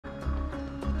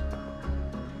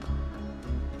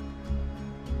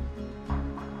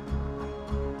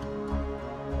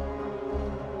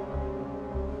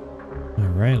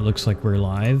Alright, looks like we're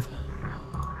live.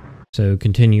 So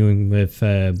continuing with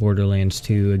Borderlands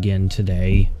 2 again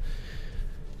today.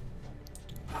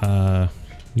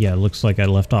 Yeah, looks like I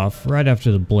left off right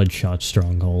after the Bloodshot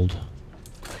stronghold.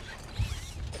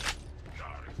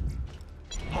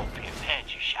 Hope you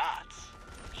had your shots.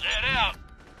 Set out!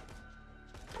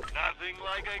 Nothing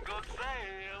like a good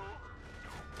sail.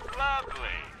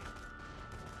 Lovely.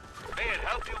 May it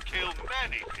help you kill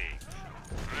many things.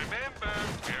 Remember,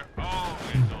 we're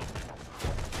always open.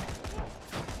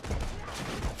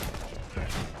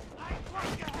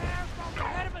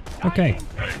 Okay.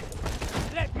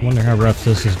 Wonder how rough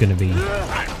this is gonna be. I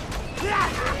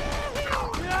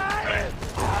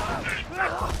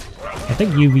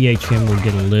think UVHM will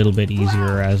get a little bit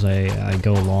easier as I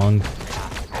go along.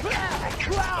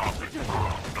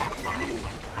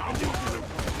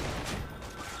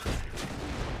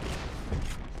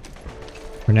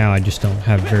 For now, I just don't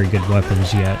have very good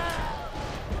weapons yet.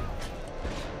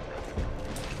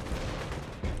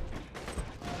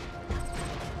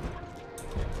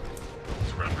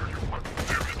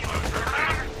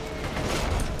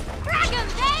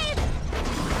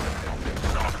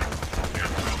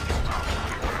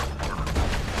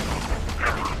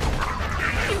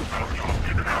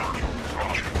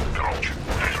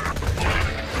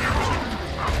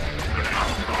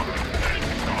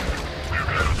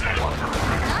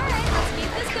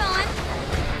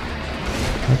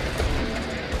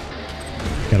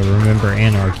 Gotta remember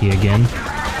Anarchy again.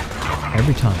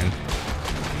 Every time.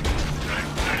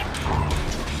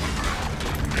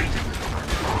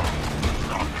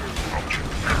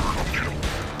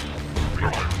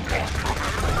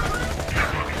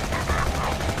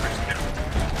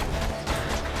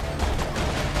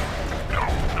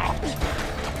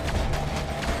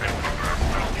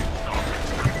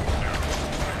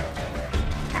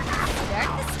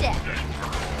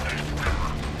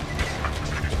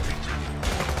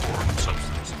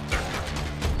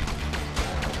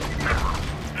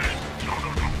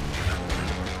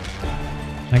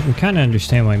 I can kind of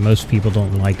understand why most people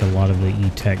don't like a lot of the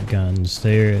E-Tech guns.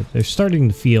 They're starting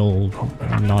to feel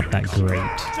not that great.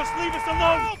 Just leave us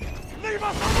alone! Leave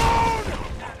us alone!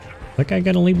 That guy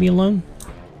gonna leave me alone?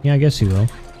 Yeah, I guess he will.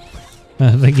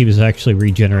 I think he was actually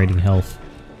regenerating health.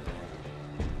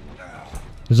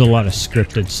 There's a lot of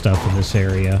scripted stuff in this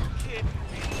area.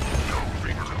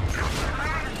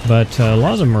 But a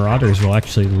lot of the Marauders will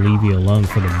actually leave you alone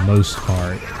for the most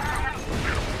part.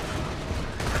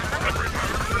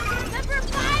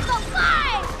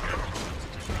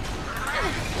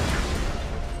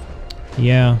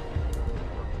 Yeah,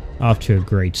 off to a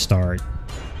great start.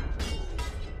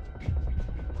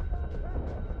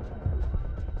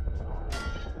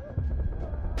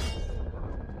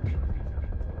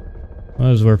 Well,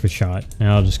 it was worth a shot.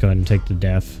 Now I'll just go ahead and take the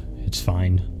death. It's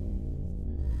fine.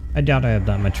 I doubt I have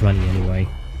that much money anyway.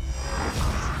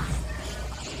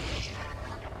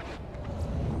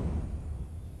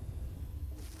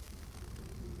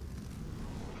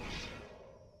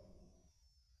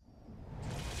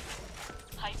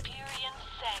 Hyperion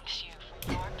thanks you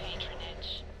for your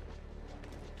patronage.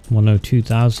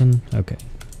 102,000? Okay.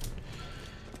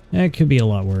 That could be a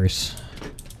lot worse.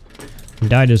 I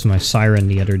died as my siren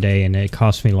the other day and it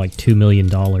cost me like $2 million.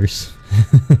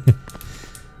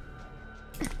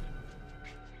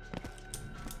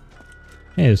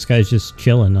 Hey, this guy's just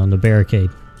chilling on the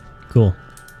barricade. Cool.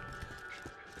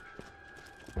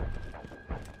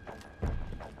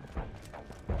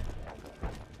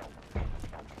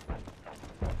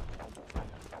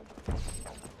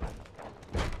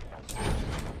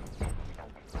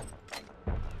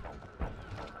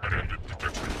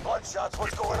 Bloodshot's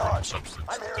what's going on?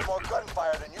 I'm hearing more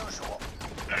gunfire than usual.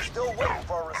 I'm still waiting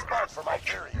for a response from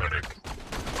Hyperion.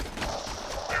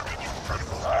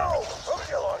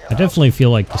 I definitely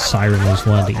feel like the Siren is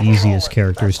one of the easiest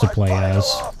characters to play as.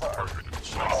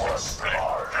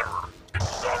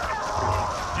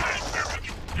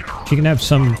 You can have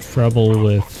some trouble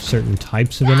with certain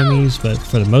types of enemies, but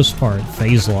for the most part,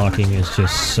 phase locking is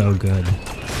just so good.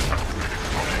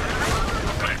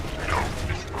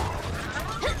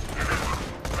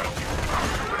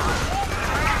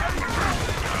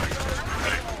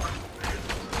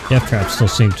 Death Trap still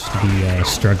seems to be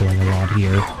struggling a lot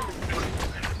here.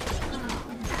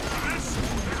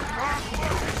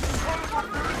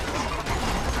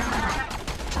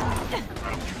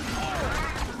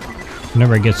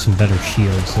 Whenever I get some better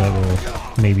shields, that will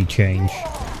maybe change.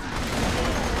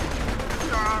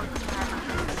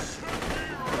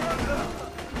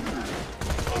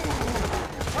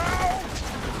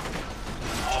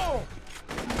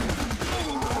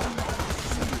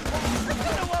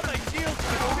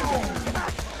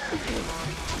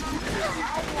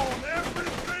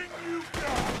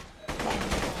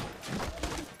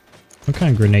 What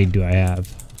kind of grenade do I have?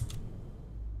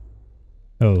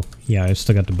 Oh, yeah, I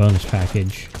still got the bonus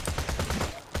package.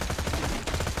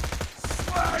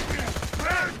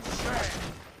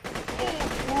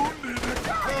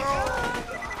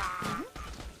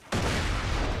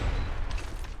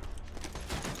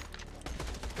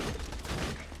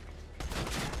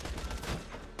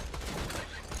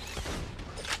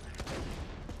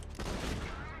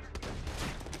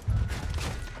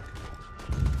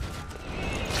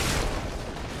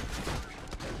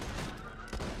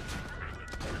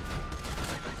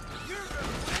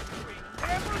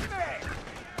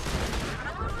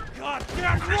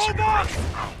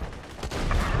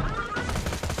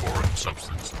 Foreign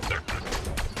substance detected.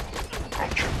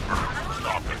 Approaching.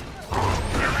 Stop it.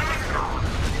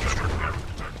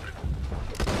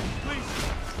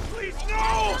 Please,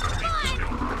 no!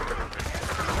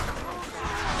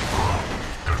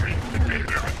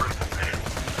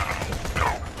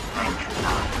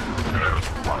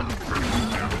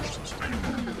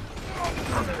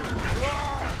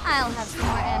 I'll have some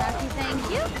more anarchy,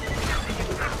 thank you.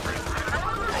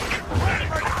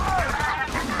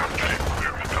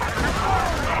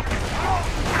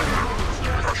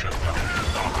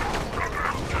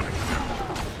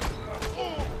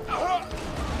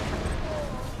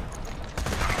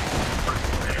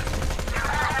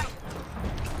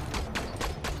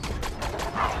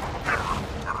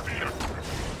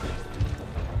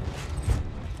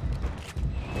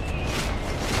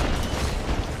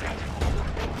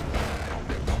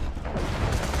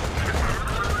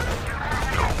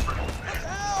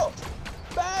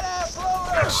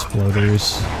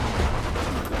 Exploders.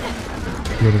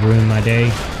 Would have ruined my day.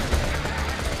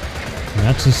 And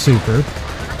that's a super.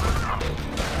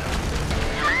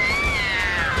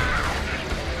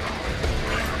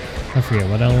 I forget,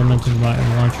 what element is my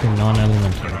launcher?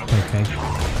 Non-elemental. Okay.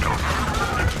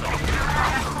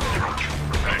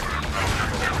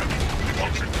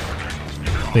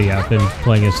 But yeah, I've been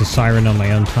playing as a Siren on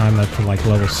my own time up to like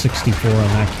level 64 on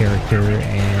that character,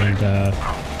 and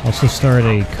also started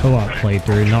a co-op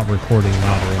playthrough, not recording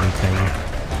that or anything.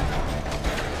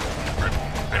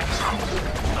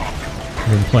 I've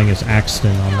been playing as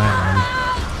Axton on that one.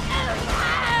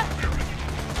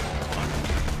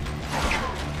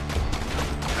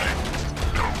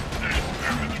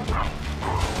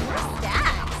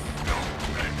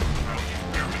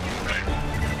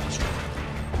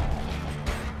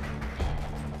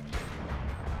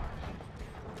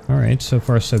 Alright, so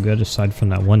far so good, aside from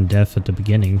that one death at the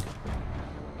beginning.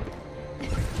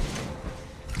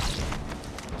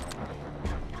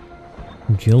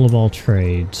 Jill of all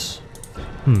trades.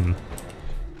 Numbers,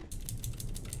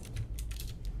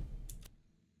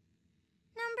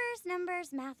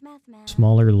 math.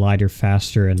 Smaller, lighter,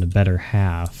 faster, and the better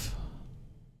half.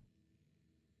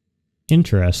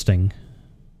 Interesting.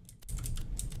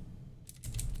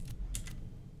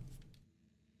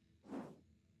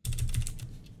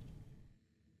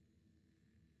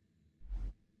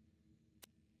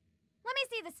 Let me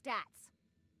see the stats.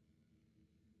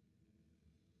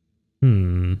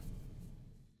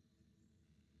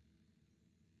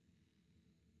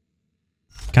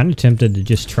 Kind of tempted to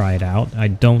just try it out. I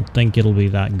don't think it'll be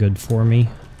that good for me.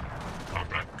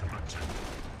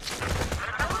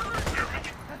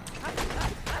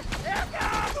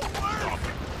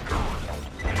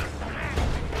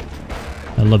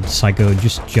 I love the Psycho, it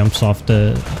just jumps off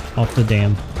the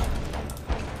dam.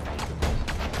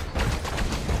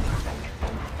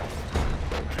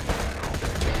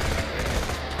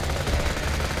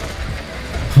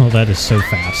 Oh, that is so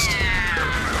fast.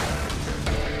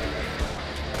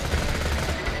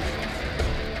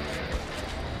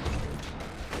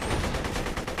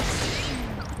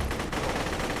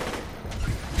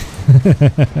 Blood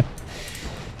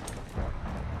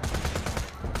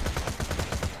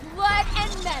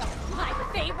and metal, my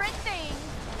favorite thing.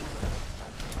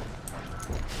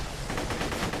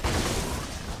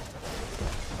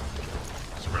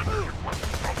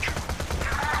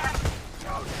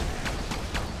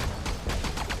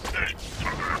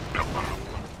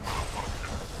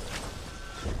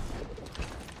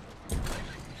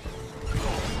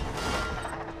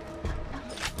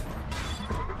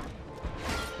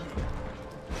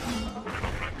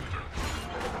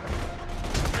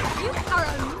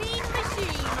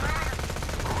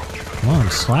 Come on,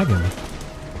 slagging me.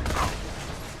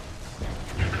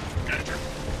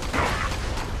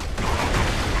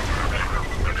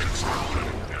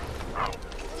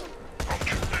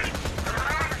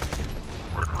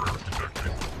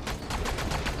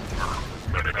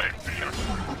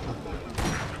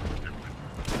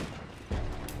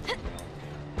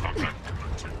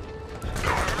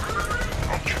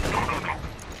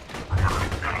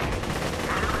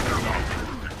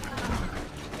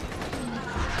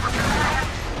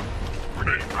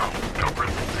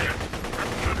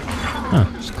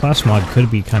 class mod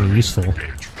could be kind of useful.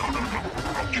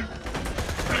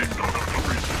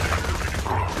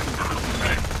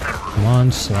 Come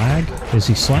on, slag? Is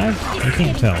he slag? I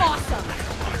can't tell.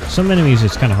 Some enemies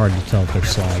it's kind of hard to tell if they're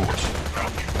slag.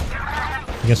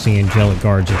 I guess the angelic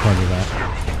guards are part of that.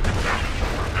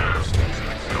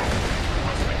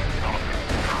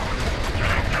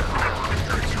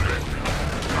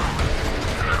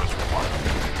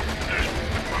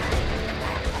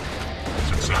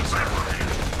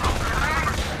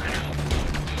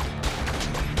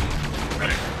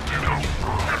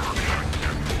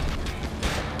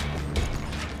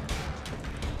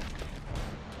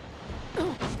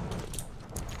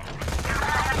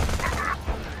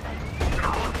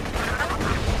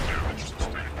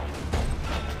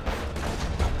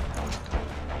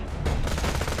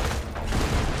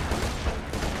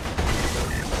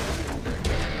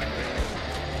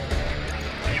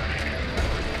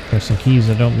 Pressing keys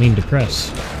I don't mean to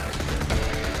press.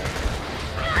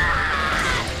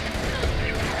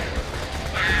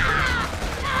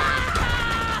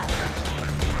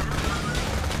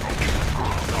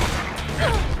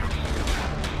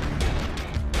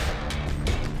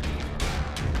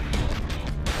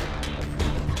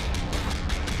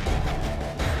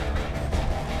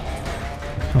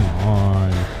 Come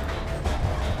on.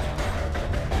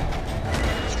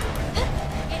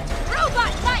 It's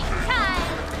robot night time!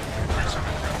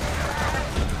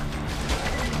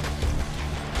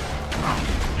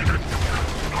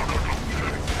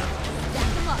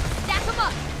 Stack 'em up! Stack 'em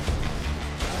up!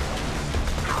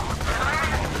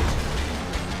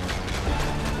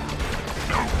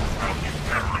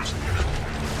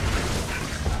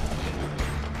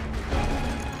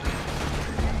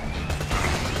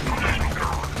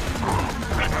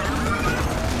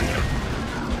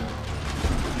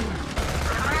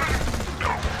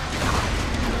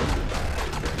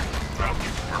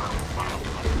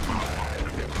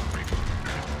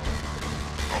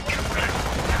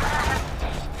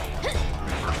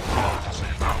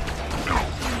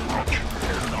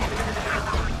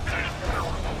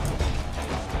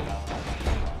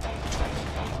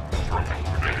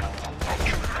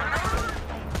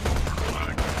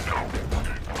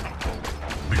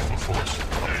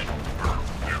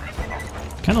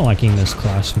 Kind of liking this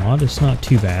class mod. It's not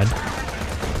too bad.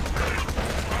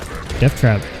 Death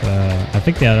Trap, I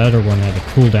think that other one had a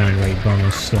cooldown rate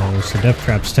bonus, so Death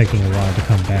Trap's taking a while to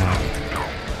come back.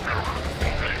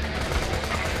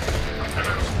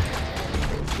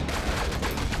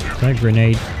 Is that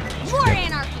grenade? More Yep.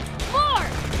 anarchy! More!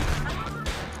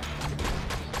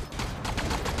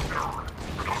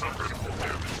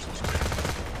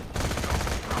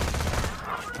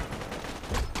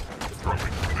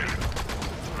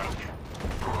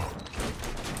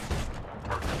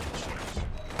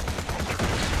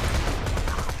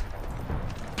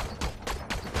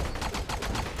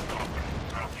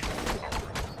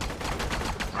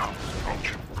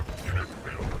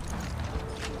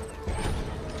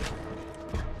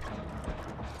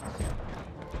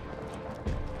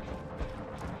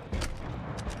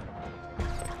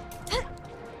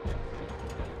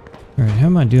 Alright, how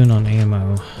am I doing on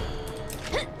ammo?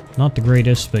 Not the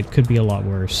greatest, but could be a lot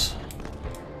worse.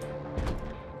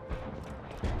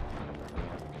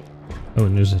 Oh,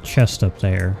 and there's a chest up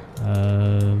there.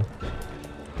 How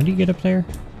do you get up there?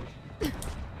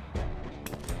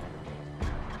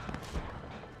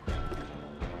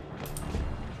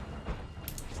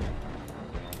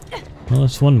 Well,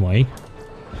 that's one way.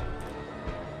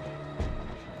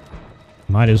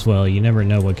 Might as well, you never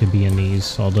know what could be in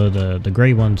these, although the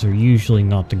gray ones are usually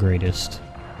not the greatest.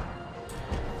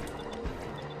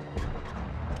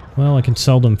 Well, I can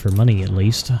sell them for money at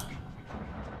least.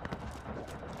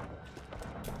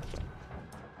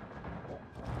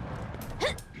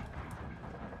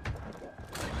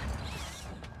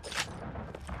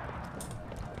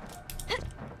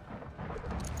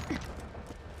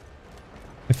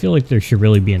 I feel like there should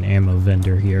really be an ammo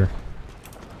vendor here.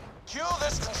 Kill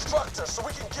this constructor so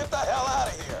we can get the hell out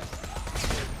of here.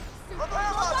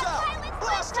 Repair mods out!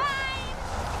 Blast him!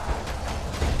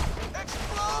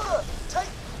 Exploder!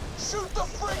 Shoot the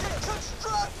friggin'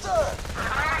 constructor!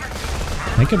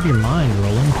 Make up your mind,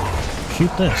 Roland.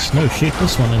 Shoot this. No, shoot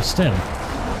this one instead.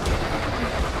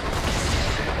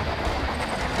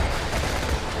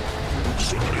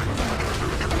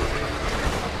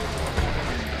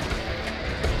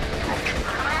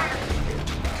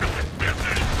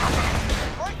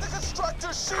 Break the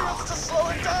constructor's shields to slow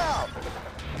it down!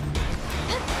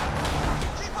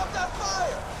 Keep up that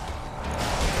fire!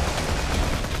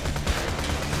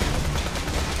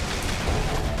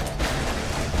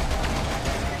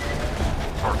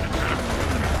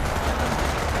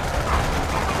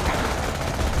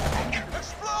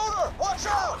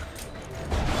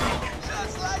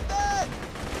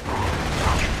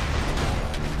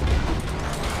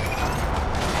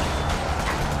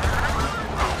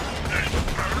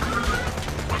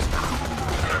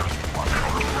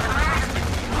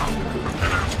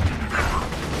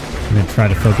 try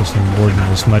to focus on Warden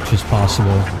as much as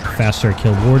possible. The faster I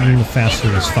kill Warden, the faster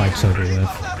this fight's over with.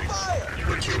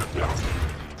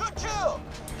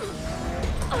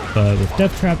 But with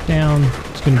Death Trap down,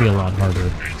 it's going to be a lot harder.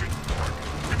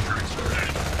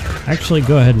 Actually,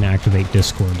 go ahead and activate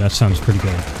Discord. That sounds pretty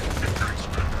good.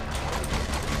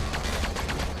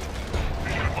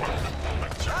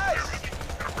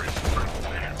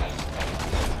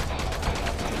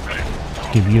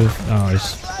 Give you...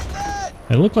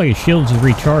 it looked like his shields is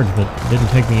recharged, but it didn't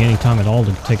take me any time at all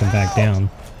to take him back down.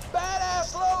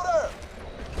 Badass loader!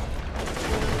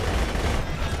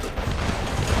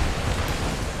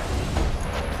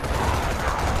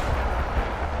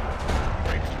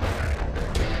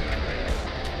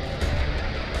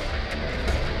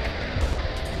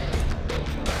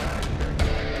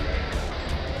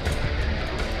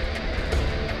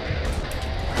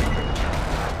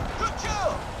 Good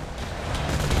kill!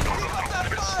 Keep up that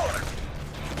fire!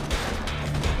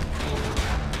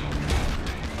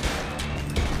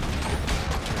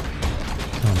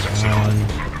 Come on.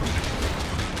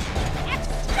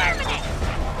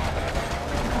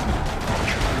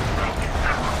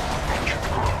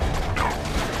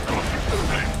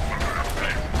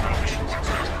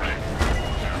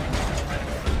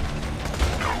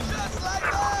 Just like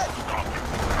that!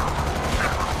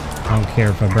 I don't care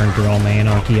if I burn through all my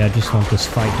anarchy, I just want this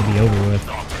fight to be over with.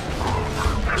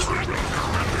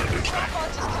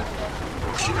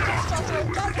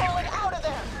 Not rolling out of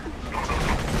there!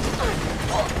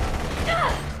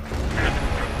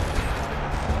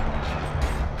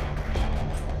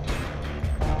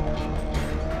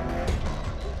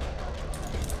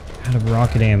 Out of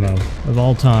rocket ammo, of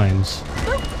all times.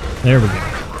 There we go.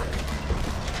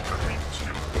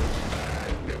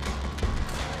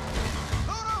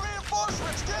 Lunar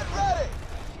reinforcements, get ready!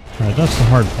 Alright, that's the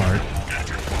hard part.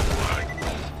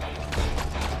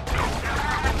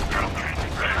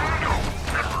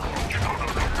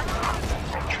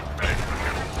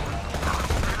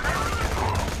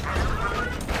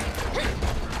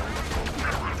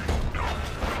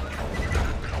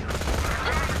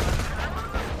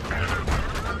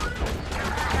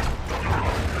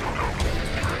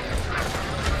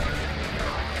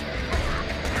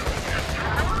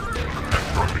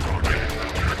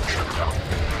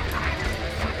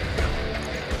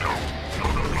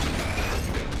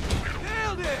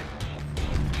 Nailed it!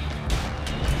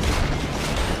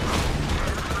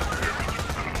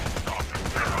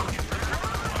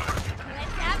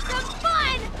 Let's have some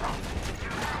fun!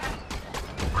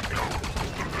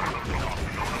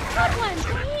 Good one,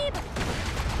 babe!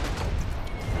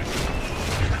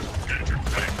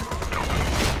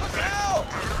 Look out!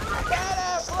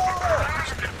 Badass loader!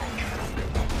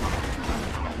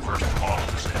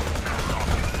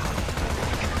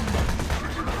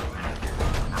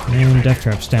 And Death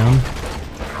Trap's down.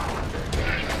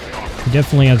 He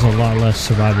definitely has a lot less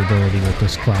survivability with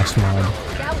this class mod.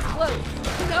 That was close.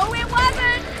 No, it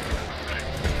wasn't!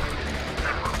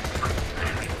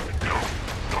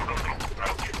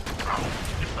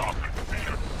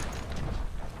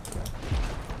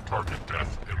 Target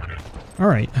death imminent.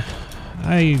 Alright.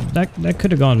 That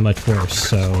could have gone much worse,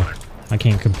 so I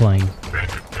can't complain.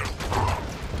 Bandit death.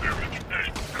 Damage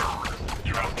A.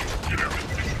 You have to get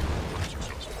everything.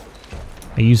 Unsuccessful.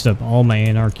 I used up all my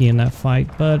anarchy in that fight,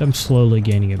 but I'm slowly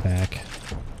gaining it back.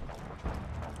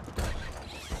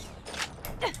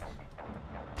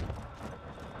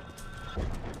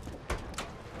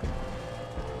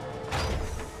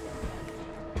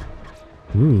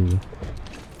 Ooh.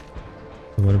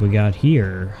 What do we got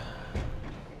here?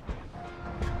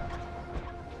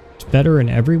 It's better in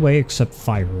every way except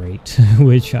fire rate,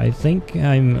 which I think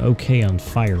I'm okay on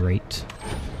fire rate.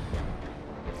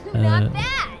 Not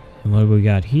bad! And what do we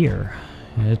got here?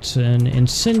 It's an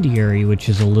incendiary, which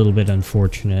is a little bit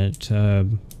unfortunate.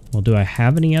 Well, do I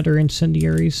have any other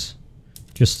incendiaries?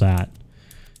 Just that.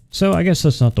 So I guess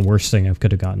that's not the worst thing I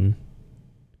could have gotten.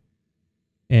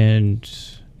 And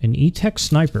an E-Tech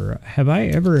sniper. Have I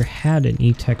ever had an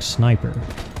E-Tech sniper?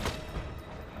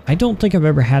 I don't think I've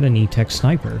ever had an E-Tech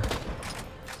sniper.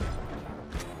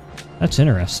 That's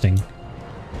interesting.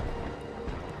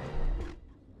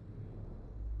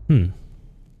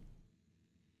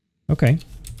 Okay.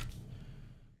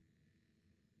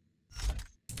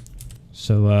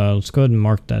 So let's go ahead and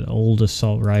mark that old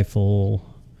assault rifle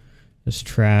as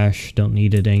trash. Don't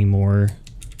need it anymore.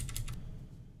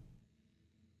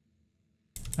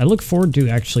 I look forward to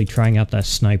actually trying out that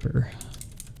sniper.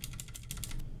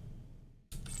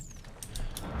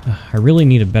 I really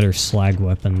need a better slag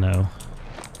weapon though.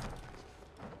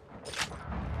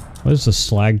 What is the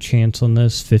slag chance on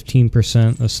this?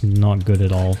 15%? That's not good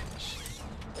at all.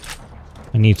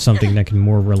 need something that can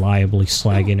more reliably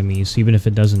slag enemies, even if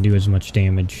it doesn't do as much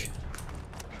damage.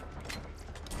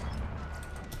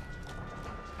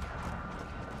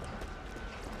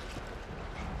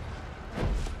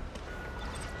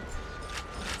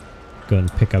 Go ahead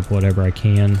and pick up whatever I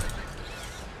can.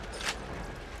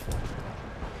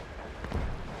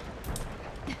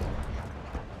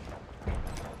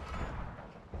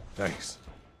 Thanks.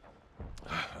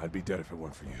 I'd be dead if it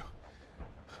weren't for you.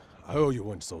 I owe you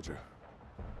one, soldier.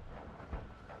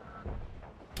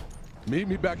 Meet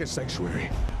me back at Sanctuary.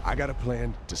 I got a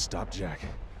plan to stop Jack,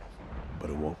 but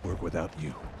it won't work without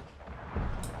you.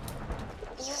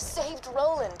 You saved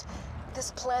Roland.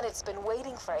 This planet's been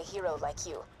waiting for a hero like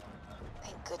you.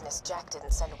 Thank goodness Jack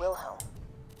didn't send Wilhelm.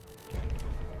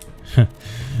 I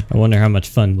wonder how much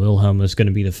fun Wilhelm is going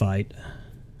to be to fight.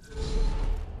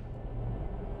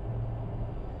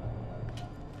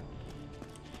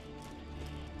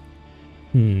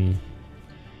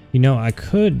 You know, I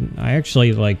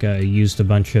actually, like, used a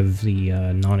bunch of the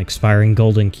non-expiring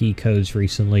golden key codes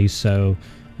recently, so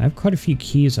I have quite a few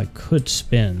keys I could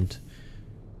spend.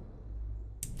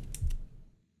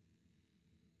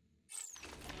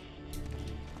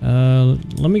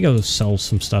 Let me go sell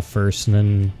some stuff first, and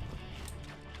then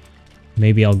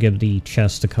maybe I'll give the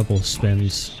chest a couple of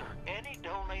spins. Any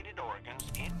donated organs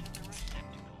into the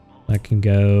receptacle. That can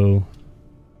go...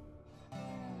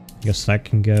 I guess that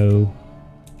can go...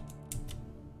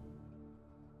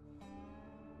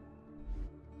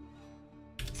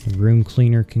 The room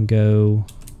cleaner can go...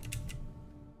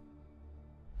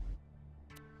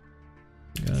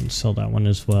 Go ahead and sell that one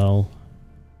as well.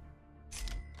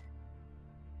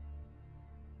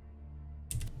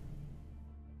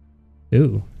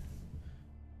 Ooh.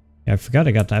 Yeah, I forgot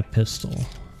I got that pistol.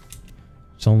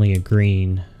 It's only a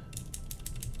green.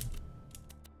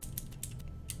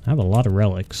 I have a lot of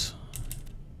relics.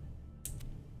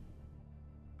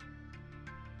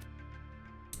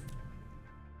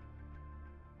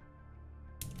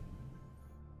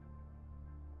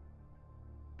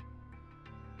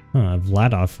 Huh, a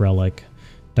Vladoff relic.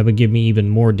 That would give me even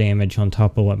more damage on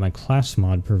top of what my class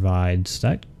mod provides.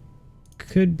 That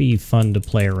could be fun to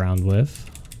play around with.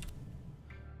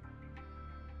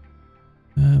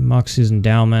 Moxie's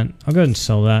endowment. I'll go ahead and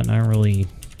sell that, and I don't really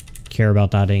care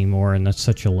about that anymore, and that's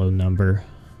such a low number.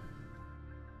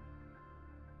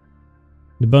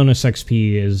 The bonus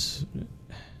XP is...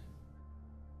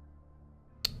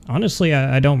 Honestly,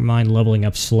 I don't mind leveling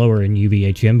up slower in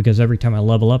UVHM, because every time I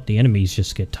level up, the enemies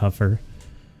just get tougher.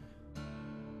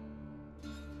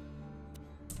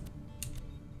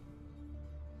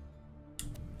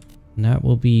 And that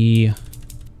will be...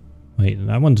 Wait,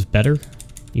 that one's better?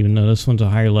 Even though this one's a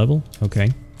higher level? Okay.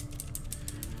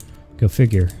 Go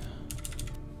figure.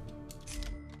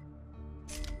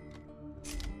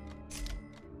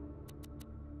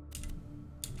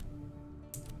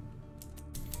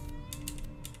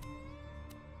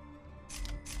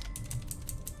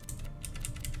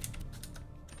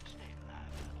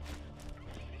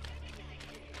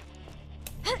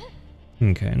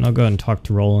 Okay, and I'll go ahead and talk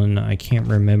to Roland. I can't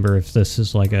remember if this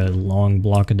is like a long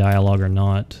block of dialogue or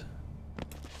not.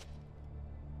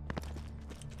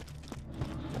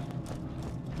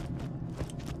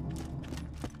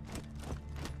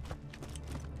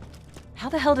 How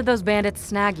the hell did those bandits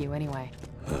snag you, anyway?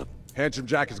 Handsome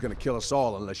Jack is gonna kill us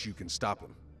all unless you can stop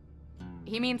him.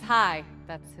 He means hi.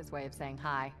 That's his way of saying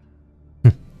hi.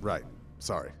 Right.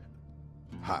 Sorry.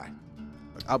 Hi.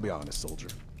 Look, I'll be honest, soldier.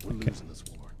 We're losing this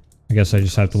war. I guess I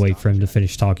just have to wait for him to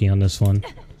finish talking on this one.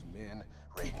 Men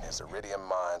raiding his iridium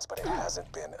mines, but it hasn't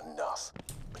been enough.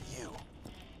 But you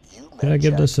Did I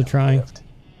give this a try?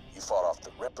 You fought off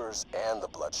the Rippers and the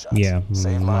Bloodshots. Yeah,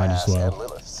 Saved my might as ass well. and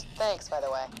Lilith's. Thanks, by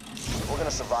the way. If we're gonna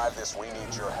survive this, we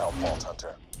need your help, Vault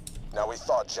Hunter. Now, we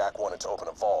thought Jack wanted to open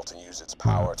a vault and use its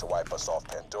power to wipe us off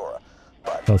Pandora.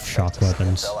 But Both shock thanks to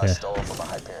weapons, the intel I yeah. stole from a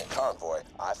Hyperion convoy,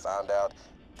 I found out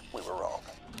we were wrong.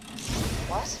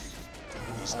 What?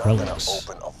 He's not Relics. gonna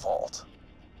open a vault.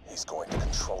 He's going to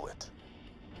control it.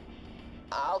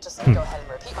 I'll just go ahead and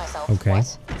repeat myself. Okay.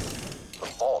 What? The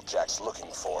vault Jack's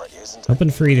looking for isn't Open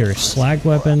for either a slag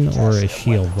weapon or a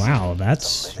shield. Wow,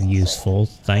 that's useful.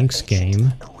 Thanks,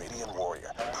 game. Iridian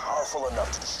warrior, powerful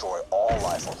enough to destroy all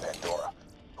life on Pandora.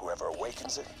 Whoever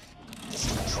awakens it is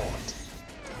to control it.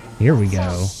 Here we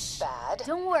go. Bad.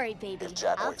 Don't worry, baby. If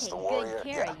Jack I'll wakes take the warrior,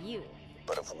 good care yeah. of you.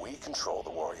 But if we control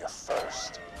the warrior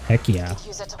first, Heck yeah.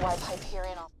 Use it to wipe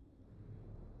Hyperion off.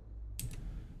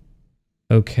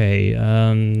 Okay,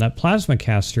 that plasma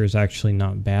caster is actually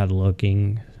not bad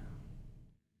looking.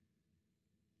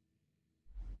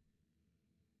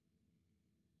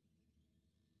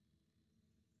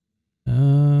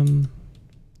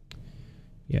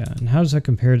 Yeah, and how does that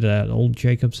compare to that old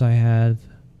Jacobs I had?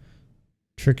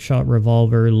 Trick shot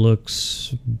revolver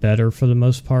looks better for the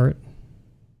most part.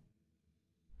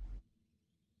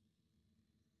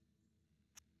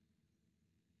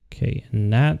 Okay,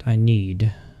 and that I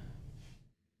need.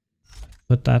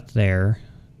 Put that there.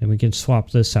 Then we can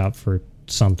swap this out for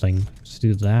something. Let's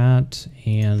do that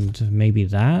and maybe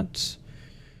that.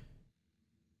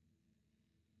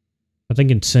 I think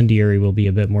incendiary will be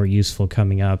a bit more useful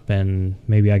coming up, and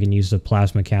maybe I can use the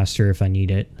plasma caster if I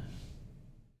need it.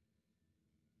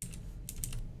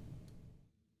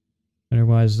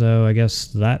 Otherwise, though, I guess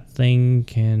that thing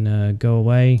can go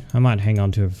away. I might hang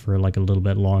on to it for like a little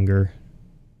bit longer.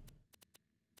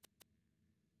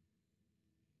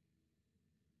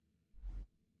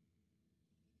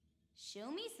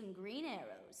 Show me some green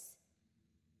arrows.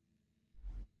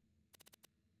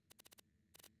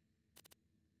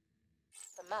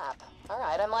 The map.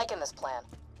 Alright, I'm liking this plan.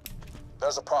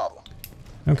 There's a problem.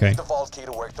 Okay. Need the vault key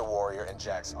to work the warrior, and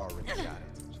Jack's already got it.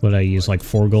 Would I use like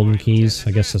 4 golden keys?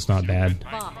 I guess that's not bad.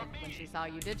 Bomb. When she saw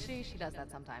you, did she? She does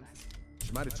that sometimes.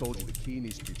 She might have told you the key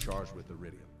needs to be charged with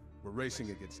iridium. We're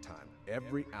racing against time.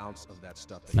 Every ounce of that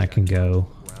stuff that That can go.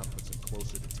 Ground puts him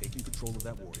closer to taking control of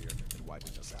that warrior and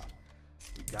wiping us out.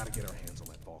 We gotta get our hands on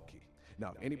that vault key.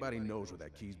 Now, if anybody knows where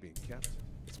that key's being kept,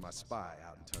 it's my spy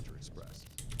out in Tundra Express.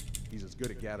 He's as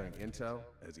good at gathering intel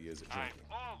as he is at drinking.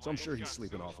 So I'm sure he's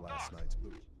sleeping off last night's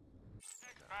booze.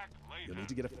 You'll need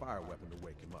to get a fire weapon to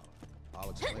wake him up. I'll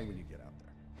explain when you get out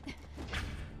there.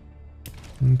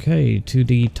 Okay, to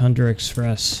the Tundra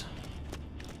Express.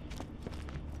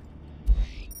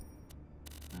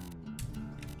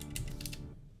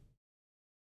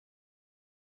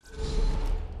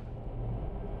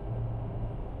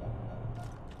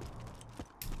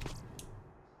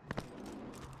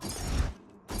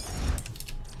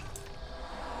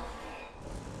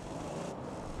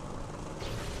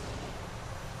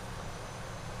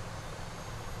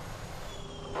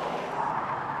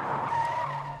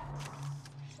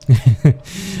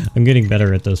 I'm getting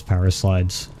better at those power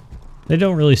slides. They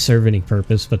don't really serve any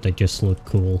purpose, but they just look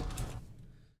cool.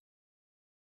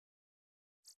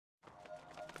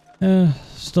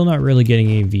 Still not really getting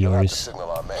any You'll have to viewers. signal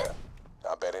our man.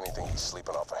 I bet anything he's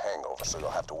sleeping off a hangover, so you'll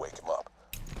have to wake him up.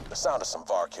 The sound of some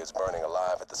VAR kids burning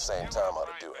alive at the same time ought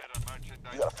to do it.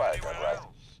 You got a fire gun, right?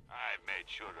 I made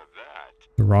sure of that.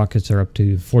 The rockets are up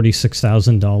to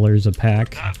 $46,000 a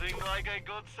pack, Nothing like a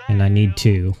good sale. and I need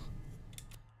 2.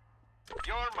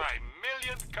 You're my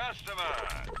millionth customer.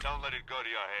 Don't let it go to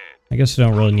your head. I guess I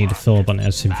don't really need to fill up on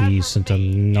SMGs since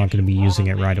I'm not going to be using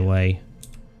it right away.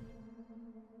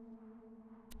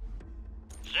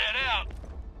 Set out.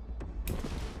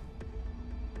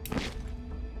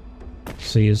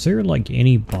 See, is there like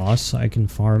any boss I can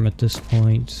farm at this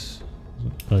point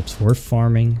that's worth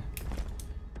farming?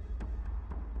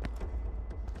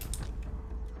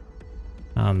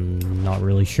 I'm not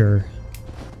really sure.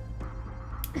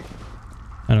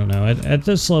 I don't know. At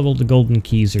this level, the golden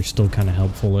keys are still kind of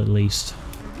helpful, at least.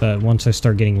 But once I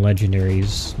start getting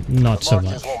legendaries, not so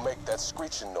much. Won't make that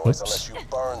screeching noise Whoops. unless you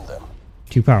burn them.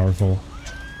 Too powerful.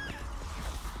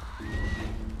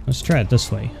 Let's try it this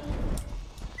way.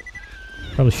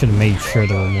 Probably should have made sure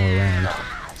there were more around.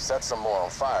 Set some more on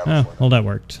fire. Oh, well, that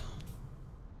worked.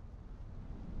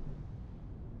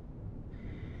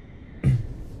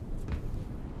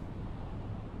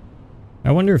 I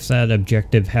wonder if that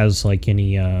objective has like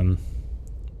any, I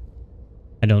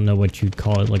don't know what you'd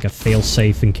call it, like a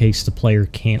failsafe in case the player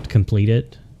can't complete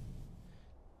it.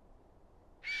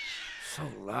 So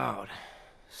loud.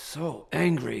 So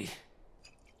angry.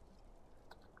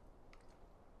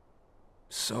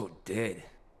 So dead.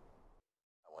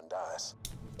 One dies.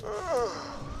 Hey,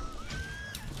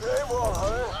 Wall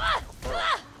Hunter.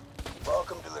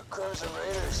 Welcome to the Crimson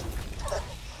Raiders.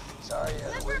 Sorry you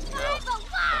had to wake me up.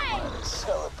 I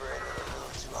celebrated a little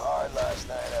too hard last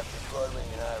night after Bloodwing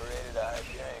and I raided a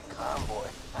Iberian convoy.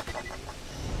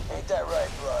 Ain't that right,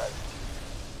 Blood?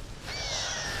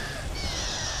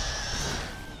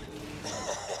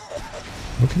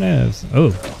 What can I have? Oh,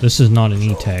 this is not an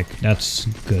E-Tech. That's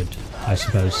good, I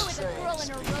suppose.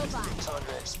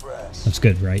 Tundra Express. That's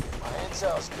good, right? My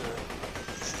intel's good.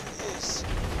 This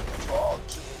all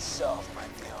to itself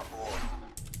might be on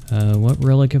board. What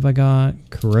relic have I got?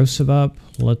 Corrosive up.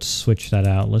 Let's switch that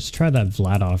out. Let's try that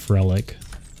Vladoff relic.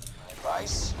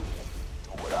 Advice?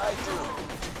 Do what I do.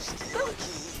 Steal a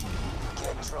key,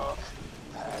 get drunk,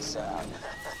 pass out.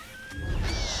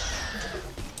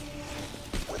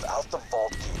 Without the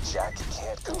vault key, Jack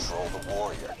can't control the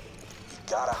warrior. You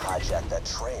gotta hijack that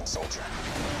train, soldier.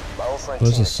 My old friend What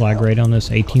was the Tina slag can rate help. on this?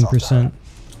 Go talk to her. 18%?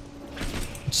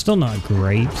 It's still not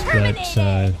great, but it's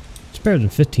better than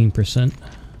 15%.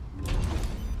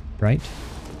 Right?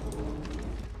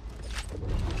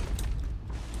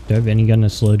 Do I have any gun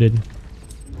that's loaded?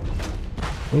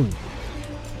 Ooh.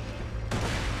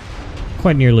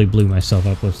 Quite nearly blew myself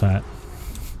up with that.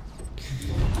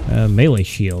 Melee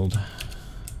shield.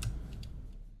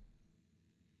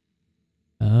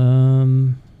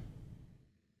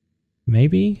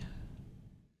 Maybe?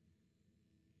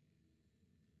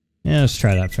 Yeah, let's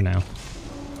try that for now.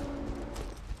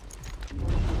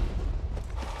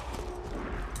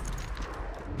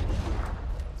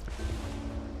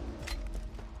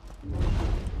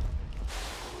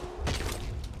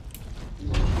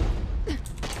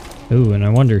 Ooh, and I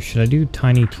wonder, should I do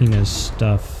Tiny Tina's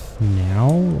stuff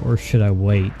now, or should I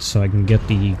wait so I can get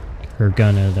her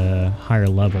gun at a higher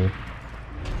level?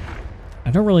 I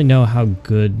don't really know how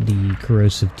good the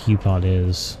corrosive teapot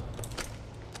is.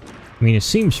 I mean, it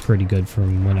seems pretty good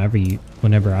from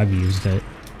whenever I've used it.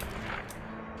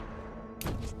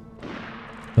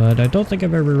 But I don't think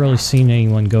I've ever really seen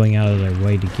anyone going out of their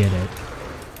way to get it.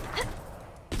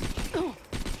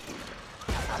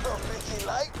 I don't think he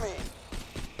liked me.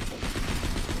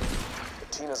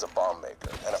 Tina's a bomb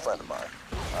maker and a friend of mine.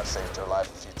 I've saved her life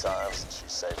a few times, and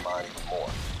she's saved mine even more.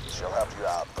 She'll help you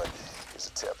out, but here's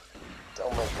a tip.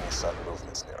 Don't make any sudden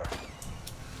movements near her.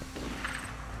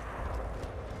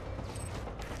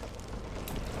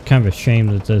 Kind of a shame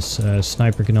that this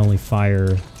sniper can only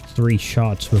fire 3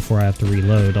 shots before I have to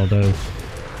reload, although...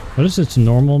 What is its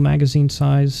normal magazine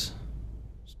size?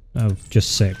 Oh,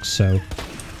 just 6, so...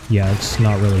 Yeah, it's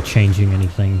not really changing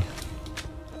anything.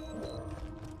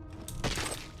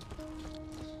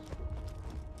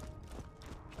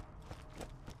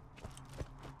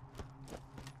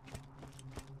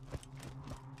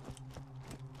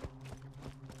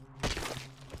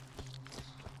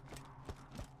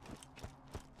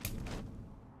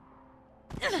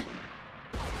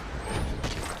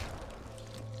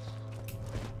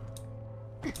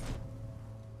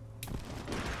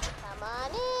 Come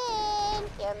on in.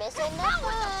 You're missing the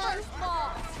fun.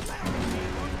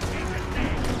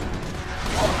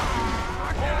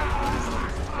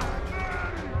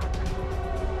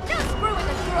 Just screwing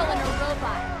a girl and a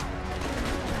robot.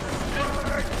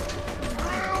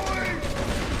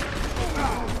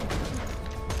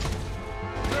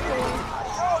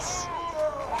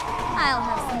 I'll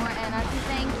have some more anarchy,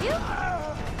 thank you.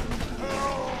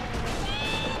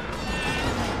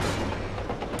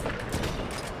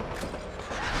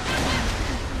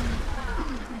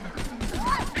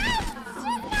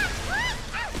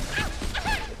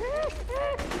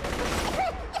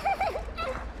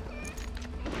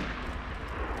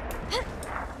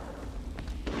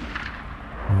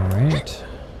 Alright.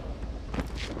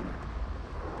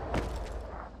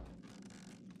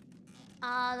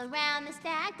 All around the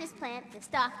stactus plant, the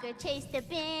stalker chased a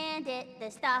bandit. The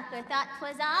stalker thought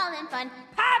 'twas all in fun.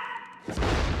 Pop!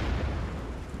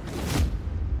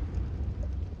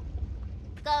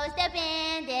 Goes the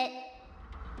bandit.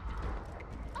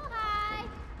 Oh, hi.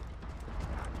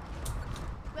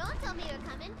 Rowan told me you were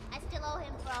coming. I still owe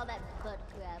him for all that butt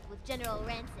crap with General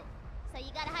Rancid. So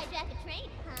you gotta hijack a train,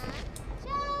 huh?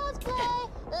 Child's play.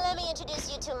 Let me introduce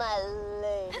you to my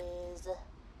ladies.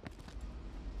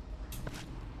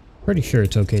 Pretty sure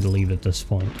it's okay to leave at this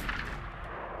point.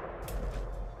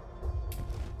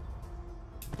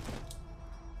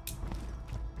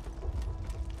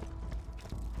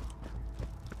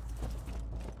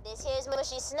 This here's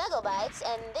Mushy Snuggle Bites,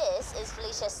 and this is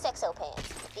Felicia's Sexo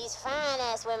Pants. These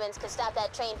fine-ass women's could stop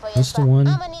that train for you. This the one?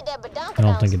 I'ma need their badonkadonks I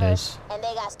don't think it first, is. and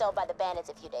they got stole by the bandits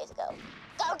a few days ago.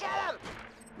 Go get them!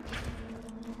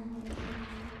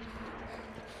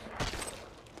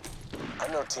 I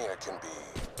know Tina can be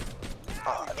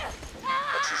odd,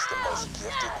 but she's the most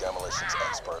gifted demolitions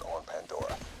expert on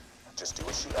Pandora. Just do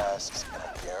what she asks, and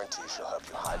I guarantee she'll help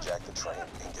you hijack the train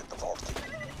and get the vault key.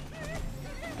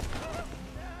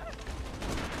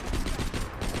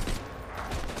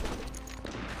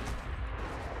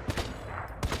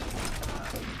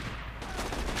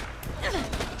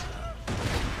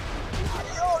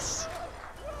 Adios!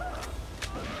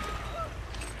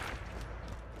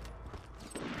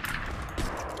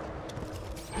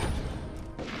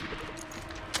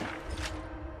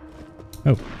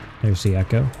 Oh, there's the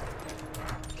echo.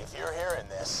 If you're hearing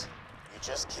this, you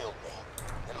just killed me.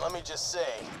 And let me just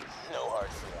say, no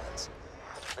hard feelings.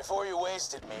 Before you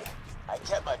wasted me, I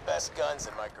kept my best guns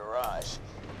in my garage.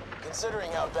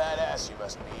 Considering how badass you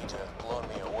must be to have blown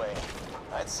me away,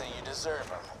 I'd say you deserve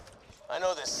them. I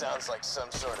know this sounds like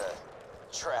some sort of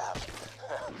trap,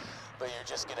 but you're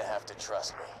just gonna have to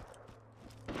trust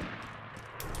me.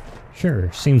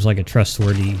 Sure, seems like a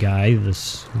trustworthy guy.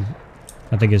 This,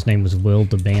 I think his name was Will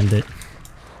the Bandit.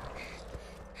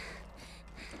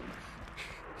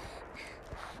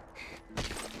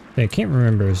 I can't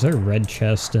remember, is there a red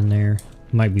chest in there?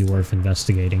 Might be worth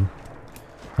investigating.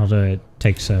 Although it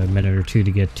takes a minute or two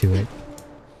to get to it.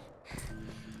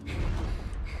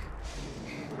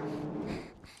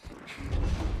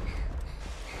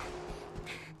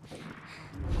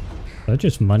 Is that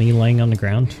just money laying on the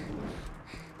ground?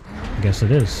 I guess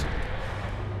it is.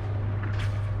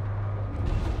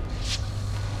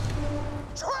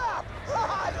 Trap!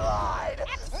 I lied!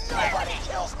 Nobody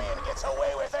kills me and gets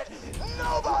away with it!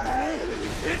 Nobody!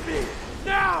 Hit me!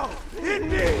 Now! Hit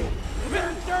me!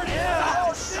 Dirty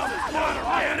Oh, shit!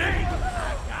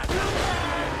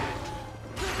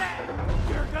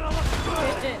 You're gonna look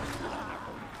good!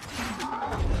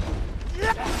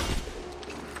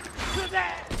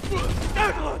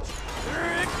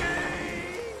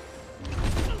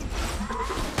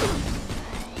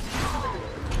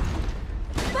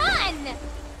 Fun!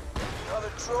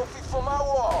 Another trophy for my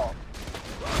wall.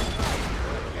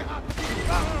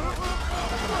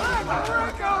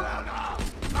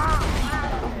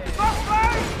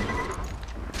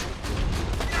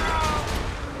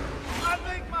 I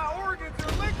think my organs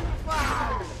are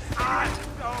liquefied. I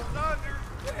don't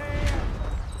understand.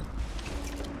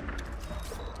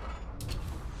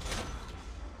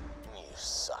 You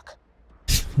suck.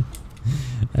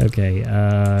 Okay,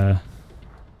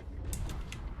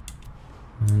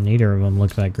 neither of them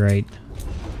look that great.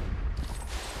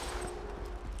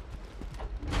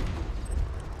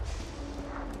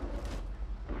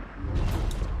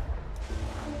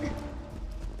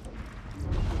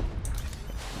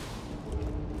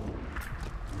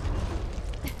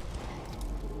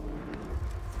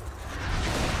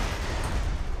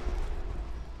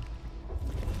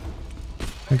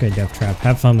 Okay, Death Trap,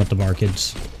 have fun with the bar,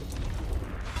 kids.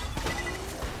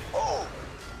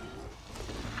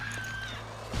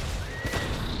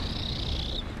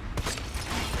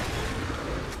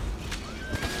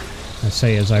 I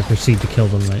say as I proceed to kill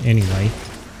them anyway.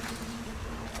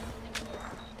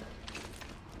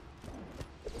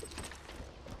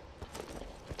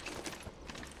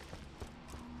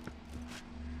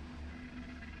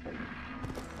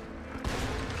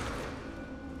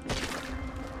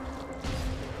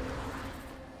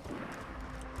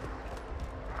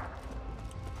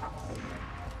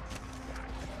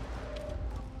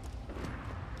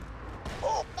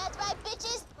 That's right,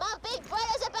 bitches! My big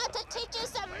brother's about to teach you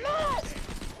some moves!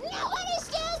 Nobody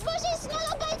scares bushy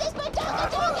snuggle faces but Donkey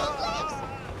Kong and flips!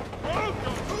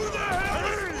 Who the hell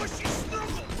is Squishy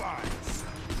Snuggle Bites?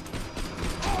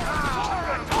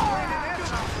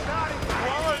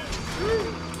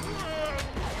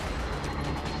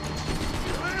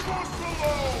 Leave us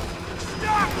alone!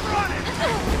 Stop running!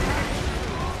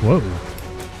 Whoa.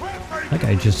 That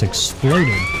guy just exploded.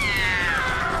 Even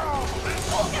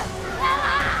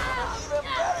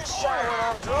better shot when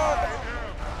I'm drunk.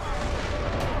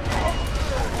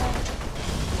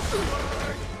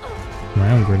 My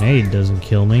own grenade doesn't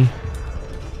kill me.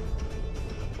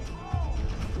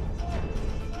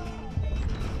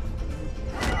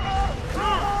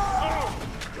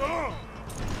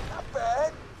 Not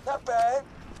bad, not bad.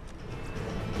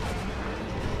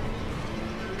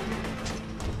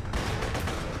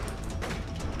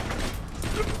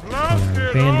 Blast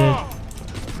it Bandit. off!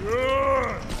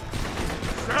 Good!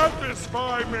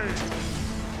 Satisfy me!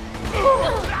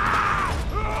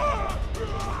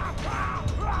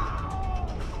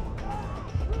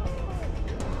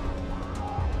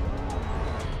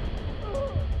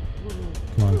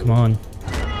 Come on, come on.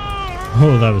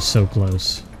 Oh, that was so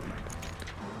close.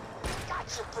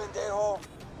 Gotcha, pendejo.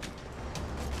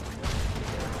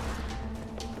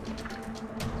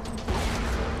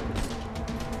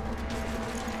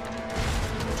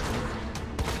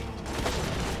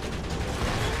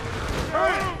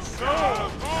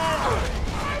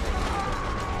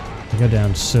 I go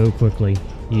down so quickly.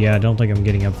 Yeah, I don't think I'm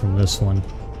getting up from this one.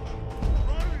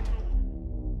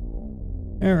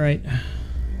 Alright.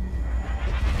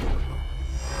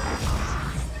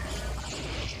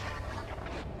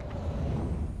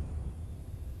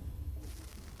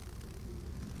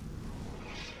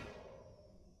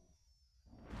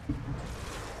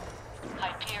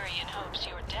 Hyperion hopes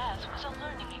your death was a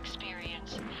learning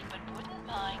experience, but wouldn't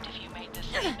mind if you made the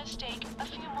same mistake a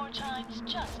few more times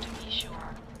just to be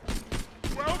sure.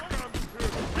 Welcome to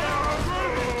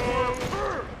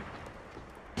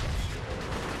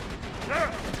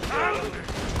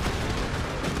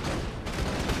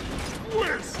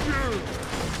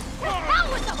That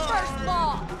was the first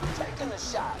ball! Taking the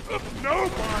shot.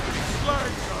 Nobody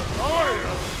slays a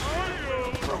liar.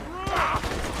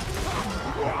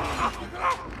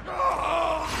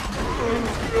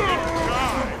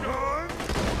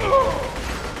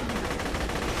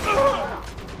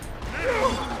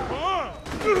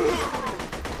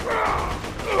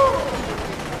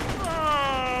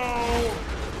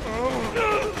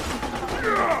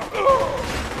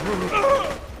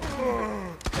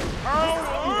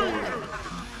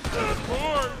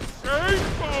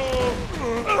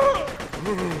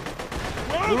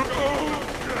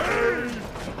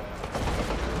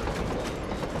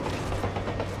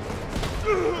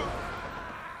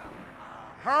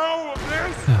 How is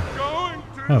this going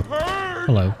to hurt?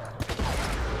 Hello.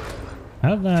 How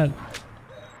did that...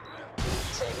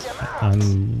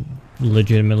 I'm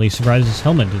legitimately surprised his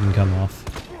helmet didn't come off.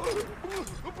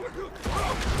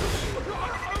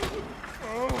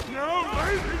 Oh, now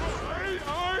ladies say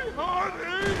I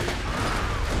honey.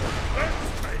 Let's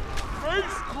make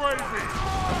face crazy.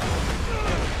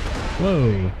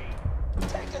 Whoa.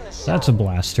 That's a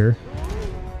blaster.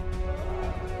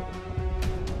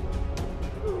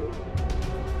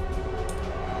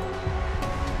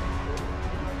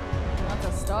 That's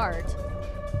a start.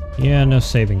 Yeah, no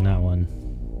saving that one.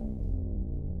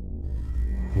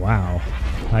 Wow.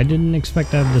 I didn't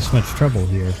expect to have this much trouble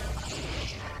here.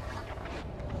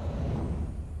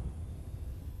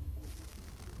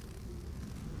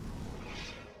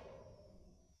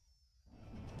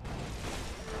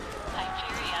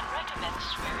 Hyperion recommends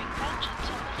swearing vengeance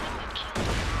on the thing that killed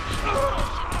you.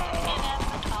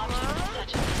 Inanimate objects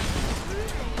such as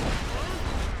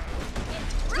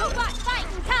Robot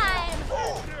fighting time!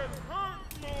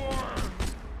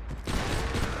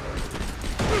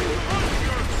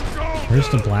 Where's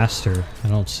the blaster? I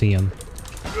don't see him.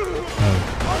 Oh.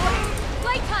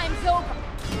 Playtime's over.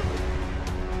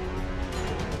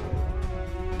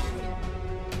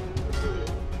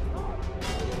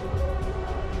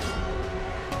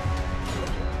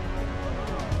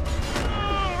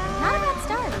 Not a bad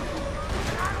start.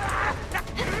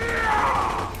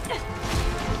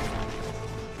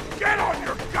 Get on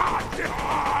your goddamn...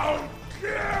 I'll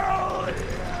kill you.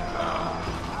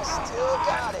 Still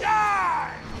got it.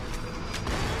 Die!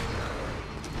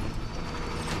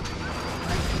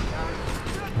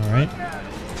 Alright.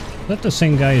 Is that the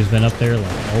same guy who's been up there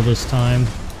like all this time?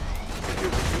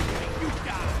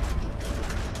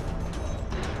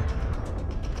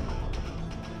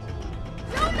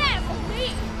 No man for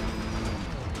me!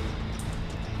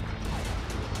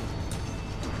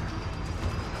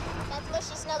 That's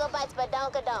Mushy Snuggle Bites by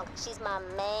Donka-Donk. She's my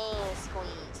main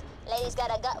squeeze. Lady's got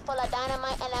a gut full of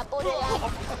dynamite and a booty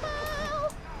like...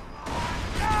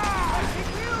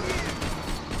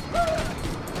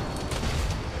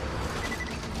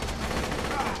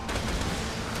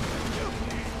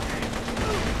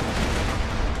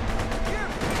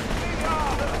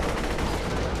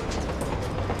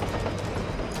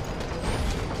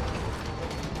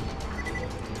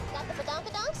 Got the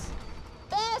badonkadonks?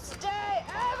 Best day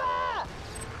ever!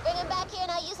 Bring him back here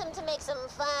and I'll use him to make some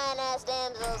fine-ass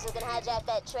damsels who can hijack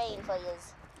that train for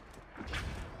yous.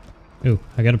 Ooh,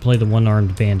 I gotta play the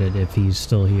one-armed bandit if he's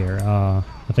still here. I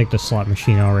think the slot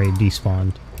machine already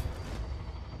despawned.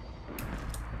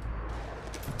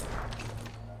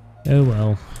 Oh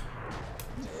well.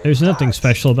 There's nothing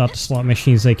special about the slot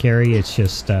machines they carry, it's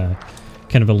just kind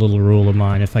of a little rule of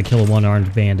mine. If I kill a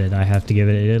one-armed bandit, I have to give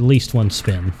it at least one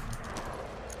spin.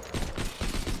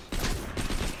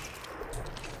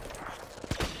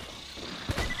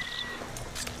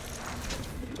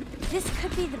 This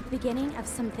could be the beginning of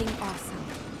something awesome.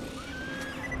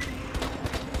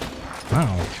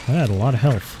 Wow, that had a lot of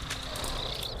health.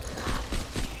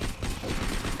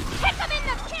 Kick him in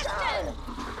the piston!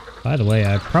 By the way,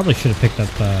 I probably should have picked up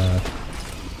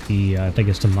I think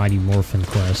it's the Mighty Morphin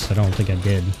quest. I don't think I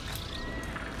did.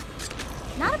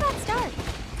 Not a bad start.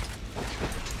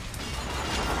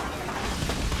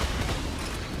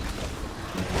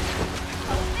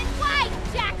 Open wide,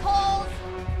 jackholes!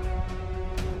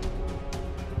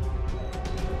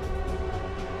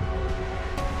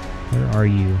 Where are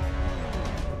you?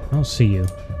 I don't see you.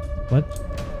 What?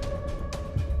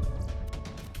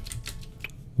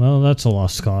 Well, that's a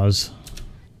lost cause.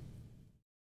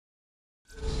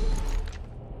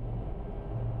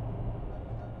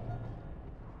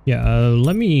 Yeah,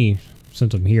 let me,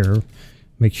 since I'm here,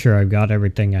 make sure I've got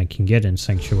everything I can get in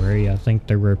Sanctuary. I think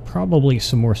there were probably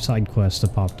some more side quests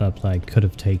that popped up that I could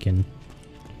have taken.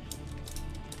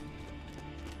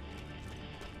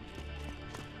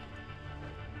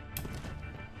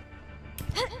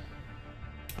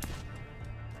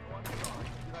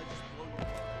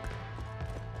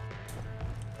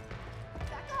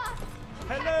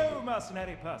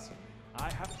 mercenary person.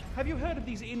 Have you heard of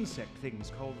these insect things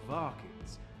called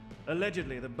Varkids?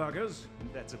 Allegedly, the buggers,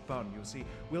 that's a pun, you see,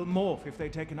 will morph if they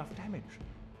take enough damage.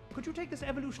 Could you take this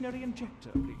evolutionary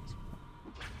injector, please?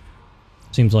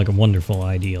 Seems like a wonderful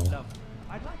ideal. Lovely.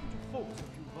 I'd like you to force a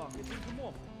few Varkids into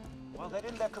morph. While they're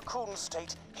in their cocoon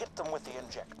state, hit them with the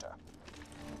injector.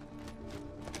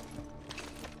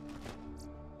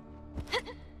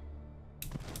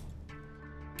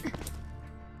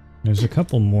 There's a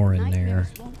couple more in there.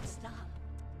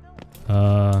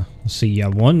 Let's see, yeah,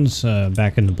 one's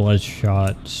back in the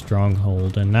Bloodshot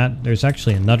Stronghold, and there's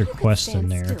actually another quest in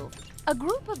there. A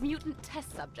group of mutant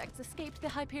test subjects escaped the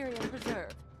Hyperion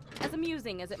Preserve. As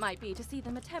amusing as it might be to see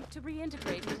them attempt to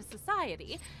reintegrate into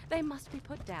society, they must be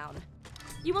put down.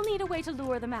 You will need a way to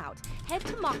lure them out. Head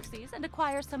to Moxie's and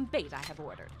acquire some bait I have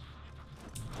ordered.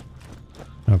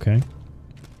 Okay.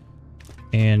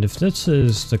 And if this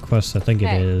is the quest I think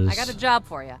it is... I got a job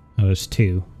for you. Oh, there's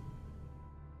two.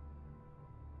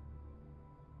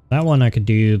 That one I could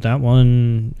do. That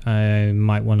one I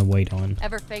might want to wait on.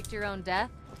 Ever faked your own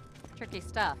death? Tricky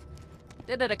stuff.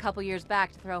 Did it a couple years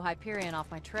back to throw Hyperion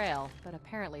off my trail, but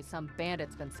apparently some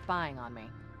bandit's been spying on me.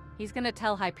 He's gonna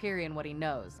tell Hyperion what he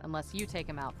knows, unless you take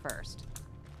him out first.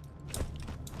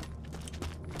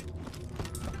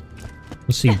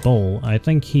 Let's see, Bull. I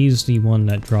think he's the one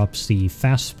that drops the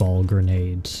fastball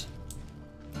grenades.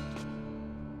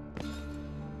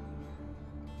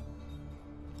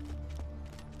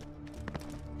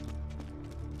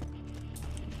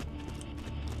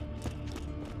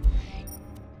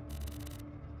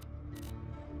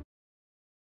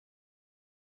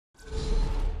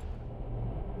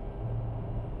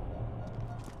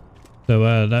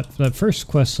 So that first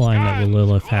quest line that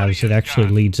Lilith has, it actually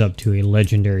leads up to a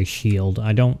legendary shield.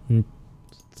 I don't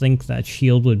think that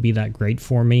shield would be that great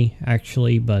for me,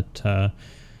 actually, but I'm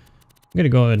gonna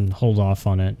go ahead and hold off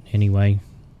on it anyway.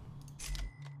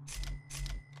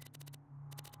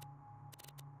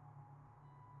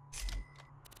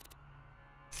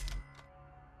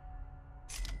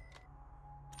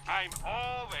 I'm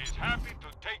always happy to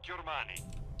take your money.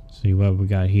 See what we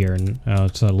got here, and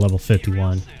it's a level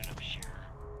 51.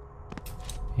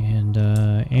 And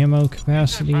ammo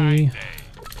capacity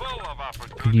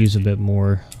could use a bit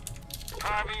more.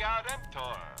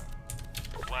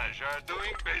 Pleasure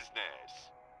doing business.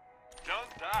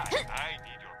 Don't die. I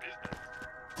need your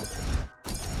business.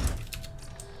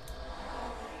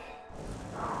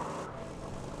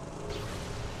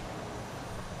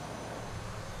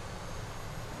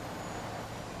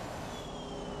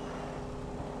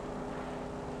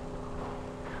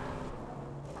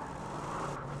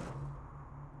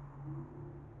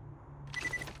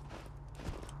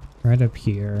 Right up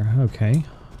here, okay.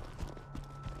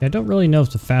 I don't really know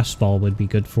if the fastball would be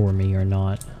good for me or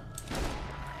not.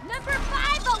 Number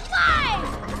 5 alive!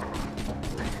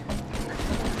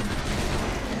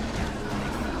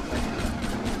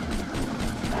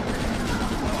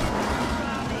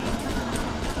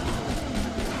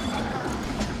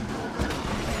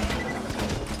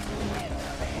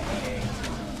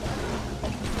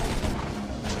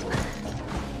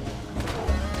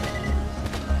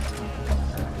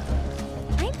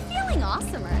 I'm feeling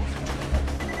awesomer.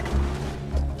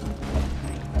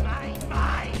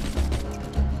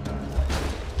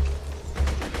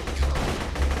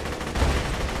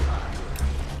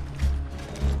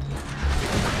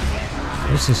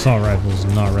 This assault rifle is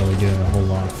not really doing a whole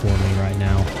lot for me right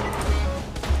now.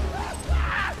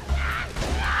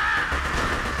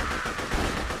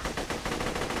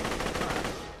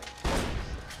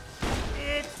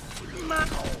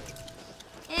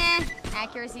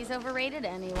 Accuracy's overrated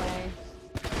anyway.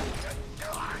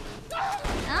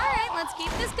 Alright, let's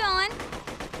keep this going.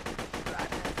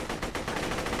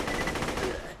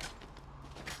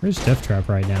 Where's Death Trap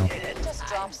right now? Just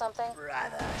drop something.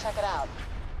 Check it out.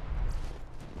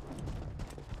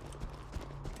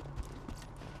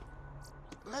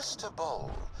 Mr.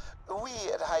 Bull, we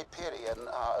at Hyperion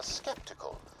are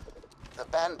skeptical. The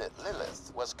bandit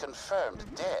Lilith was confirmed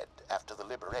dead after the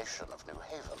liberation of New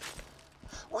Haven.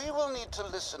 We will need to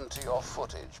listen to your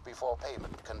footage before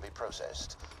payment can be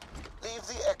processed. Leave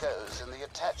the echoes in the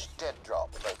attached dead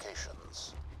drop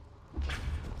locations.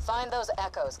 Find those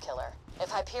echoes, killer. If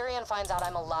Hyperion finds out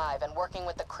I'm alive and working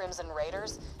with the Crimson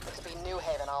Raiders, it could be New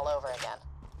Haven all over again.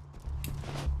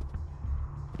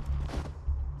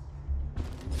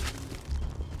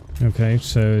 Okay,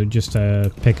 so just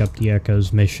pick up the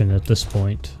Echoes mission at this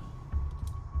point.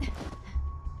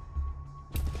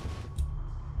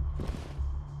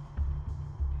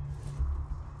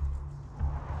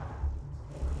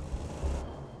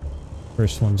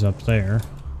 First one's up there.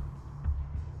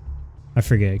 I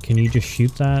forget. Can you just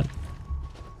shoot that?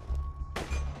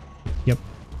 Yep.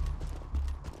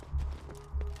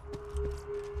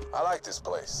 I like this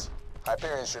place.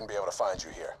 Hyperion shouldn't be able to find you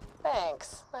here.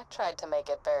 Thanks. I tried to make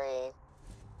it very...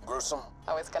 Gruesome?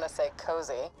 I was gonna say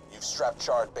cozy. You've strapped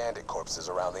charred bandit corpses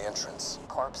around the entrance.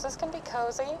 Corpses can be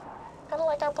cozy. Kinda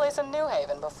like our place in New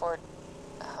Haven before...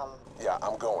 Yeah,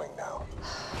 I'm going now.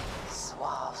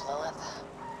 Suave, Lilith.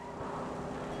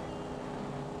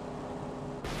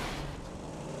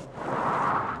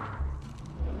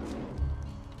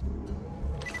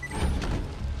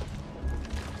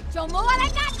 Tomo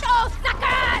arigato,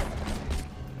 suckers!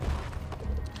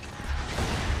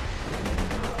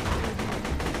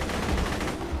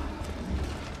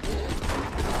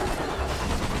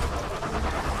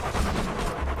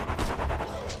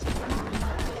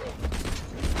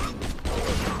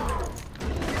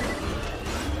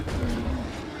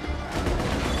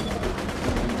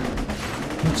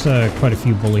 That's quite a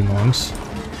few bully monks.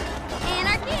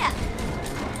 Anarchia!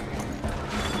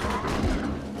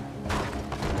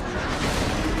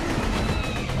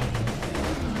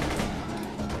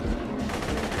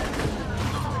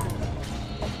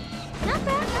 Not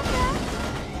bad, not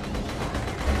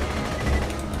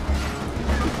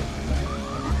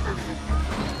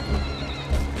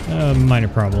bad. Minor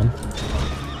problem.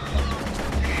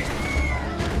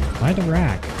 Why the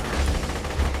rack?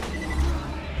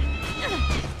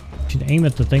 Should aim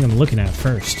at the thing I'm looking at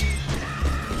first.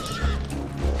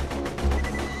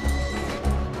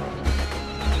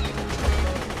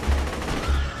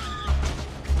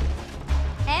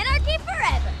 Anarchy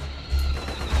forever!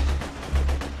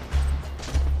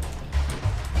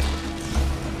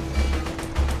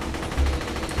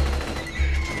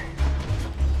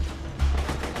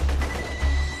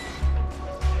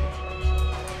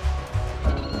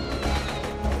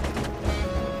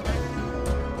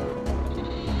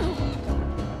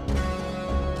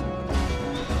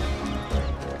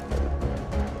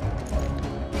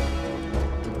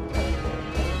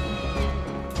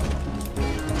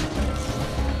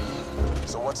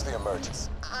 What's the emergency?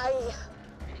 I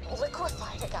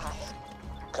liquefied a guy.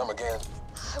 Come again?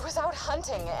 I was out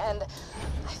hunting and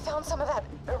I found some of that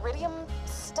iridium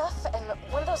stuff, and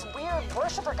one of those weird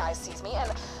worshiper guys sees me and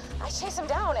I chase him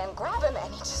down and grab him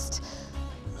and he just...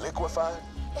 Liquefied?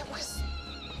 It was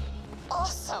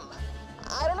awesome.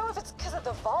 I don't know if it's because of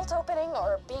the vault opening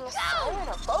or being a siren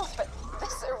or both, but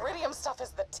this iridium stuff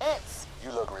is the tits.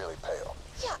 You look really pale.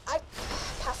 Yeah, I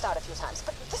passed out a few times,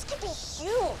 but this could be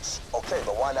huge. Okay,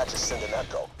 but why not just send an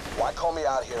echo? Why call me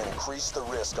out here and increase the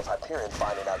risk of Hyperion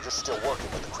finding out you're still working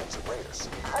with the Crimson Raiders?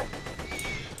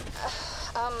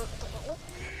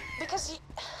 Because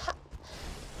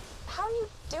how are you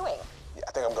doing? Yeah,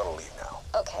 I think I'm gonna leave now.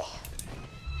 Okay.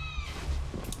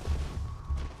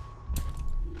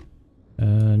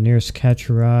 Nearest catch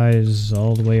your eyes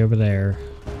all the way over there.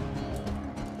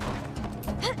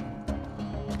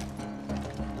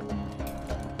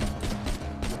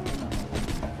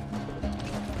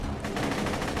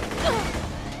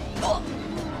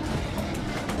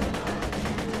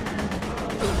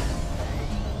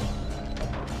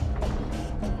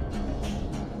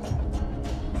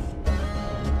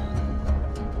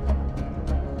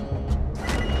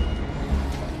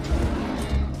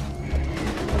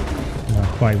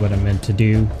 Quite what I meant to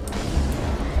do.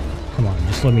 Come on,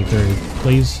 just let me through,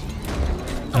 please.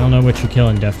 I don't know what you're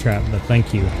killing, Death Trap, but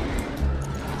thank you.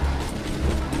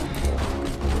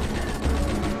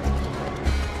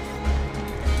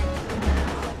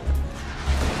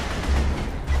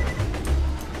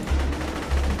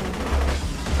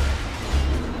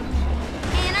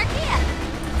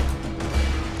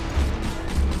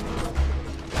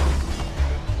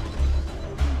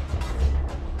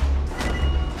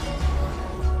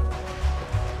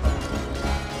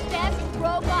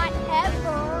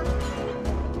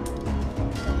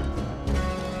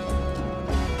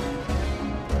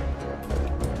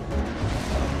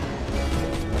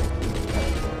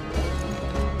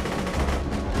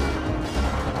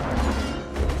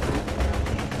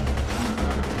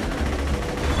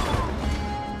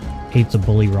 Hate the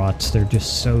bully rots, they're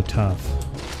just so tough.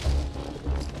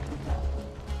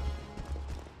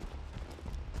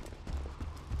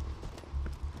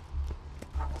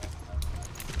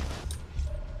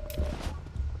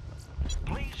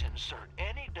 Please insert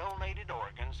any donated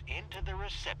organs into the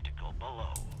receptacle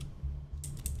below.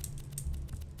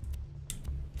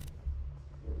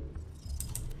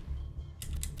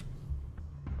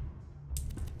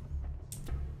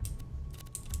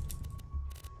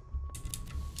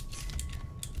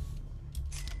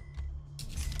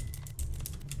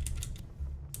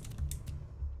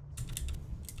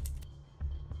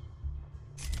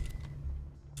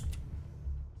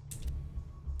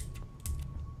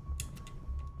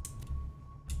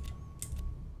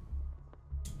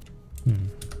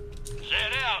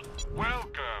 Set out.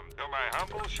 Welcome to my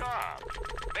humble shop.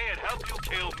 May it help you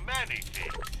kill many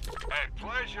things. And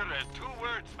pleasure is 2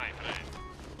 words, my friend.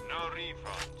 No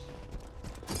refunds.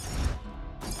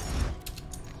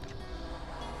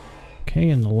 Okay,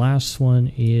 and the last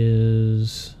one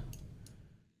is...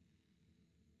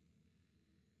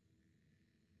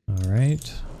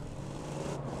 Alright.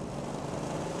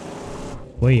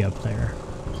 Way up there.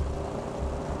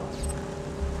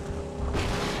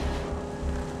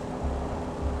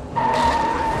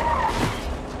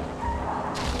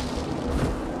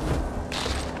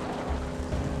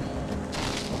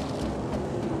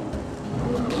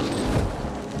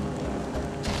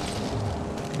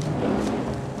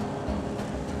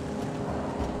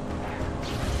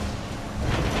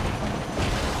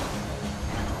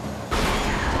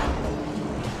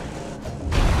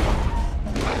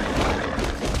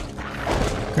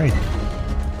 Great.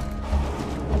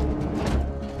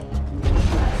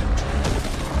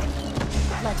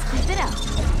 Let's keep it up.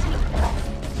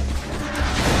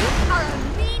 You are a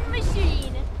mean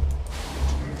machine.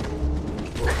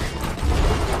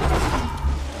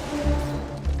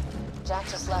 Jack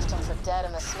just left him for dead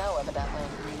in the snow, evidently.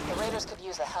 The raiders could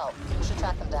use the help. We should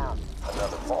track them down.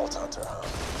 Another vault hunter,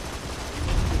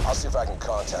 huh? I'll see if I can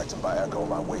contact him by echo on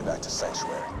my way back to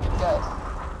Sanctuary. Good.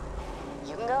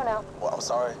 You can go now. Well, I'm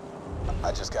sorry.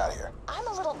 I just got here. I'm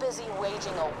a little busy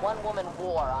waging a one-woman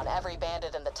war on every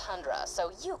bandit in the tundra,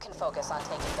 so you can focus on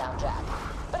taking down Jack.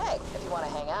 But hey, if you want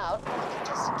to hang out, you can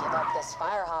just give up this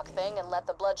Firehawk thing and let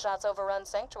the Bloodshots overrun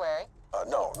Sanctuary.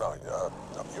 No,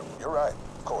 you're right,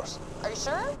 of course. Are you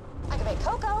sure? I can make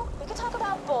cocoa. We can talk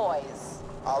about boys.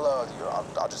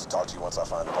 I'll just talk to you once I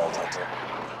find the vault hunter.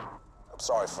 I'm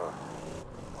sorry.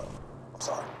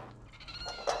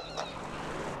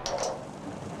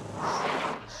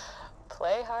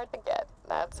 Play hard to get.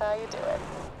 That's how you do it.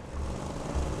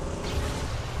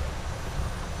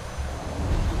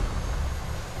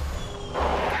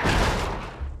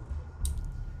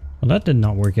 Well, that did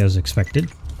not work as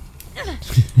expected.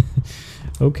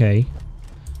 Okay.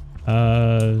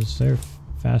 Is there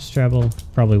fast travel?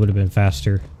 Probably would have been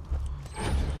faster.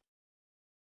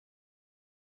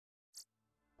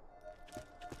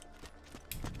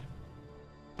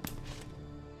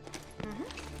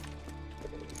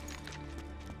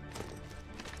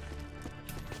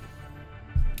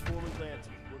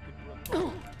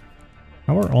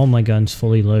 How are all my guns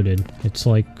fully loaded? It's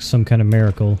like some kind of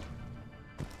miracle.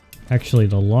 Actually,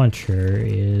 the launcher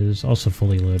is also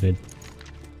fully loaded.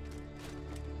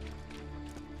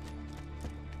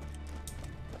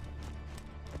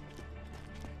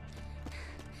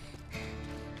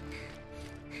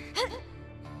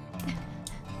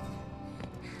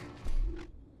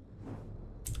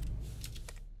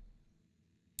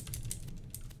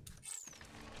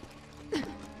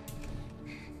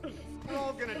 We're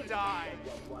all gonna die.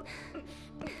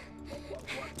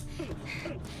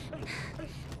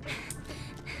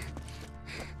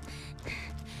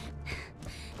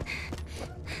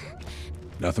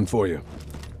 Nothing for you.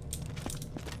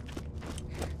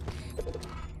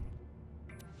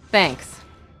 Thanks.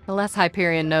 The less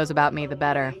Hyperion knows about me, the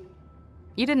better.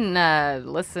 You didn't,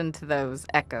 listen to those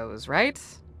echoes, right?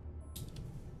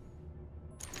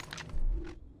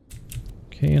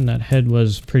 Okay, and that head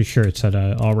was pretty sure it said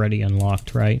already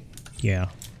unlocked, right? Yeah.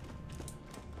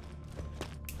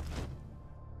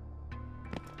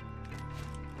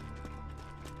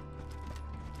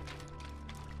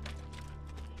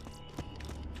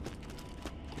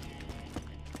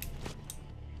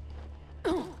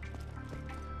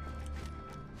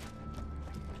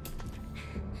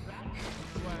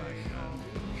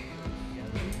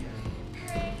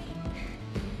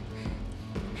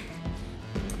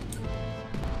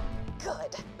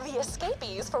 The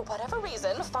escapees, for whatever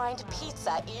reason, find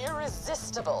pizza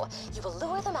irresistible. You will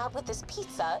lure them out with this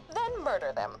pizza, then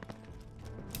murder them.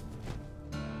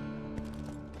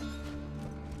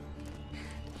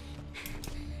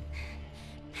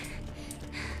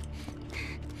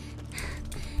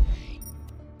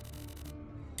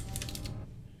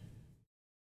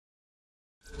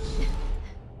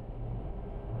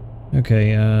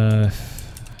 Okay,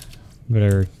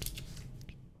 better...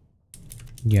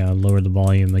 yeah, lower the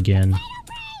volume again.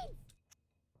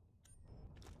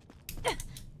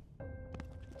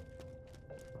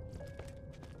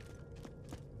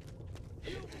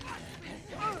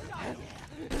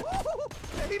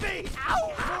 Baby!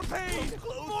 Ow! More pain!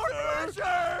 More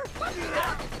pressure!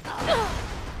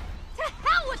 To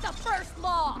hell with the first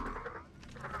law!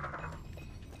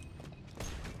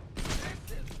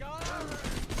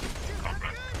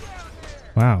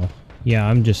 Wow. Yeah,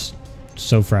 I'm just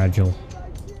so fragile.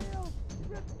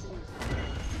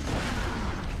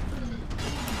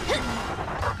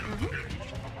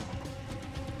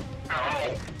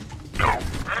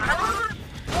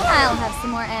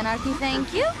 more anarchy,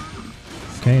 thank you.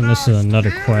 Okay, and this is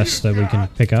another quest that we can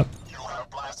pick up.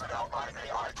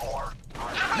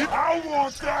 I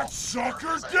want that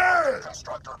sucker dead!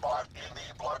 Constructor bot in the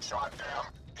bloodshot dam.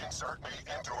 Insert me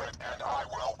into it and I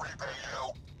will repay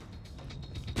you.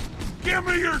 Give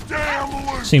me your damn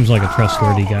loot! Seems like a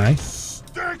trustworthy guy.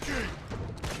 Stinky!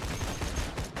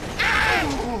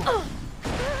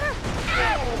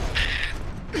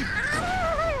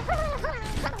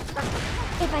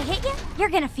 If I hit you, you're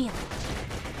gonna feel it.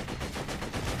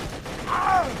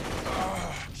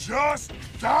 Just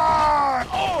die!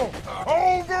 Oh!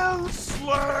 Over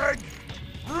slag!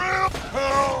 Rip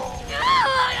hell!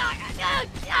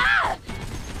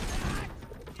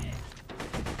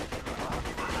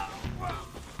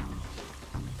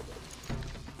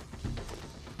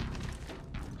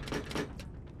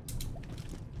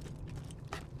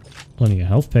 Plenty of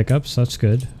health pickups, that's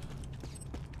good.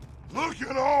 Look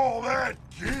at all that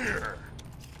gear!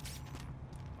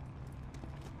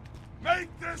 Make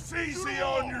this easy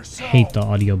on yourself! Hate the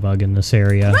audio bug in this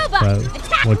area, but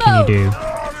what can you do?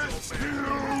 Honest,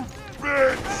 you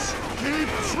bitch! Keep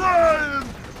trying!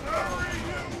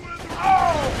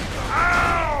 Oh!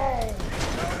 Ow!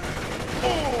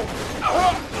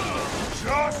 Oh!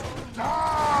 Just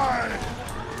die!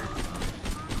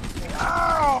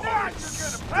 Ow! It's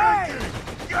stinking!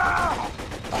 Ow!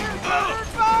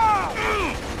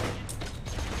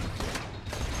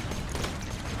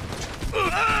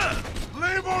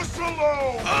 Leave us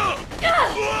alone!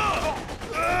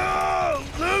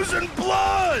 Losing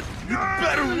blood! You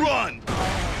better run!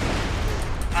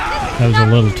 That was a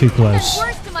little too close.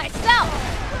 Worse to myself.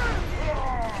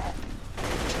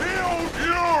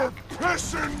 You're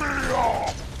pissing me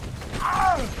off!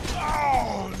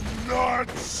 Oh,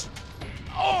 nuts!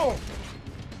 Oh!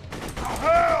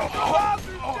 Hell! Bob's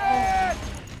dead!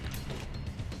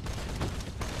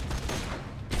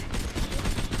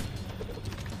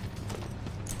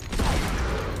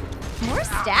 More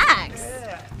stacks.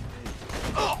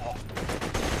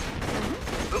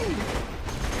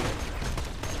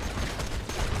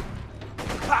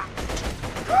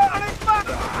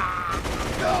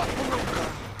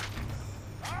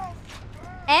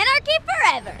 Anarchy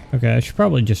forever. Okay, I should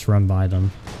probably just run by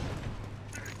them.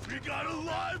 We got a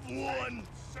live one!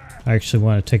 I actually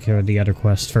want to take care of the other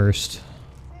quest first.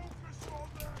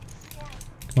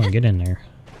 Come on, get in there.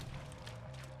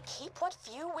 Keep what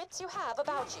few wits you have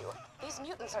about you. These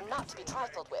mutants are not to be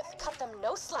trifled with. Cut them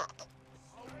no slack.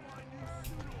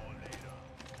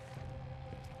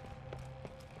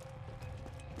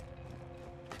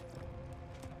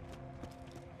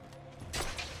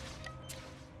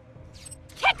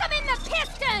 Kick him in the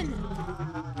piston.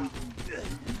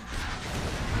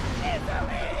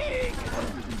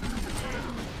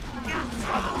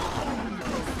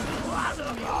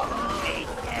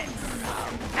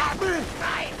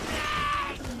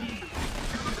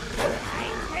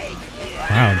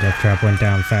 Wow, Death Trap went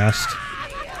down fast.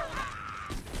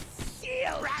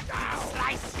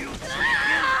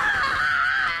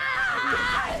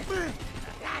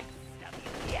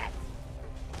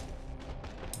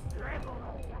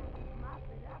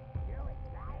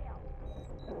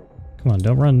 Come on,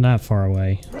 don't run that far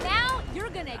away. Now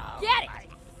you're gonna get it.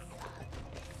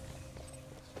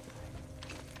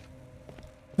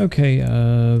 Okay,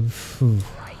 phew.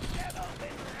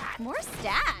 More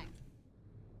stacks.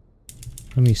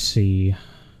 Let me see. I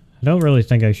don't really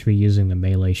think I should be using the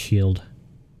melee shield.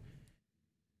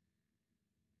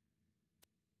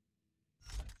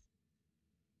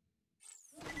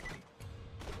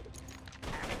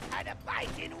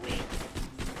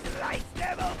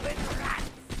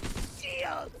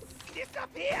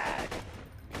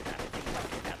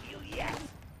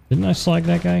 Didn't I slag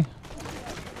that guy?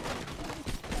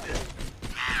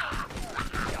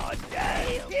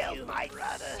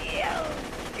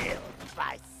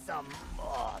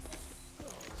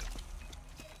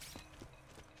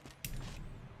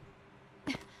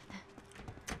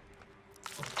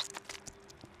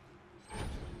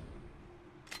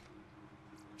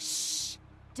 Shh.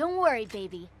 Don't worry,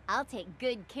 baby. I'll take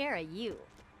good care of you.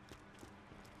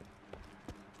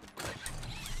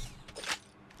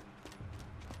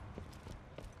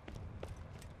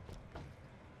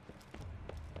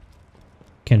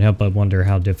 Can't help but wonder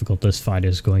how difficult this fight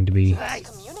is going to be.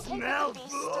 Communicate with the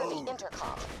beasts through the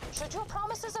intercom. Should your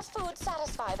promises of food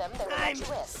satisfy them, they will let you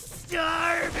in.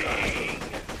 Starving!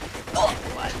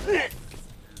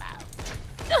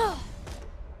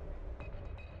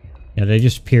 Yeah, they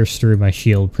just pierced through my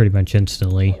shield pretty much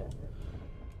instantly.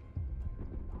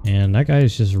 And that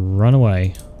guy's just run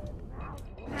away.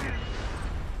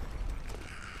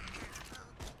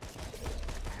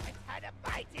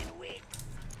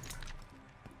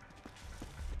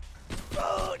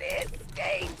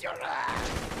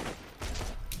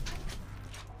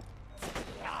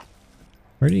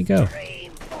 Where did he go?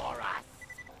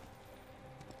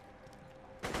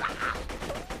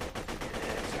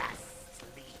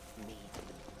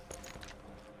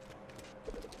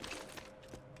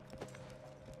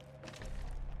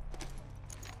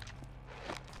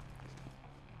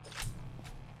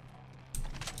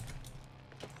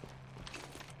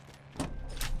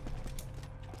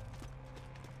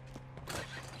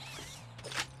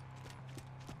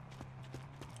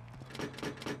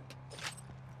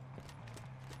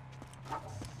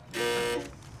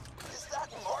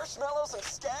 Marshmallows and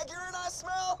stag urine I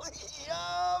smell?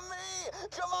 Yummy!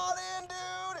 Come on in,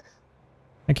 dude!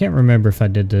 I can't remember if I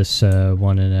did this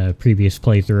one in a previous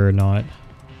playthrough or not.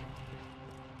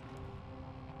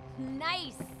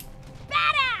 Nice!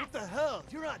 Badass! What the hell?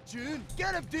 You're not June.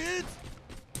 Get him, dudes!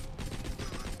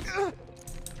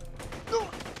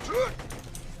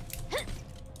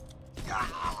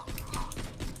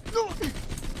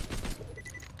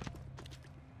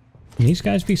 Can these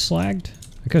guys be slagged?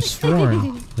 I could have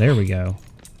sworn. There we go.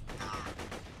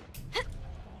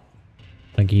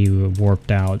 Like he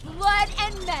warped out. Blood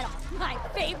and metal, my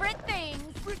favorite things.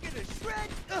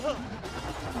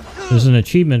 There's an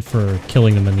achievement for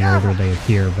killing them in the order they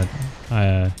appear, but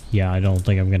yeah, I don't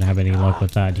think I'm gonna have any luck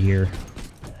with that here.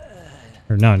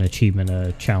 Or not an achievement,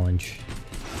 a challenge.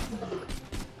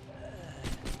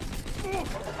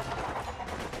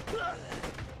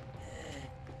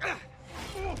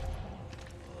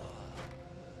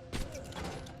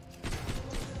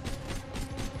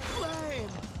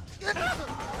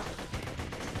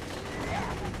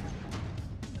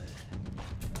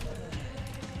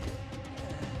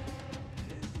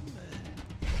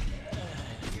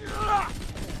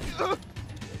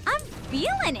 I'm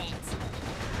feeling it.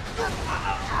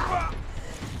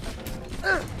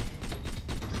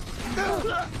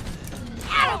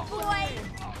 Attaboy!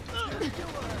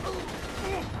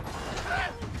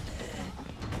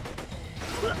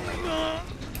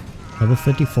 Level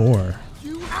 54.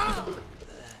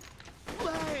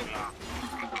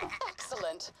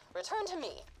 Excellent. Return to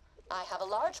me. I have a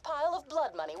large pile of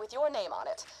blood money with your name on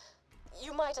it.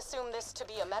 You might assume this to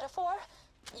be a metaphor.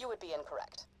 You would be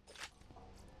incorrect.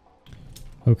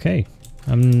 Okay.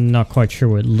 I'm not quite sure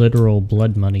what literal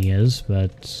blood money is,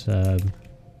 but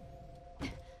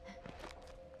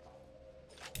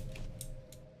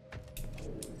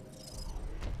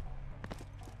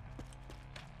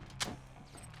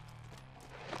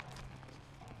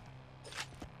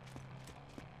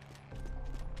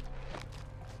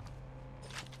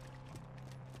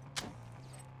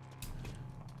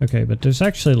okay, but there's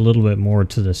actually a little bit more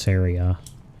to this area.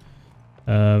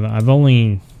 I've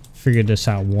only figured this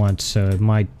out once, so it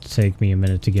might take me a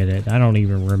minute to get it. I don't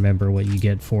even remember what you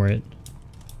get for it.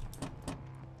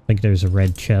 I think there's a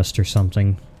red chest or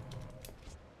something.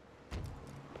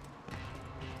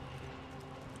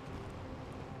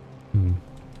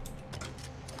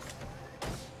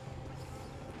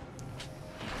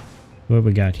 What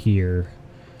we got here?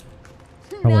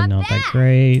 Probably not that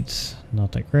great.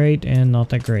 Not that great, and not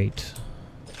that great.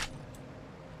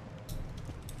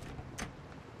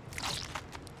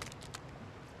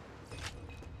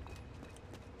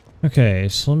 Okay,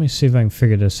 so let me see if I can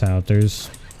figure this out. There's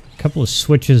a couple of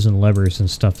switches and levers and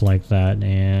stuff like that,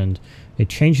 and it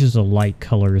changes the light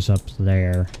colors up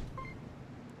there.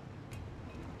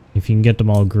 If you can get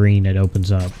them all green, it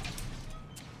opens up.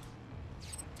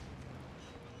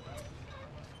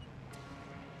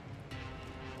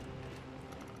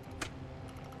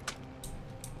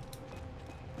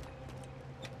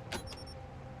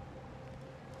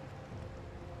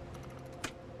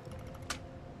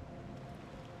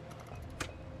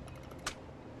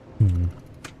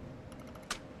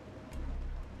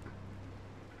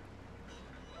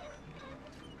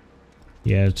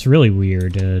 Yeah, it's really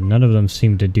weird. None of them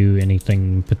seem to do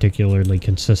anything particularly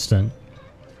consistent.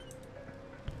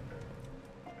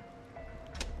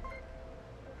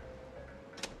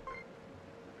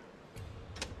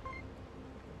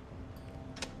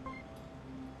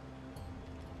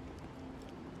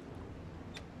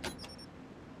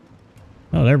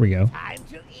 Oh, there we go. Time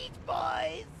to eat,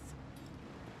 boys.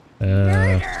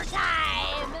 Murder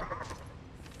time!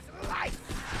 Slice.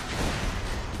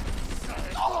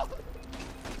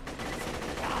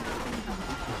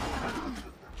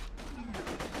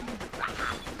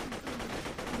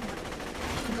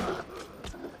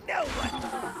 No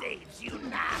one saves you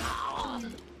now.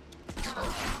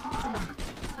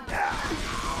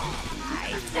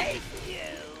 I save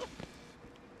you.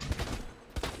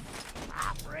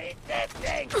 Stop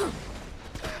resisting.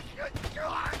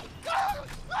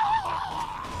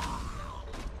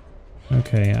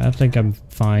 Okay, I think I'm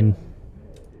fine.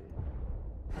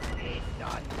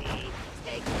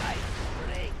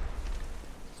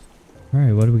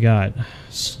 Alright, what do we got?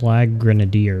 Slag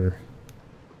Grenadier.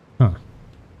 Huh.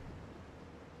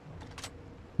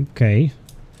 Okay.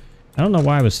 I don't know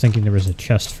why I was thinking there was a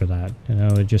chest for that. You know,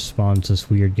 it just spawns this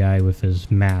weird guy with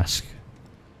his mask.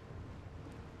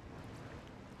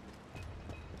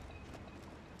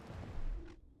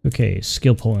 Okay,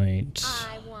 skill points.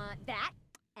 I want that,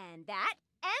 and that,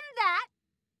 and that.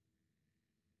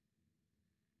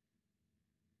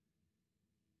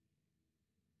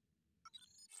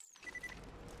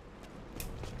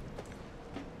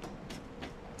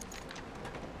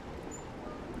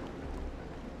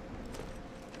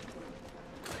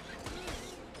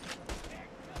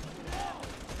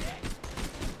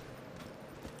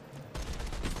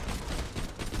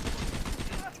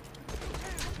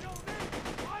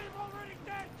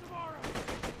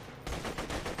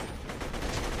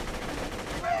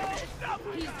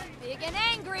 He's big and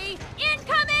angry.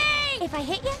 Incoming! If I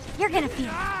hit you, you're gonna feel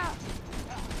it.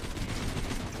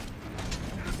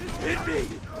 Hit me!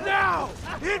 Now!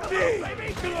 Hit me!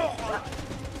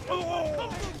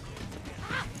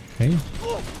 Okay.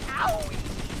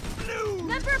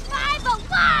 Number 5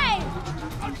 alive!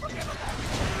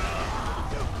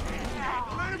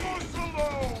 Leave us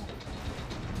alone!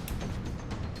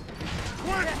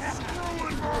 Quit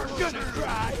screwing mercy! Gonna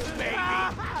try, baby!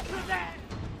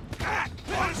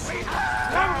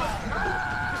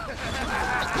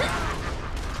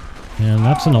 And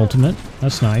that's an ultimate.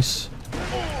 That's nice.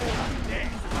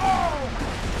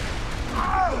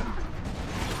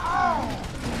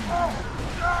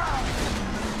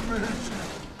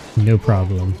 No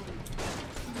problem.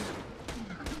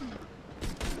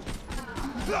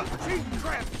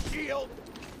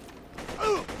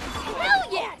 Hell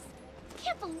yes!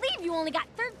 Can't believe you only got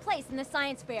 3rd place in the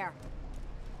science fair.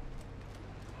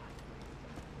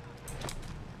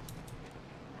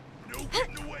 No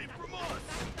getting away from us!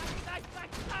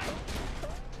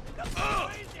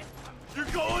 You're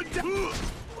going down!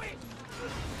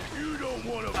 You don't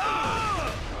want to...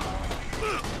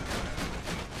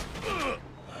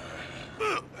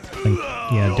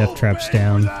 Yeah, Death Trap's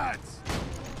down.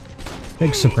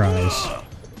 Big surprise.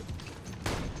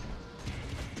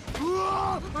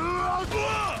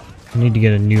 I need to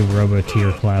get a new Robo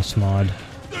Tier class mod.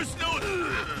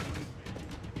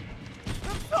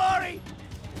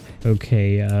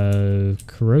 Okay,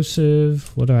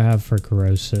 corrosive. What do I have for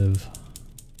corrosive?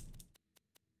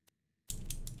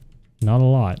 Not a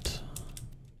lot.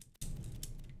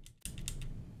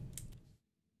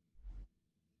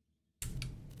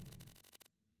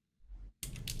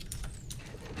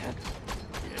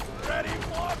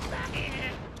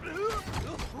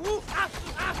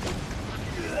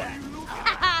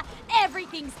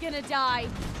 Everything's gonna die.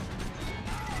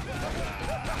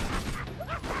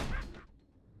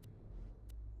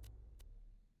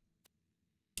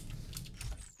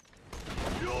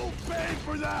 You'll pay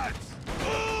for that!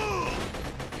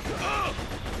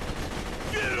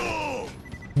 Get off!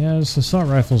 Yeah, this assault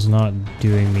rifle's not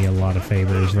doing me a lot of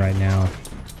favors right now.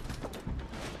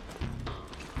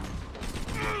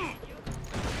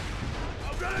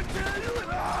 I'm gonna tell you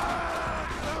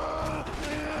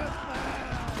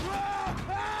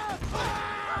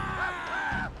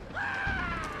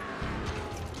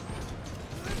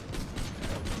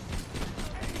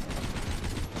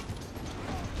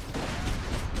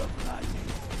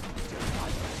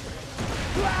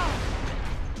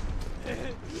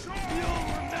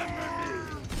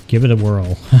Give it a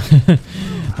whirl.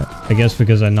 I guess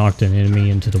because I knocked an enemy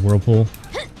into the whirlpool.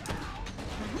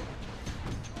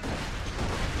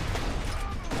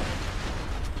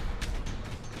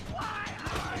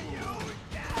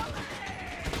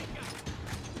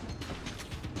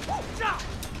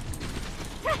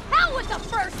 To hell with the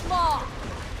first law!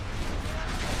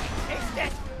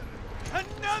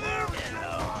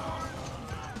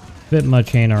 Bit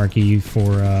much anarchy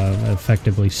for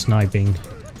effectively sniping.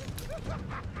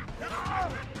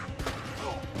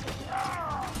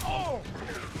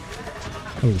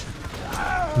 Oh,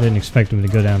 didn't expect him to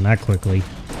go down that quickly.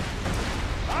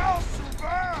 I'll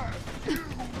survive!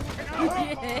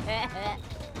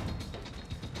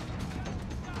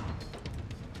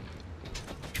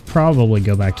 Should probably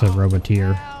go back to the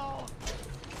Robotier.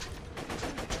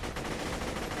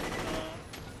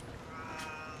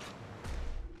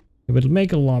 It would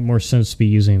make a lot more sense to be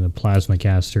using the plasma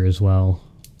caster as well.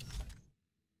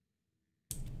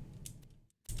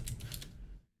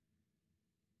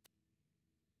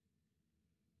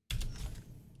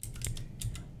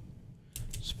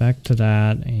 Back to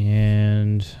that,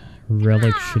 and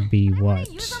relic should be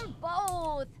what? Use them both.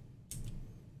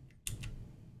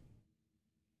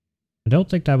 don't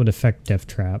think that would affect Death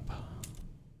Trap.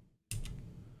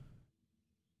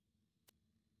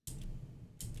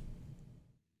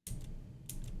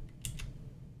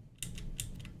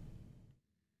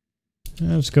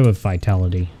 Let's go with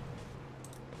Vitality.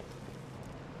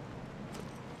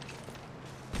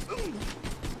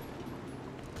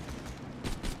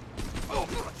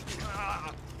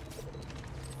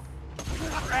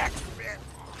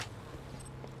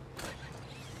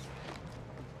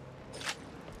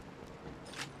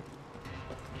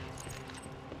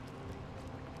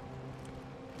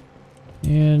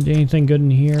 And anything good in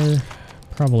here?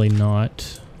 Probably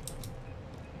not.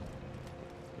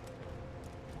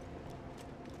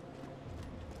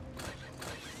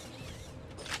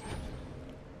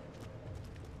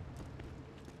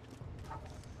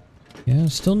 Yeah,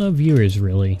 still no viewers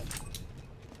really.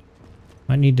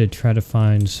 I need to try to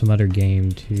find some other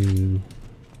game to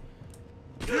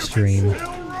stream.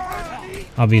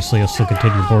 Obviously I'll still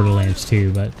continue Borderlands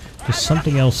 2, but just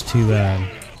something else to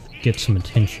get some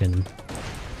attention.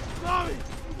 Mommy,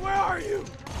 where are you?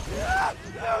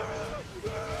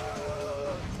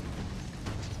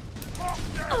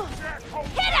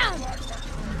 Hit him!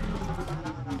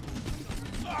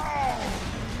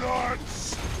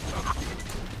 Nuts!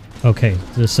 Okay,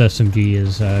 this SMG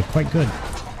is quite good.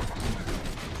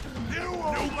 You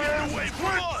will get away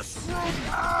from us!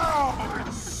 Ow!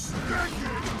 It's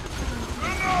stinking!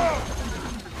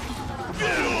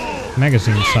 Enough!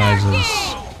 Magazine size is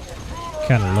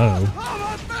kind of low.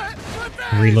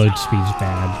 Reload speed's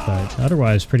bad, but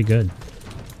otherwise pretty good.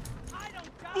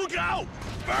 Look out!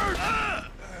 Bird!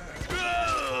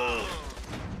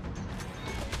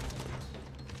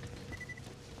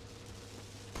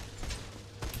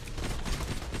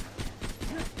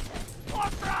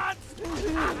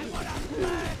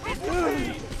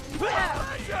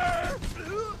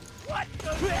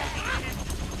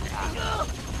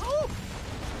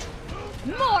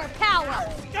 More power!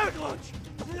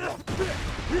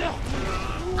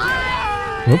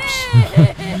 Whoops.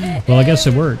 Well, I guess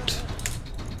it worked.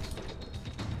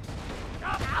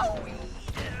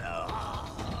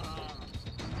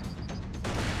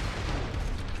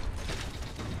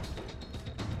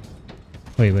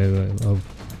 Wait. Oh,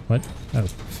 what? Oh.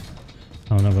 I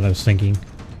don't know what I was thinking.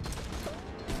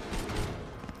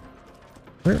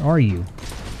 Where are you?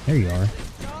 There you are.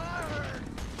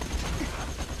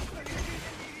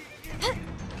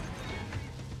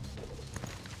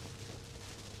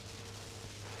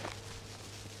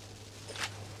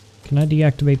 Can I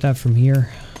deactivate that from here?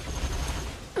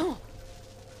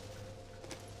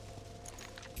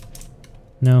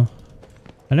 No.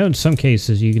 I know in some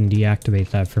cases you can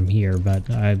deactivate that from here, but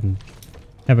I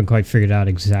haven't quite figured out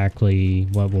exactly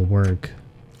what will work.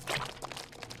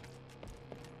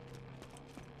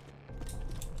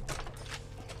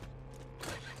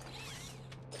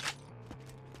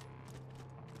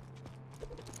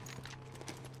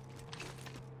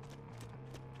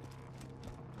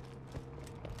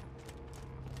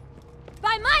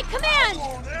 By my command!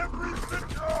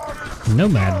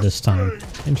 Nomad this time.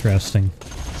 Interesting.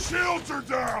 Shields are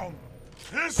down!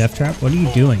 Death Trap, what are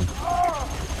you doing?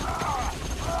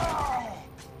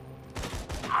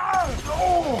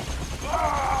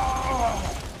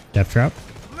 Death Trap?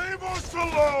 Leave us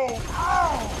alone!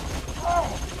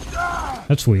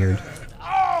 That's weird.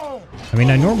 I mean,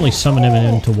 I normally summon him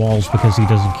into walls because he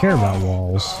doesn't care about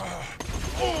walls.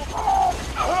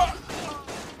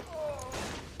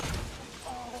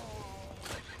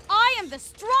 I am the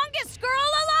strongest girl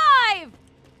alive!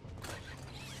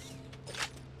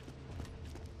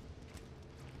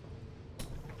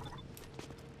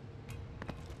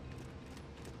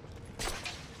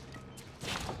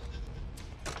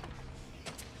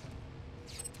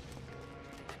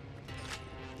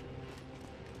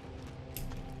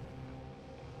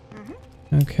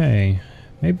 Okay.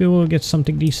 Maybe we'll get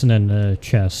something decent in the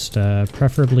chest.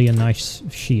 Preferably a nice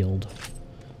shield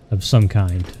of some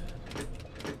kind.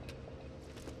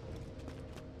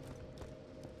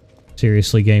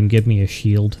 Seriously, game, give me a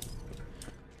shield.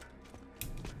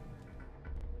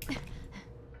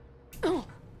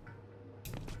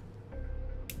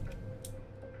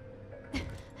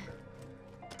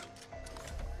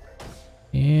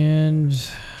 And...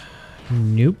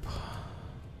 nope.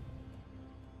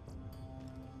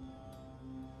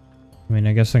 I mean,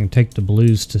 I guess I can take the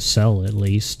blues to sell at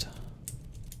least.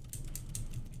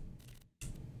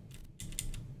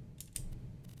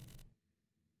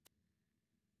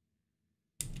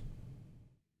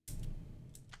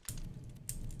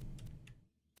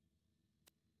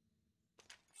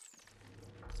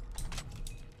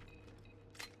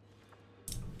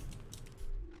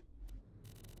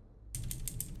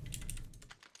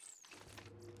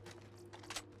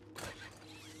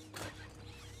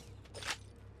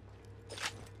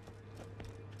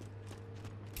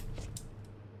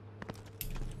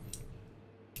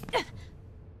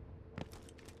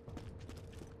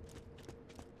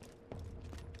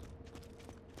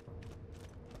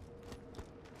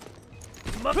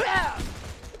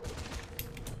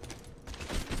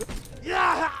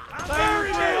 Yeah!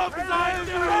 Bury me up as I am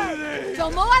breathing!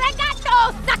 Tomo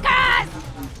arigato, suckers!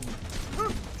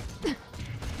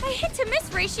 My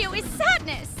hit-to-miss ratio is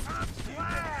sadness.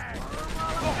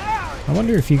 I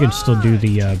wonder if you could still do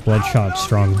the Bloodshot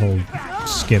Stronghold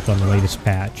skip on the latest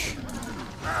patch.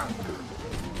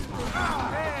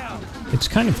 It's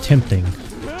kind of tempting.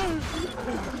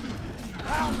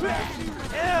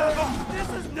 This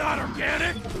is not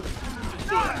organic!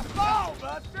 Not at all,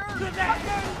 Buster! This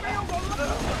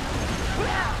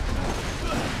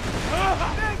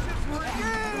is for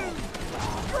you!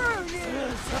 Screw you!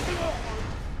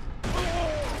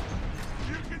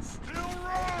 You can still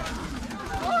run!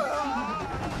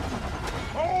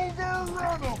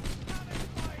 Overrun them!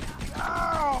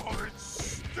 Ow! It's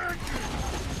stinking!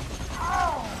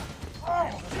 Ow!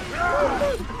 Oh!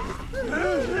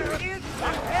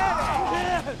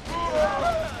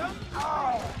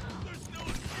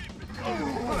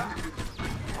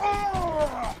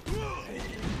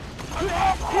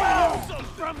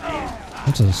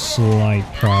 That's a slight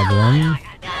problem.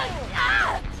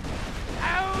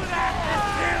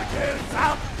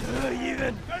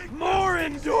 Even more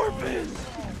endorphins!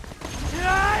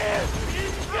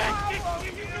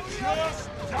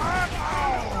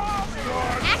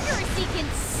 Accuracy can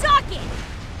suck it!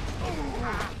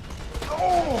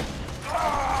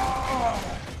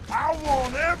 I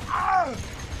want every...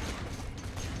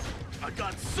 I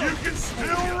got You can still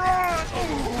run!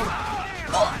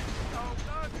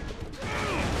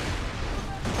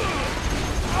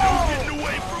 No getting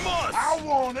away from us! I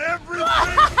want everything!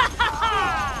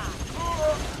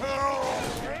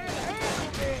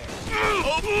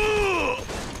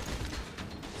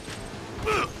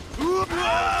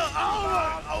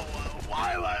 Why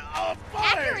am I on fire?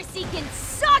 Accuracy can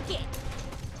suck it!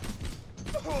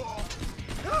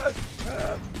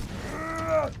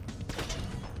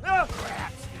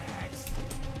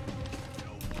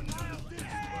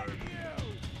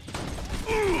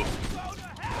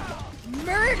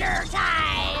 Murder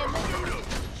time!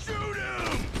 Shoot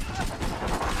him!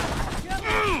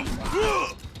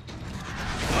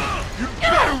 You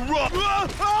better run!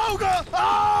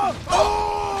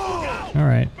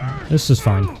 Alright, this is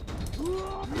fine.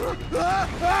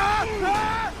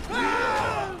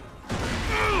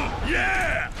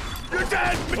 Yeah! You're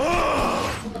dead!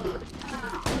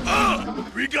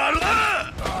 We got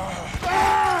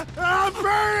I'm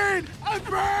burning! I'm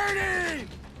burning!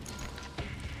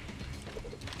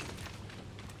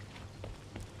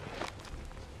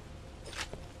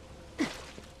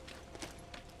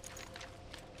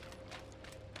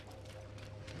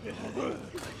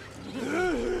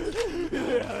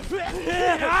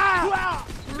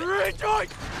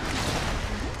 Rejoice!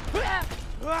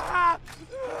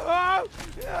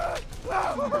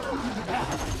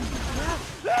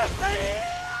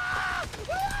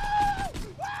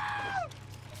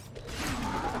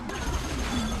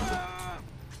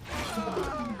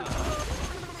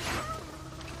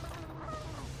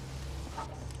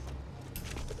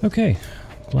 Okay,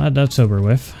 glad that's over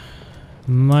with.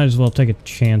 Might as well take a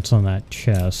chance on that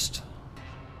chest.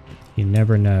 You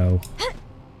never know.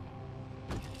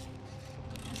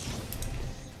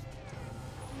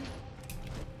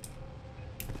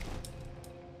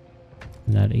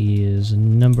 And that is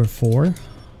number 4.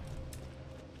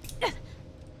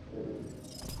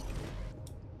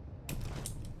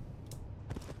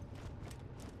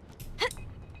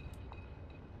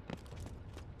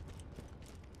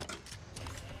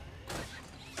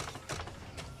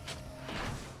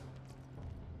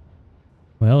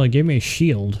 Well, it gave me a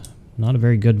shield. Not a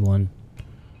very good one.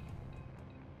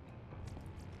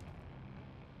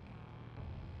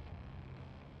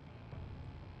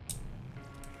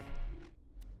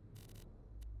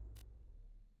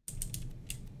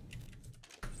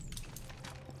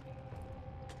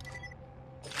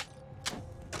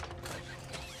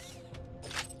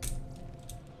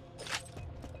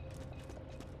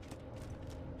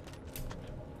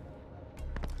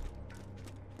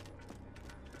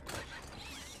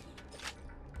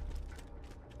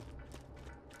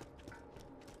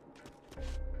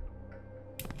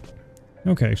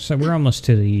 Okay, so we're almost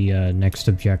to the next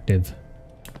objective.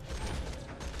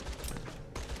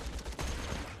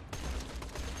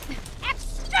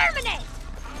 Exterminate!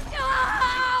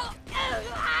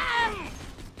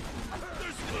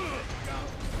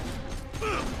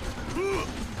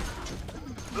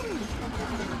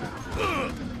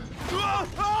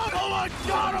 Oh my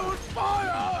god, I was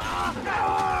fire!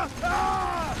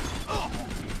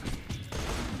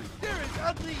 There is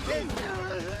ugly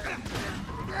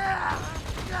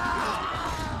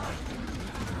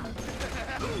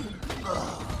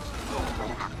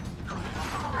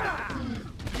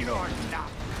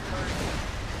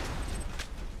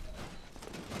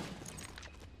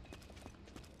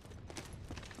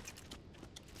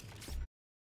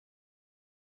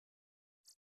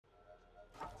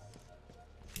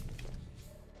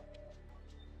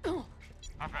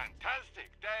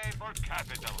classic day for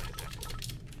capitalism.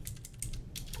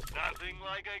 Nothing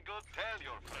like a good tell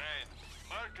your friend,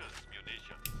 Marcus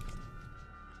munitions.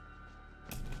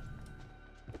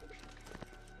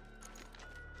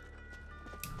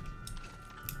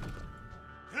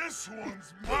 This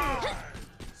one's mine!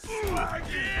 Slag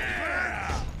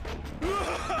yeah!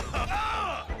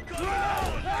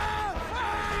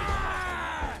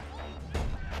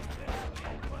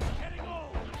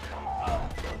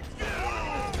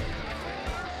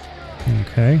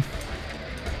 Okay.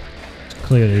 Let's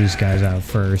clear these guys out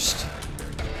first.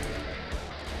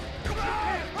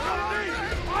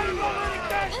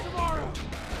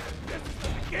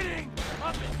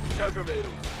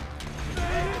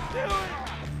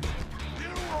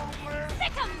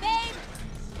 Sick 'em, babe!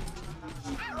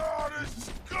 Oh,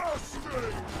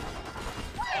 disgusting!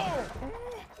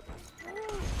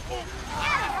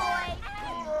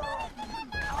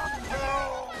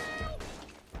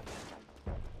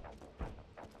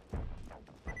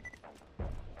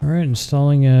 Alright,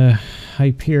 installing a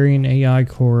Hyperion AI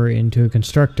core into a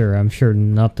constructor. I'm sure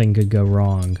nothing could go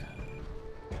wrong.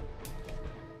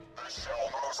 This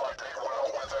shell moves like a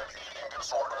well with an eating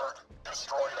disorder.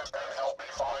 Destroy it and help me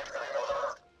find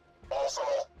another. Also,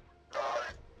 die.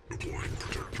 Deploying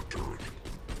protective turret.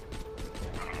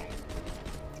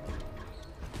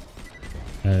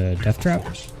 Death trap?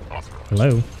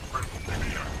 Hello?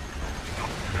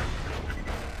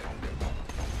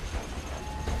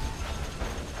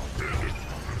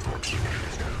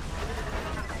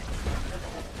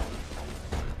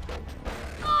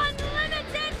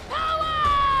 Unlimited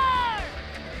power!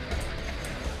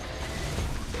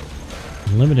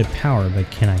 Limited power, but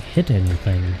can I hit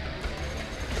anything?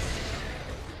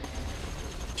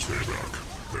 Stay back,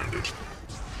 bandit.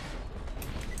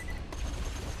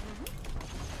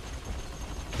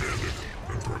 Bandit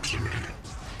in proximity.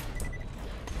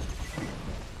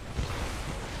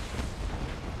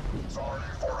 Sorry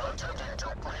for attempting to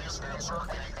please insert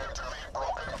me into the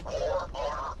broken war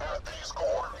order at these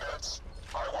coordinates.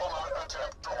 I will not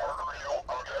attempt to murder you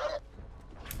again.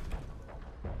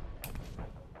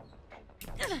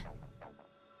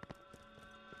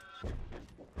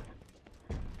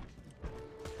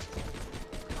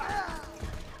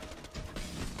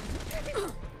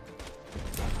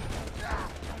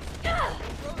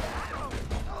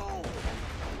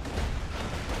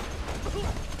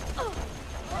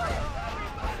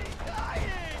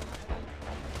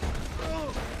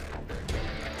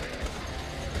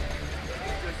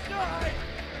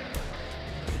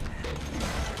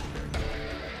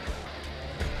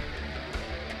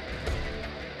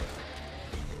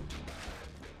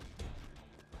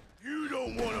 You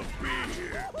don't want to be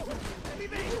here.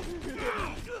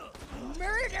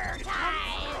 Murder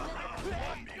time!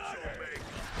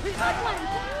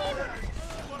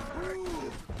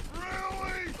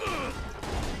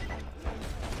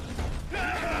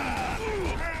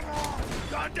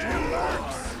 Goddamn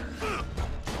works!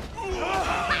 You're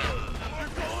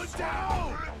going down!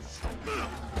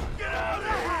 Get out of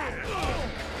here!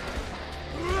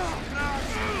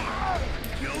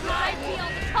 Kill I that feel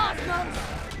one! the cosmos!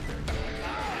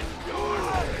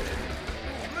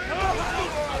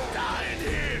 I'm dying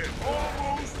here!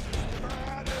 Almost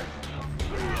bad.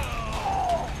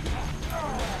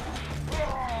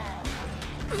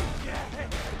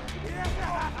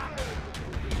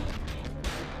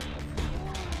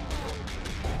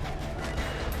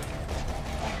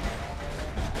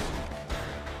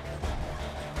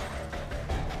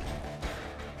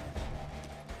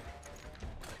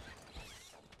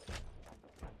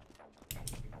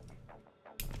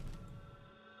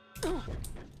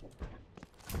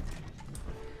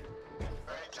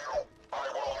 Thank you. I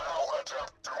will now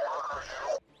attempt to murder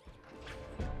you.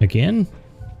 Again?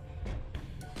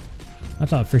 I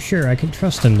thought for sure I could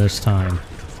trust him this time.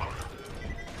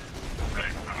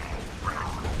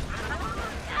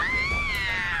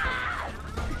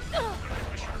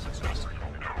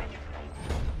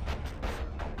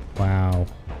 Wow.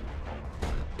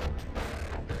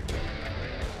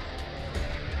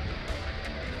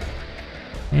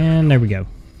 And there we go.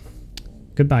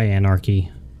 Goodbye,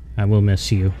 Anarchy. I will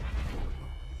miss you.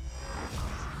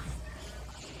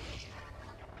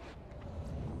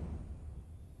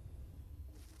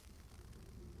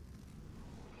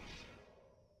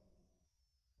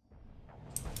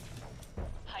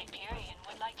 Hyperion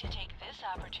would like to take this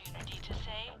opportunity to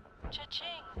say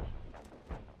cha-ching.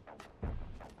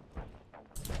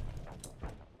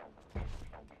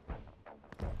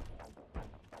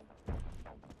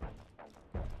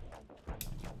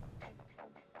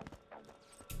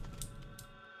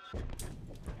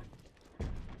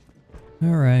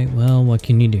 Alright, well, what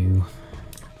can you do?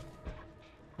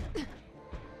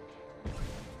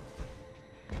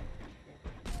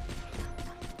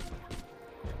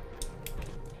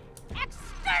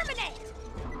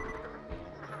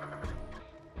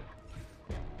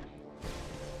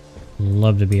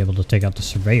 Love to be able to take out the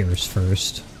surveyors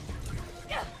first.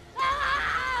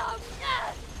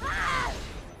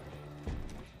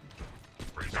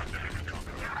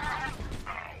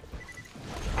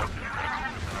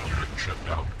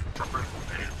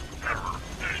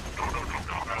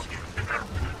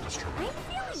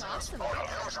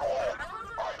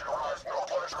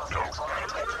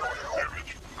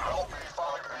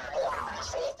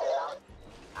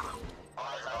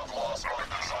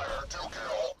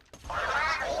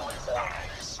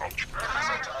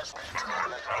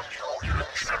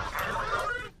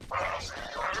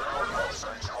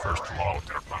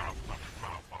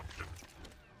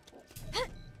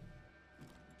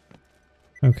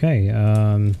 Okay,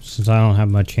 since I don't have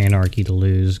much anarchy to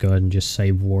lose, go ahead and just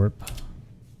save warp.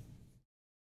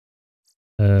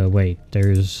 Wait,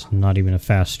 there's not even a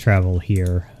fast travel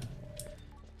here.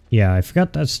 Yeah, I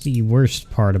forgot that's the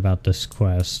worst part about this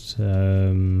quest.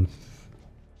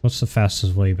 What's the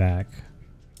fastest way back?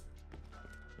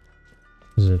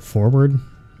 Is it forward?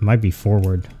 It might be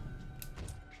forward.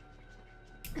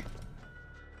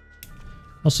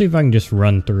 I'll see if I can just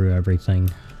run through everything.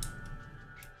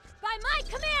 By my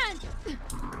command!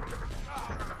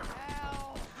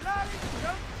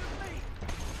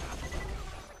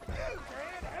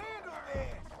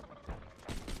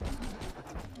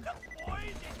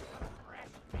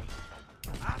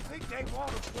 I think they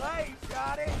want to play,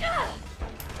 Johnny.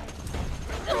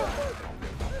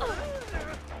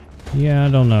 Yeah, I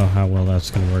don't know how well that's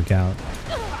gonna work out.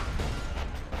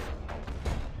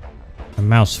 My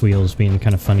mouse wheel is being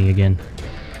kind of funny again.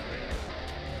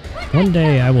 One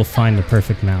day I will find the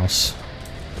perfect mouse.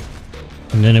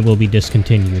 And then it will be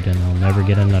discontinued and I'll never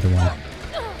get another one.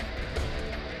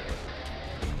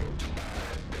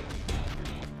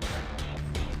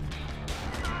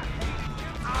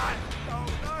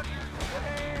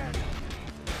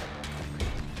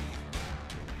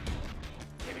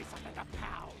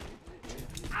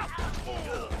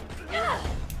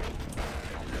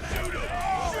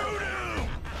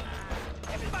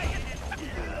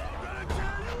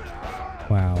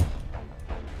 Wow.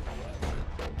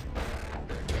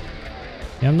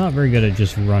 Yeah, I'm not very good at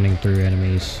just running through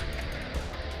enemies.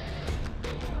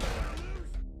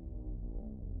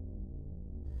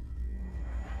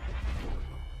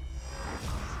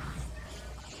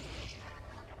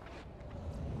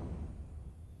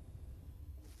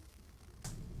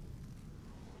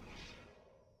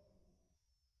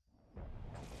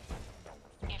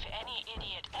 If any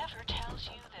idiot ever tells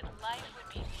you that life would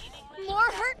be meaningless, More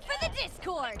hurt for the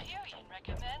Discord! Hyperion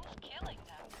recommends killing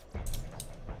them.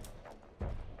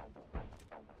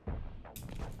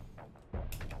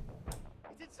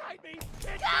 It's inside me.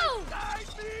 Go! Inside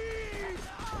me.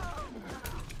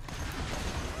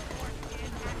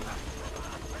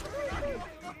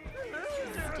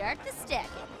 Start the stacking.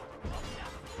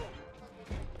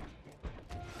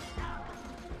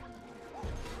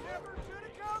 Never should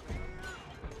have come here.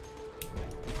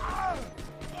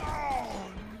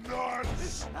 Oh,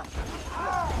 nuts.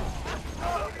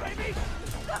 Oh, baby.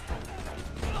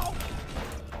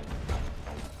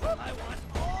 I want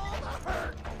all the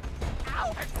hurt.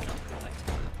 Ow.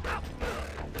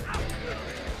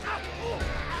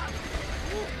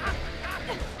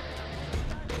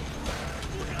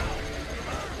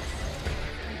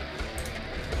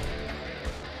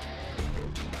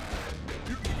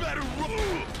 You better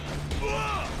run.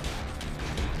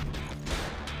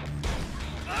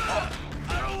 I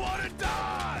don't want to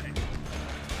die.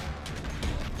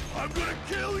 I'm gonna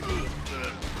kill you.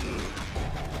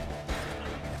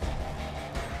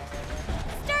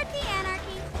 Start the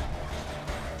anarchy.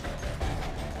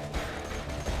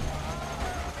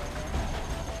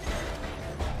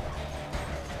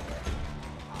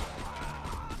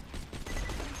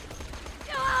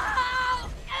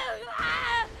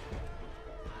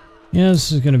 Yeah,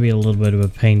 this is going to be a little bit of a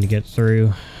pain to get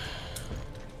through.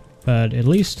 But at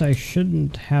least I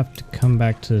shouldn't have to come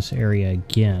back to this area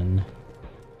again.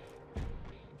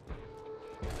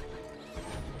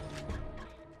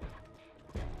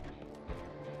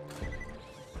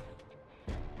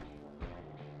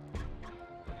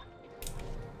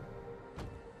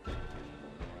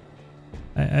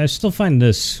 I still find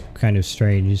this kind of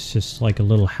strange. It's just like a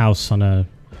little house on a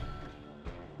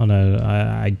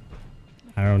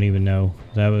I don't even know.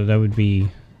 That would be,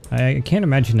 I can't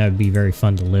imagine that would be very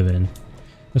fun to live in,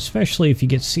 especially if you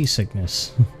get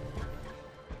seasickness.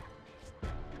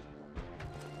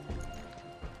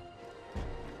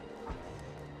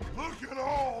 Look at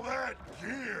all that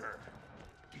gear.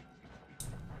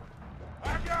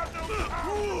 I got no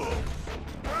power.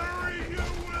 Bury you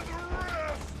with the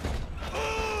rest.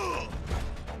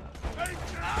 Hey,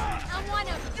 John.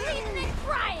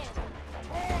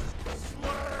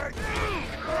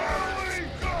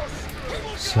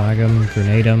 Slag him,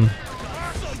 grenade him.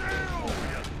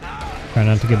 Try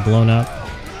not to get blown up.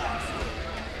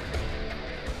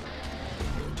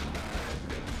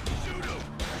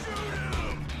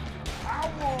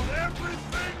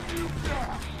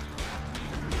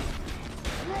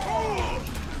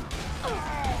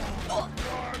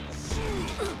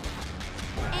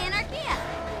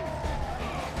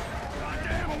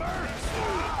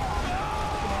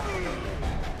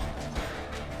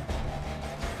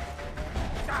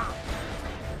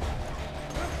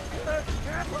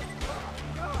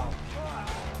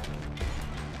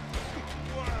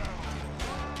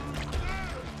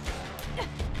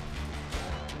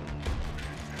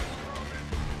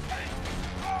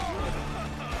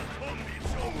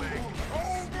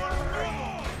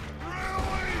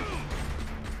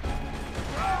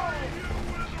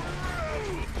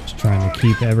 Trying to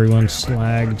keep everyone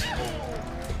slagged.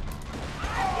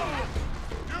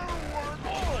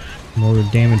 More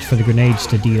damage for the grenades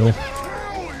to deal.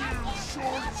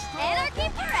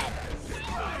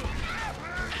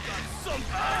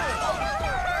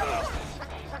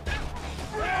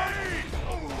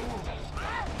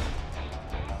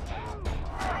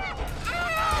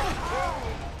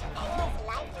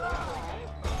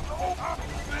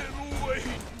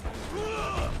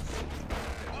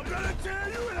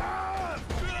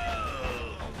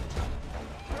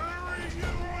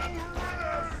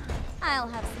 I'll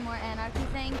have some more anarchy,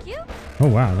 thank you. Oh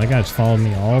wow, that guy's followed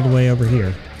me all the way over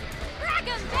here. Crack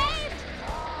 'em, babe!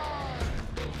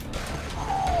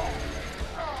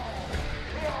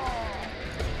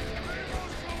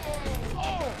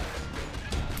 I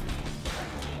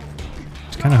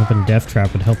was kind of hoping Death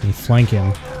Trap would help me flank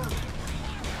him.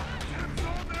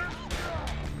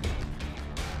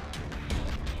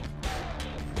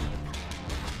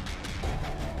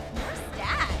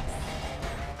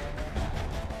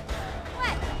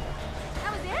 What?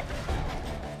 That was it?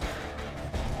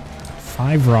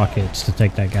 5 rockets to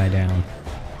take that guy down.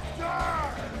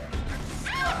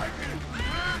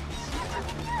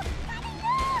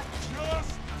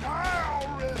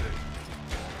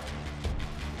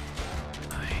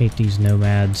 I hate these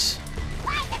nomads.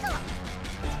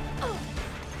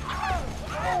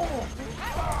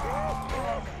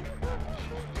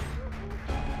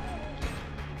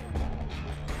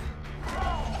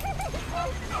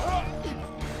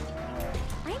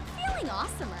 I'm feeling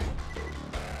awesomer.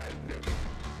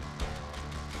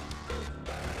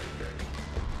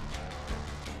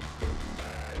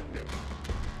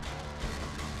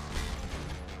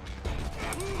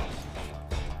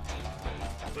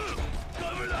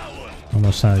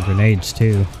 Almost out of grenades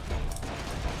too.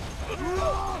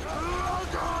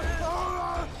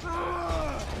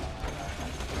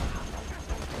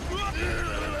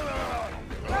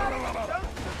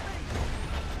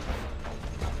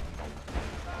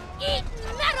 Eat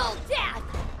metal death!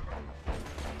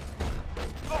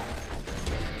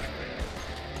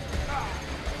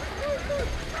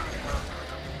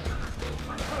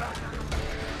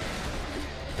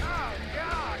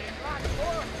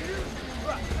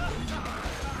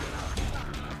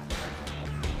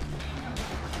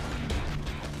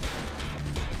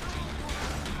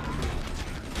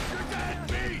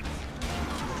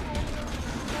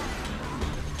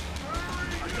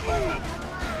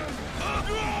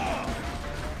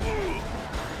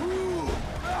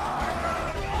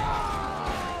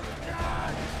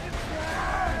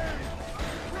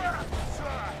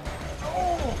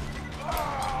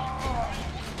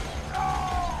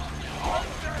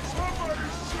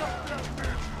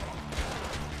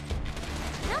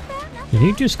 Did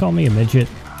he just call me a midget?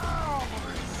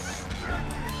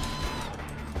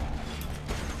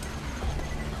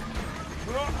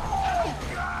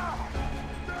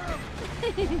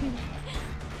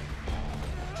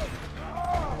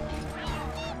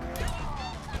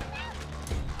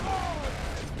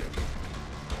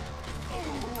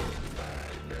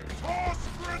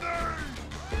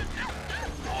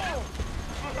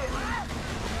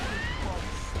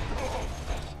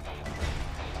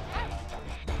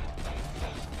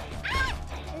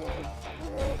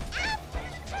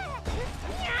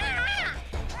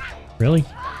 Really?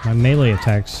 My melee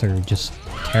attacks are just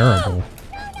terrible.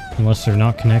 Unless they're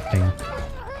not connecting.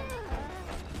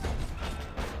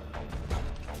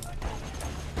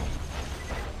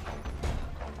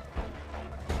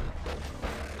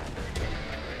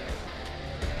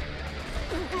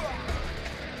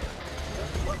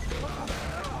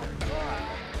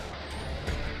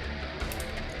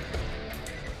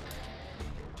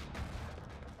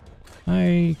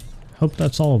 I hope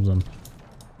that's all of them.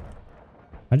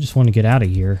 I just want to get out of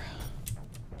here.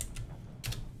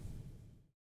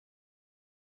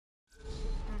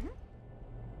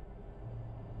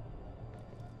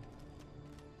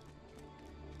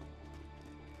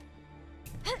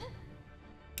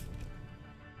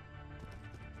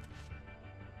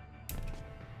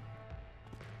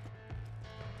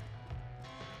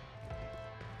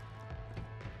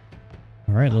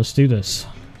 Alright, let's do this.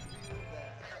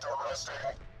 Interesting.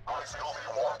 I feel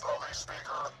the warmth of the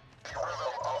speaker, the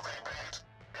rhythm of the beat.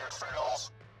 It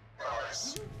feels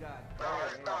nice.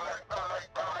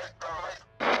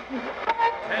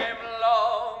 Came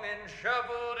along and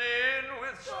shuffled in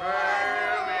with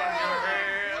sperm in your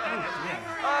hand.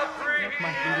 That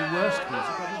might be the worst piece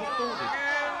I've ever recorded.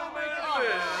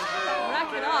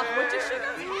 Rack it off, would you,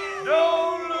 sugar?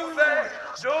 Don't look back,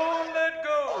 don't let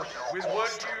go. With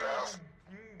what you've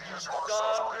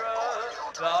gone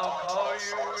through, I'll call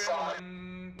you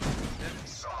in.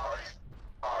 Sorry,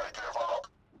 I give up.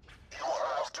 You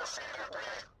have defeated me.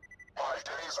 My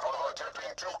days of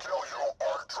attempting to kill you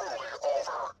are truly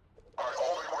over. I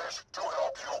only wish to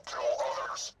help you kill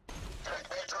others. Take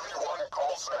me to the one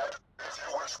called Zed if you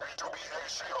wish me to be a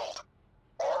shield.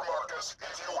 Or Marcus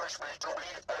if you wish me to be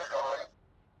a gun.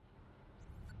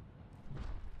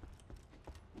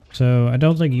 So I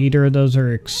don't think either of those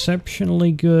are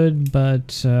exceptionally good,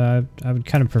 but I would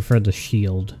kind of prefer the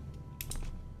shield.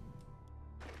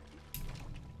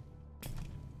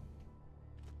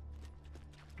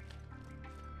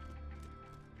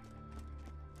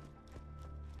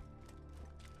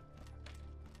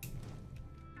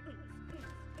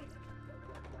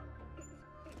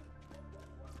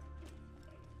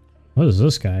 What is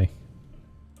this guy?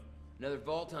 Another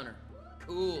Vault Hunter.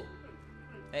 Cool.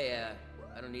 Hey,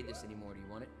 I don't need this anymore. Do you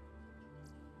want it?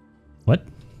 What?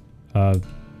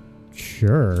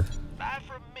 Sure. Buy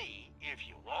from me if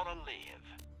you want to live.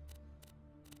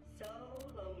 So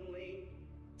lonely.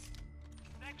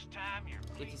 Next time you're...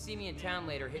 If you see me in town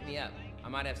later, hit me up. I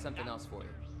might have something else for you.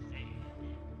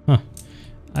 Huh.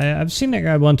 I've seen that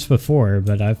guy once before,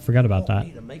 but I forgot about that. Want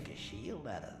me to make a shield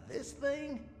out of this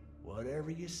thing?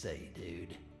 Whatever you say,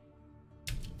 dude.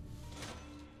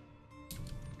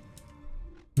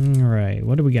 Alright,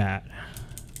 what do we got?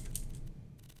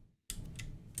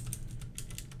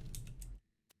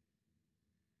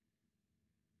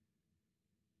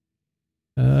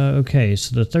 Okay,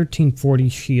 so the 1340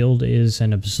 shield is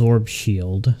an absorb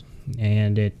shield,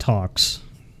 and it talks.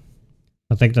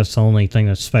 I think that's the only thing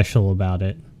that's special about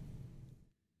it.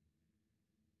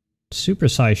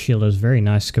 Supersize shield has very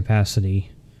nice capacity.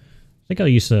 I think I'll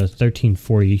use the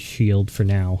 1340 shield for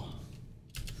now.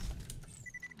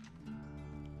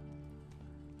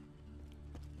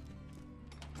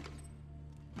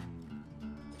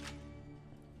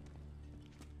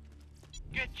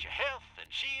 Get your health and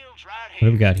shields right What here.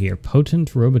 do we got here?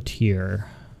 Potent Roboteer.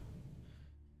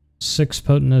 6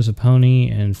 potent as a pony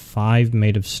and 5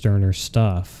 made of sterner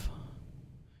stuff.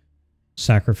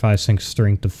 Sacrificing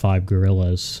strength of 5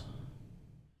 gorillas.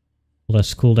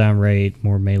 Less cooldown rate,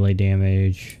 more melee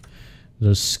damage.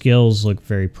 Those skills look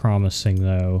very promising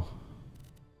though.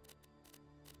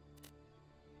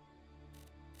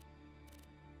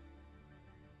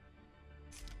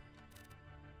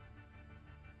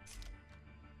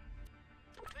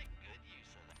 Make good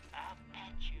use of it. I'll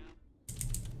pat you.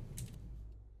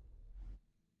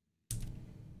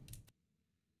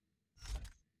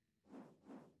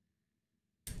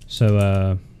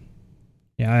 So,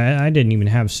 yeah, I didn't even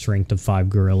have strength of 5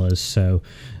 gorillas, so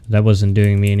that wasn't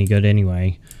doing me any good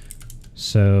anyway.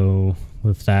 So,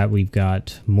 with that, we've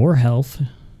got more health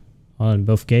on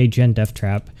both Gaige and Death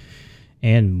Trap,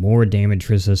 and more damage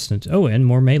resistance. Oh, and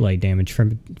more melee damage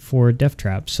for Death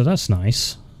Trap, so that's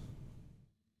nice.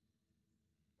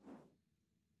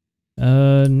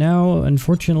 Now,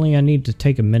 unfortunately, I need to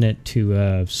take a minute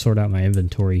to sort out my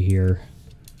inventory here.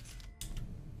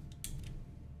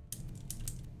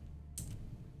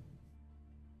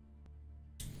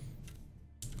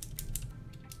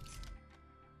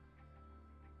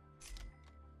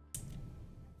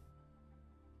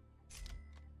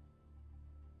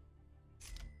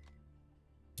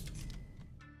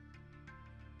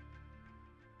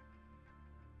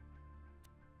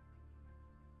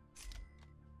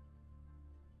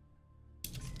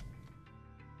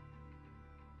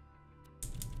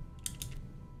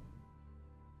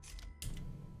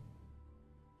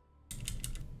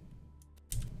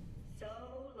 So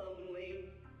lonely.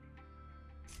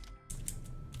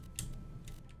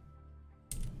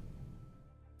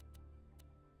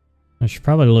 I should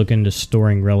probably look into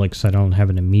storing relics I don't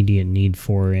have an immediate need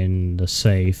for in the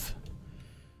safe.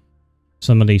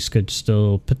 Some of these could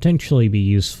still potentially be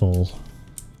useful,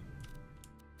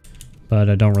 but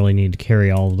I don't really need to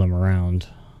carry all of them around.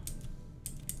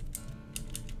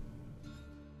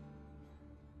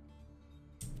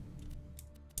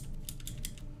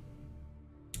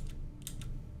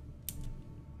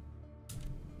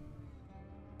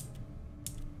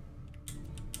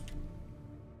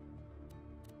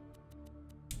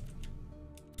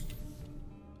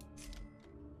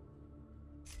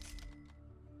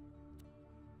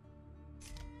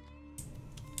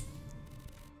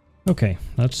 Okay,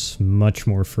 that's much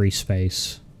more free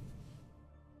space.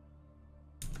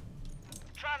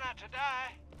 Try not to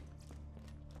die.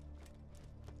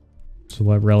 So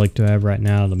what relic do I have right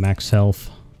now? The max health.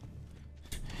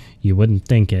 You wouldn't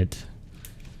think it.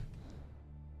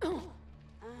 I'm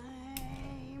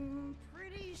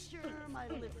pretty sure my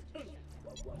lift.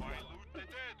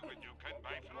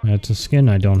 That's a skin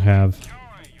I don't have.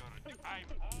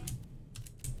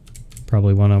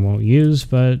 Probably one I won't use,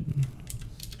 but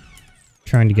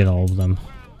trying to get all of them.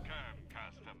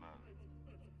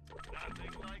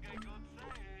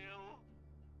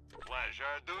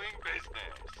 Pleasure doing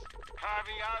business.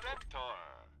 Carving out and tour.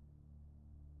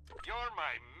 You're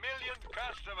my millionth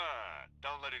customer.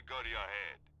 Don't let it go to your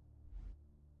head.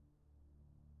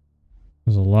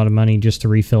 There's a lot of money just to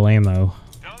refill ammo.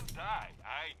 Don't die.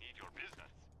 I need your business.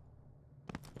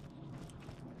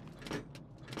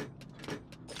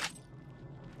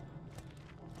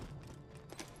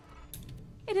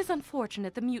 It is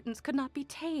unfortunate the mutants could not be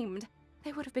tamed.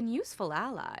 They would have been useful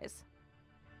allies.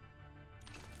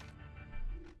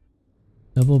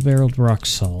 Double-barreled rock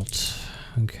salt.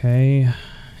 Okay.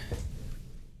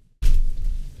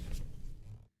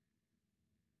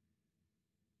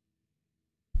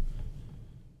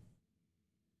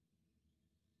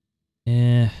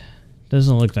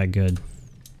 Doesn't look that good.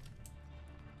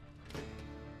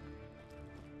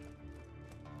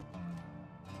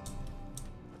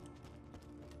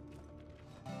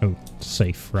 Oh,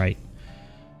 safe, right.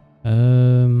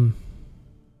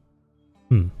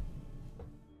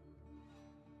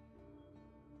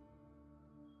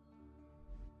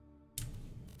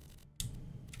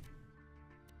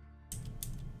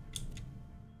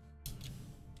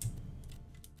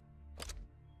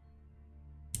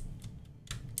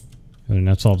 And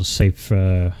that's all the safe,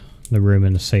 the room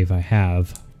in the safe I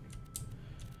have.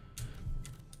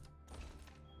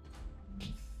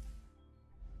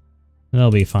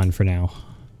 That'll be fine for now.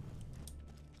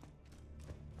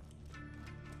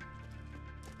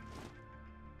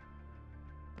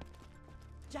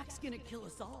 Jack's gonna kill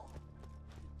us all.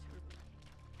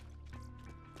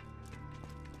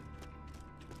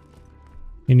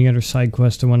 Any other side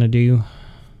quest I want to do?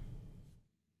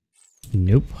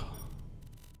 Nope.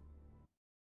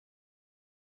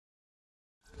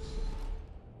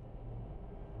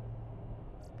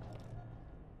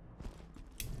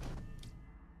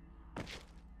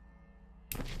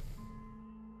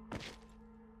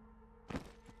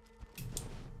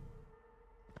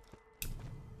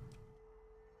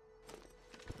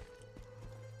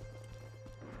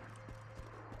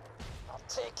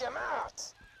 Take him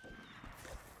out!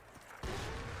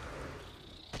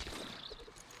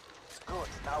 Good.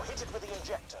 Now hit it with the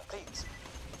injector, please.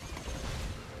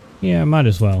 Yeah, might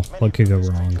as well. What could go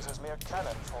wrong? Mere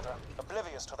cannon fodder,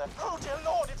 oblivious to them. Oh dear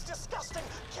Lord, it's disgusting!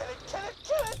 Kill it, kill it,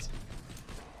 kill it!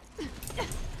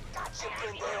 Gotcha,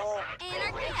 pendejo!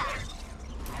 Anarchia!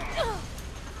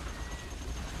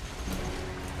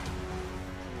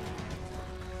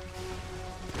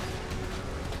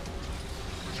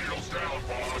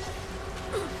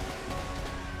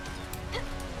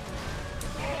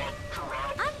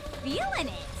 I'm feeling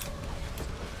it.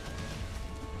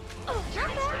 Oh, not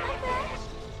bad, not bad.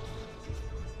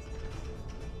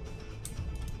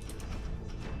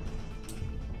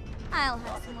 I'll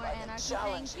have some more anarchy,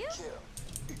 thank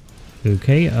you.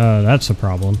 Okay, that's a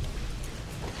problem.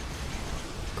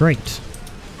 Great.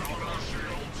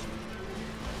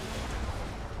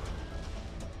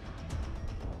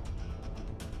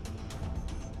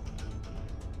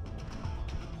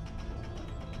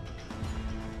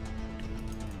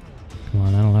 Come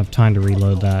on, I don't have time to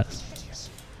reload that.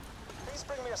 Please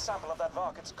bring me a sample of that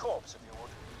Varket's corpse, if you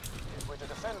would. If we're to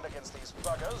defend against these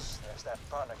buggers, there's that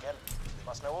pun again. We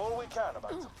must know all we can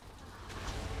about them.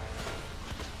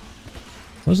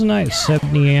 Wasn't I at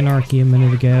 70 anarchy a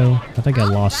minute ago? I think I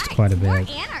lost quite a bit.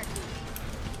 Did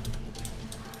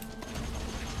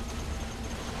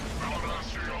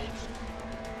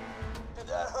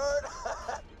that hurt?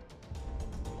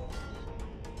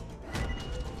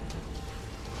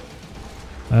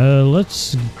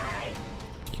 Let's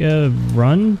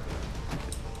run.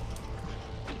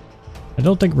 I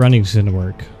don't think running's gonna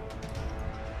work.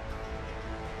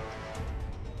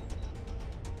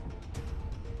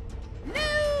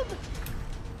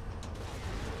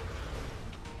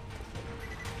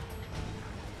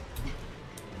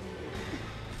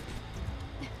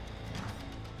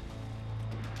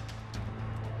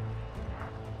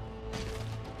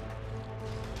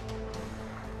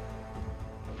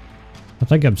 I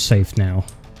think I'm safe now.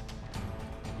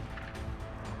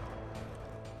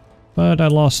 But I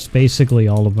lost basically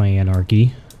all of my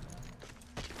anarchy.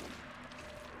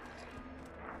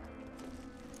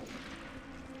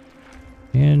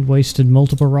 And wasted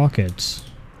multiple rockets.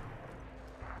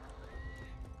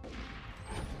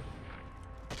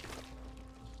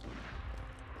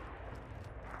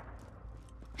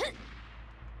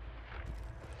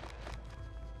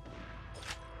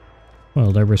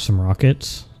 Well, there were some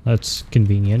rockets. That's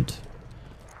convenient.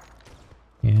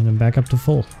 And I'm back up to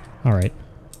full. Alright.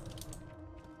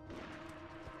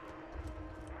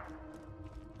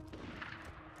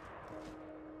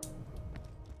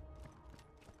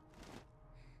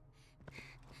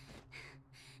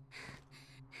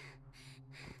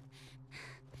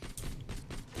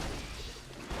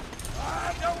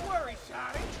 Don't worry,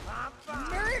 Shotty. I'm fine.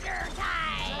 Murder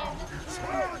time!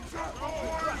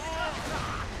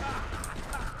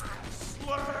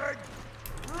 Slag!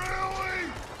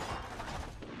 Really?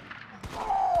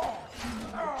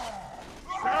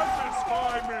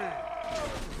 Satisfy me!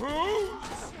 Who?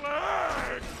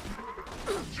 Slag!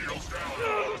 Shields down!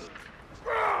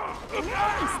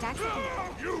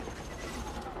 You!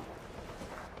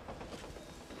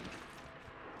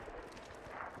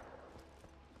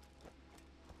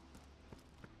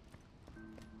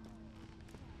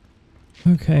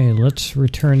 Okay, let's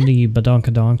return the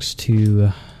badonkadonks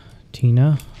to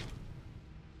Tina.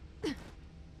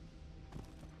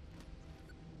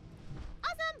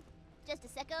 Awesome! Just a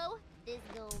secco. This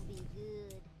gonna be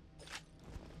good.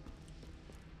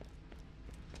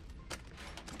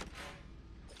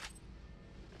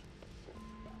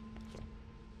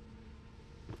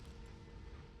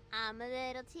 I'm a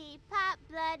little teapot,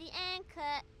 bloody and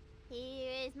cut.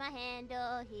 Here is my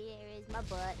handle, here is my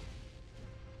butt.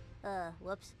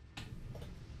 Whoops.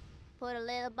 Put a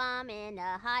little bomb in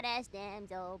a hot ass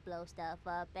damsel, blow stuff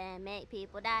up and make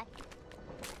people die.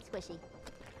 Squishy.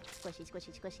 Squishy,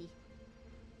 squishy, squishy.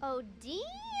 Oh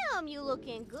damn, you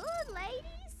looking good,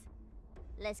 ladies.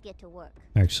 Let's get to work.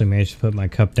 I actually managed to put my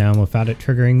cup down without it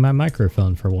triggering my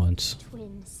microphone for once.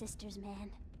 Twin sisters, man.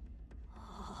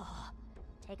 Oh,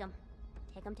 take them.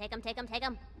 Take them, take them, take them, take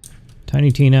them.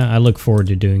 Tiny Tina, I look forward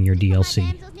to doing your DLC.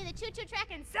 Damsels near the choo-choo track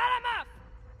and set them up.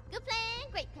 Good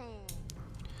plan, great plan.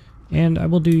 And I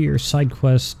will do your side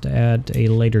quest at a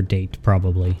later date,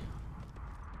 probably.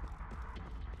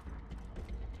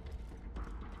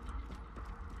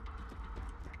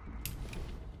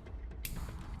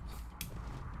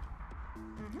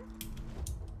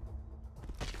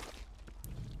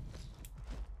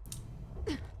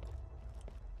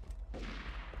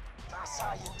 That's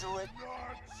how you do it.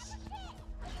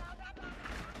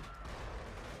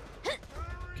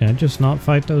 Can I just not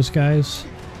fight those guys?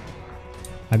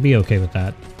 I'd be okay with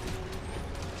that.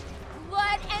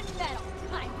 Blood and metal,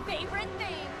 my favorite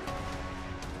thing.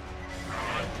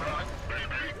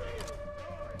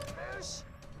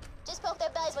 Just poke their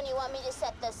bellies when you want me to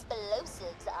set the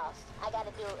explosives off. I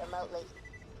gotta do it remotely.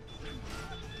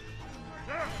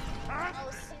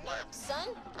 Oh snap, son!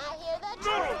 I hear that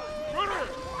too.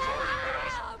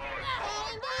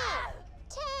 Hang down.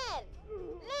 10,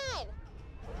 9.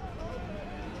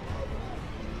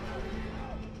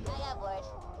 I got bored.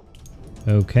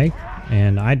 Okay,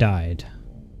 and I died.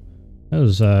 That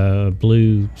was a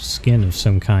blue skin of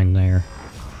some kind there.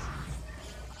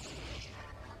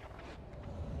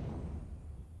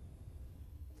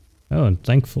 Oh, and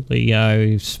thankfully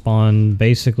I spawned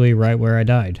basically right where I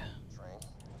died.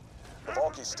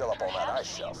 Volky's still up on that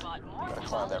ice shelf. Gotta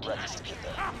climb that wreckage to get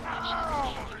there.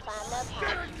 Climb up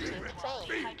high to the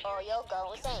train, or you'll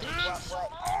go insane. What?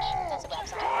 That's a rap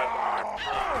song.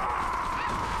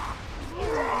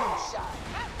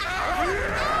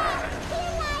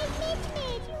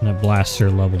 And that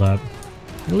blaster leveled up.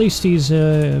 At least he's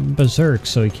berserk,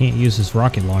 so he can't use his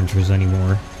rocket launchers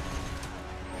anymore.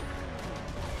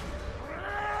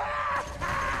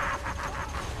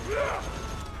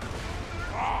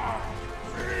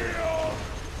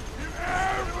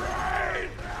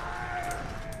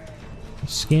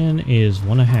 Skin is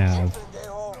one I have.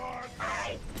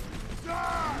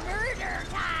 Murder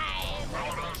time!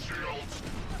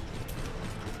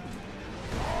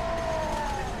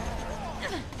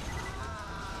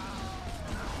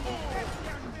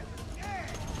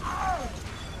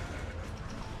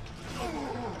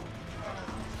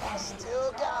 I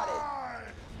still got it.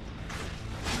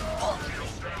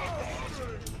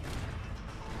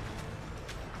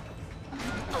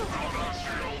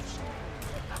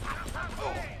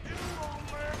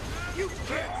 You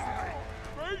can't say!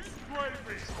 Face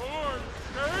scraping or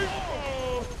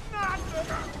shameful! Not the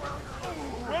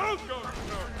welcome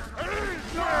to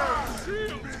anytime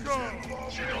shields come!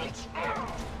 Shields up!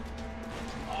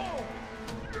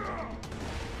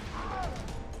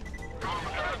 Come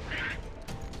at me!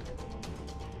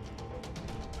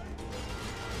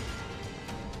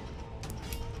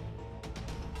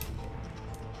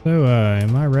 So,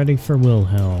 am I ready for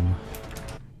Wilhelm?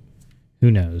 Who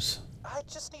knows? I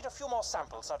just need a few more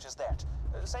samples such as that.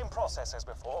 Same process as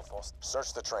before, of course.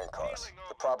 Search the train cars.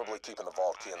 They're probably keeping the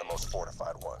vault key in the most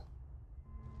fortified one.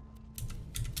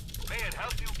 May it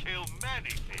help you kill many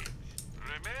things.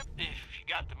 Remember, if you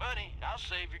got the money, I'll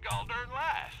save your gall darn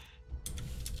life.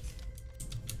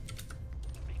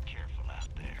 Be careful out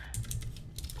there.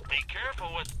 Be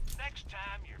careful with next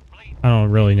time you're bleeding. I don't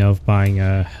really know if buying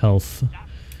health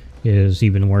is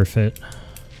even worth it.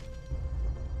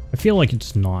 I feel like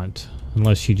it's not,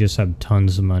 unless you just have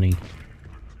tons of money.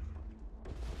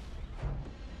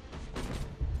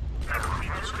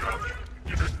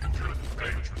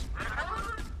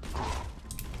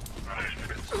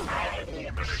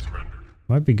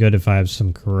 Might be good if I have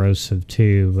some corrosive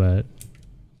too, but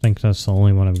I think that's the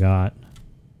only one I've got.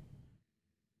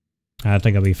 I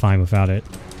think I'll be fine without it.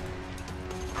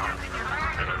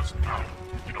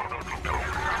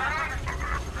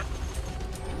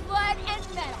 Blood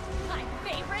and metal, my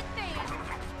favorite thing.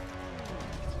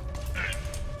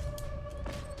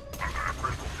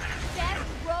 Best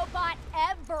robot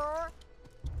ever.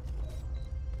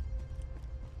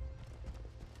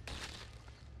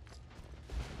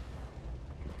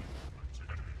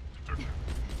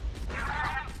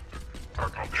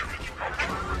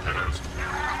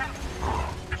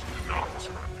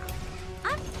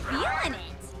 I'm feeling it.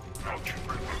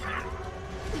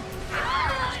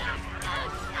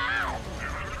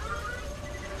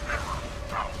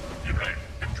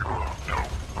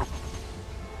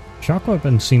 Shock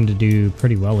weapons seem to do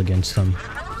pretty well against them.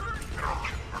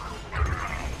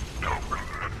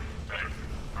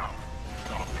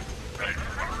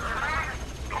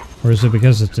 Or is it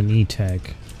because it's an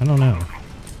E-Tech? I don't know.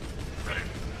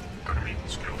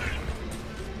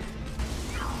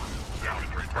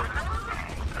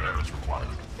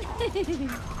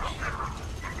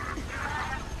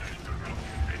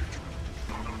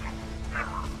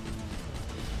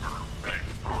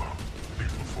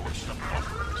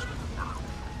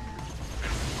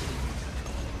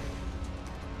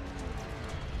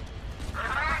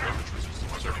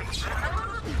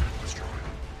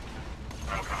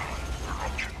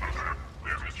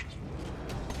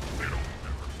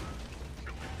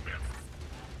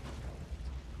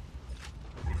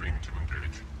 Moving to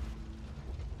engage.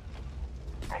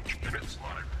 Units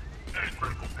live. And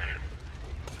critical pain.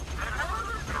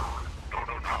 No.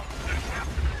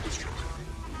 Destroy.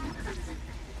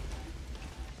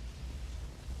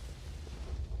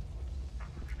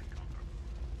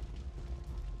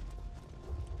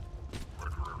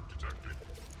 Murderer detected.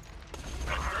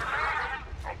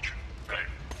 Function. Bang.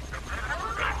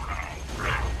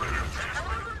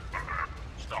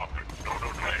 Stop it. No.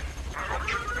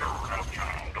 Function.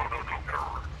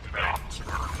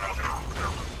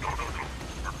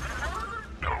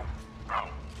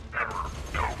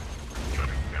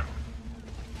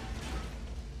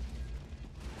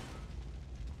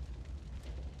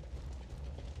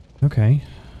 Okay.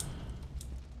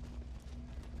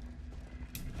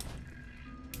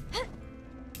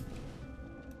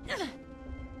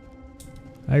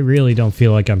 I really don't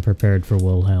feel like I'm prepared for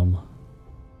Wilhelm.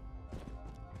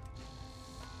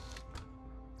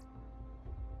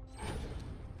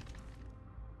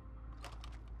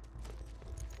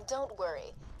 Don't worry.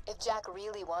 If Jack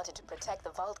really wanted to protect the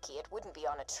vault key, it wouldn't be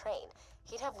on a train.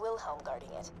 He'd have Wilhelm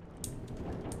guarding it.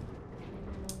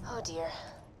 Oh dear.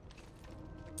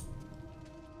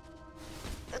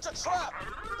 It's a trap!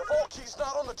 The vault key's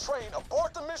not on the train.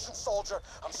 Abort the mission, soldier.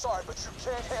 I'm sorry, but you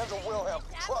can't handle Wilhelm.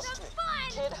 Trust me.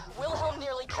 Kid, Wilhelm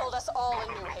nearly killed us all in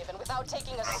New Haven without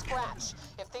taking a scratch.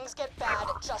 If things get bad,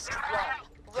 just run.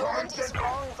 Roland is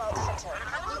wrong, Vault Hunter.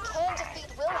 You can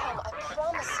defeat Wilhelm, I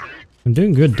promise you. I'm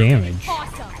doing good damage.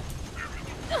 Awesome.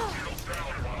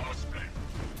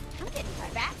 I'm getting my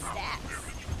bat stats.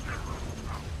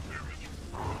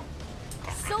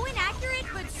 So inaccurate,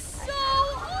 but so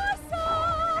awesome.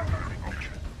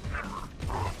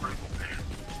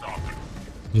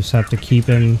 Just have to keep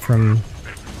him from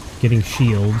getting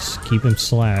shields, keep him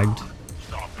slagged,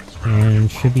 and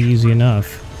should be easy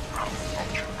enough.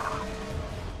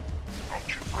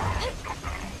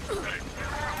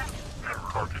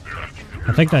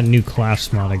 I think that new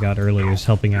class mod I got earlier is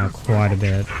helping out quite a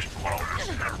bit.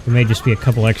 It may just be a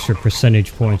couple extra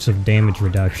percentage points of damage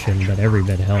reduction, but every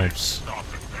bit helps.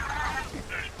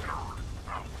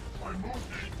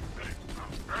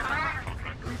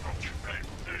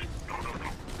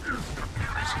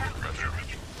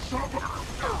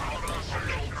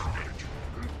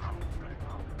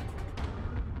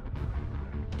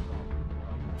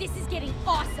 This is getting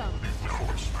awesome.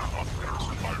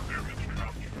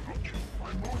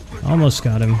 Almost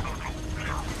got him.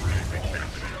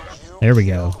 There we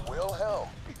go.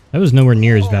 That was nowhere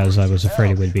near as bad as I was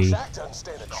afraid it would be.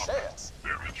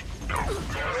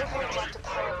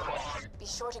 Be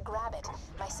sure to grab it.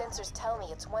 My sensors tell me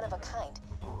it's one of a kind.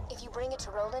 If you bring it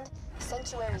to Roland,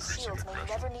 Sanctuary's shields may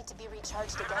never need to be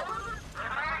recharged again.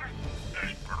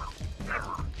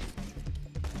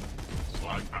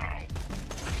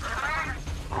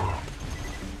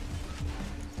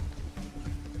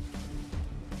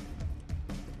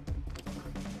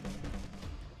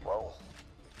 Whoa.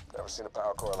 Never seen a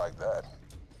power core like that.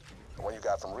 The one you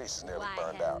got from Reese is nearly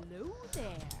burned out.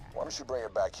 Why don't you bring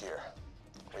it back here?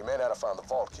 We may not have found the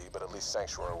vault key, but at least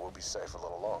Sanctuary will be safe a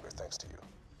little longer thanks to you.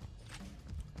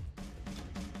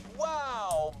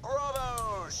 Wow!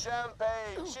 Bravo!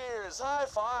 Champagne! Cheers! High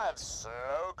five! So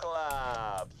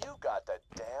club! You got the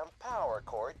damn power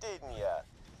core, didn't ya?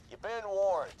 You've been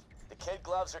warned. The kid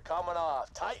gloves are coming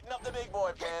off. Tighten up the big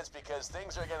boy pants because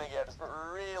things are gonna get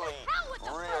really,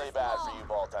 really bad for you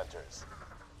vault hunters.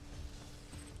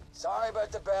 Sorry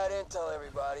about the bad intel,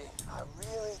 everybody. I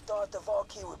really thought the vault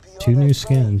key would be on 2 new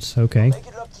skins, okay. Make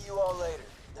it up to you all later.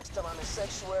 Next time I'm in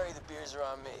Sanctuary, the beers are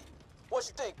on me. What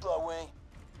you think, Bloodwing?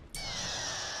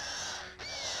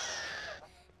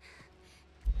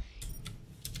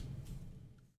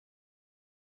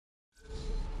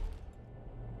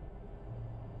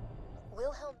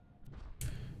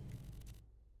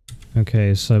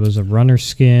 Okay, so it was a runner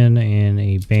skin and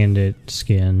a bandit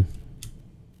skin.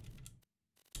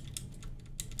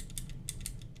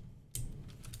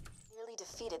 Nearly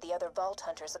defeated the other vault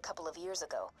hunters a couple of years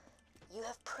ago. You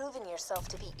have proven yourself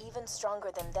to be even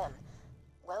stronger than them.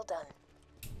 Well done.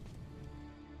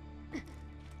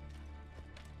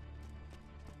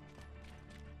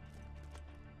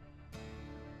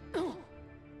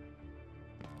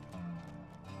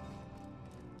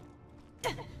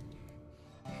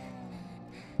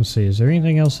 Let's see, is there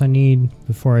anything else I need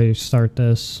before I start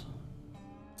this?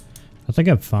 I think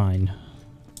I'm fine.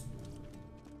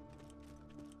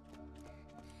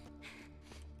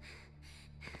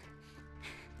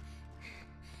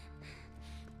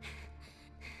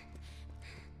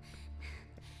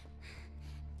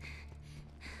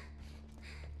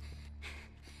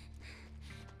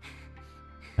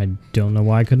 I don't know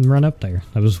why I couldn't run up there.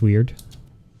 That was weird.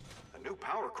 A new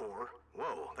power core?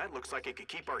 Whoa, that looks like it could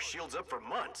keep our shields up for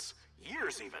months.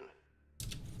 Years even.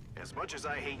 As much as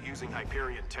I hate using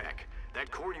Hyperion tech, that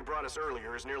core you brought us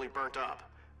earlier is nearly burnt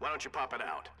up. Why don't you pop it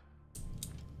out?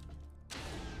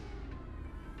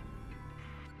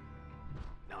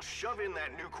 Now shove in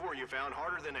that new core you found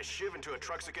harder than a shiv into a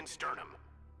Truxican sternum.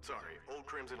 Sorry, old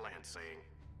Crimson Land saying.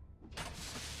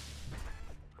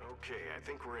 Okay, I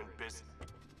think we're in business.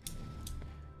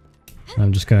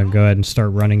 I'm just gonna go ahead and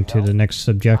start running to the next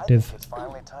objective. It's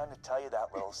finally time to tell you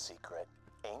that little secret.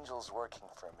 Angel's working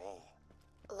for me.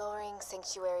 Lowering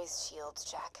Sanctuary's shields,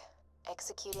 Jack.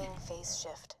 Executing phase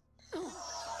shift.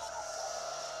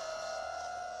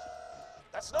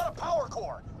 That's not a power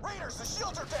core! Raiders, the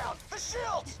shields are down! The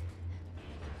shields!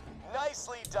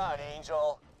 Nicely done,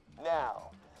 Angel.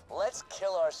 Now, let's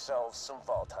kill ourselves some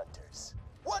vault hunters.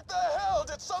 What the hell?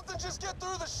 Did something just get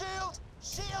through the shield?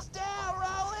 Shields down,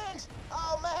 Roland!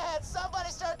 Oh man,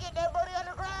 somebody start getting everybody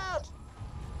underground!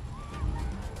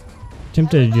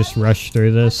 Tempted to just rush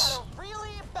through this.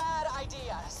 Really bad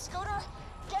idea. Scooter,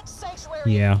 get Sanctuary.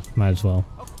 Yeah, might as well.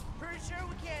 Pretty sure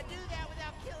we can't do that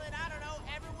without killing, I don't know,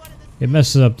 everyone in It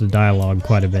messes up the dialogue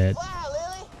quite a bit.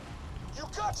 You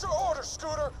got your order,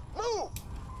 Scooter! Move!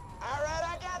 Alright,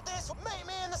 I got this. Meet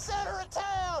me in the center of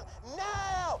town!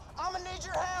 Now! I'm gonna need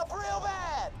your help real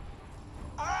bad!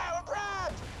 Alright, we're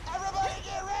primed! Everybody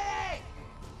get ready!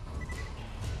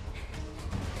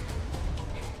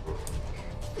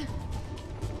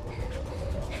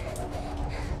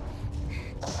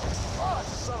 Oh,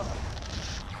 son of a...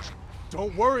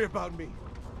 Don't worry about me.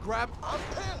 Grab... I'm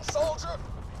pinned, soldier!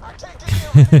 I can't get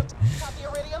the iridium! Got the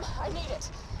iridium? I need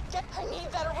it. I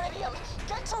need that iridium.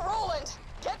 Get to Roland.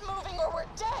 Get moving or we're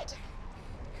dead.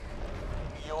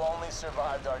 You only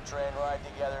survived our train ride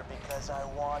together because I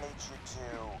wanted you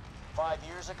to. 5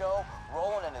 years ago,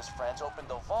 Roland and his friends opened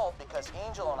the vault because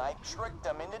Angel and I tricked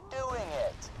them into doing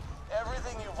it.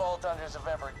 Everything you vault hunters have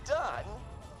ever done,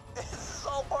 this is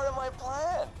all part of my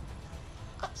plan.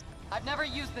 I've never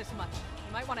used this much.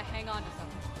 You might want to hang on to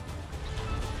something.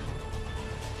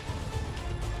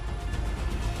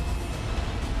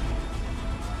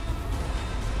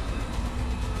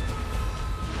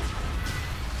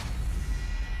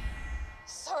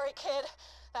 Sorry, kid.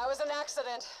 That was an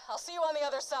accident. I'll see you on the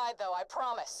other side, though, I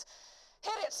promise.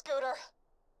 Hit it, Scooter.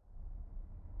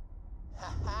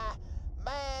 Haha,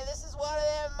 Man, this is one of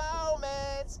them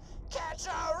moments. Catch a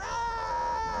ride!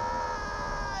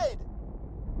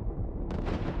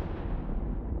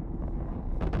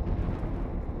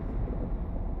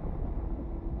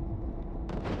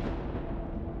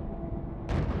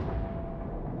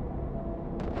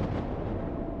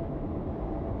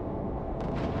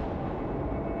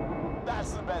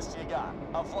 That's the best you got.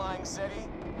 A flying city?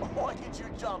 What could you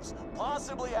jumps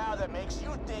possibly have that makes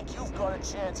you think you've got a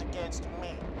chance against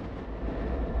me?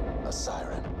 A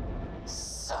siren.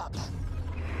 Sup?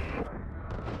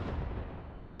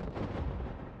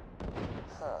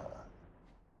 Huh.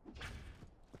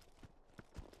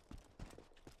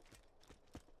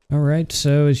 Alright,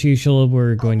 so as usual,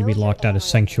 we're going to be locked out of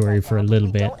Sanctuary for a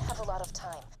little bit.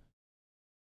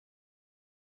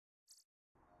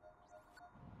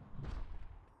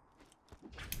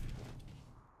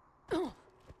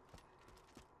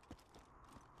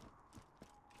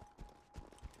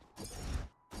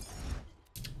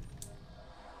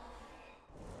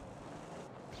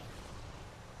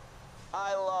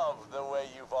 I love the way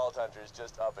you Vault Hunters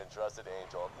just up and trusted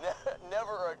Angel.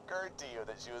 Never occurred to you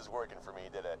that she was working for me,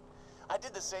 did it? I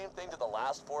did the same thing to the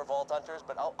last 4 Vault Hunters,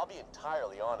 but I'll be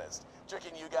entirely honest.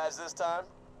 Tricking you guys this time?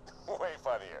 Way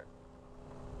funnier.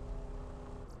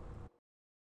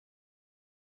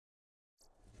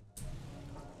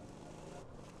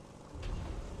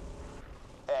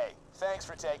 Hey, thanks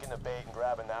for taking the bait and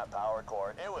grabbing that power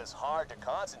cord. It was hard to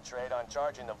concentrate on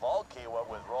charging the vault key what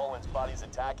with Roland's buddies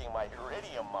attacking my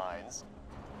iridium mines.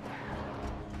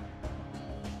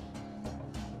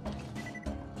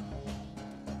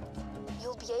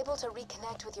 You'll be able to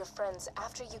reconnect with your friends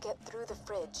after you get through the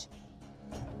fridge.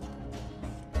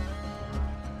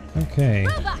 Okay.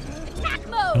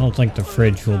 I don't think the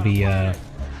fridge will be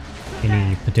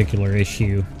any particular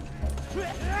issue.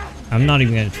 I'm not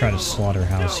even going to try to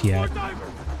slaughterhouse yet.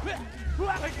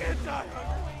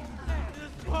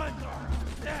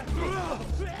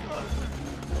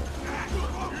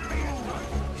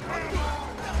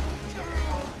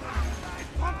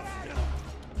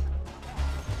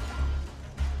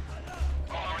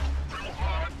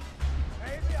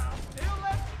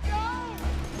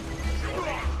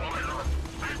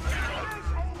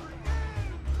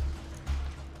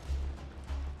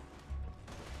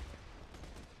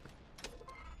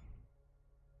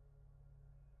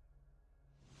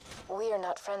 We are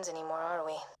not friends anymore, are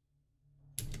we?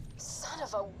 Son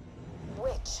of a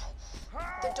witch.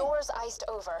 The door's iced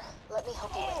over. Let me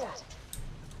help you with that.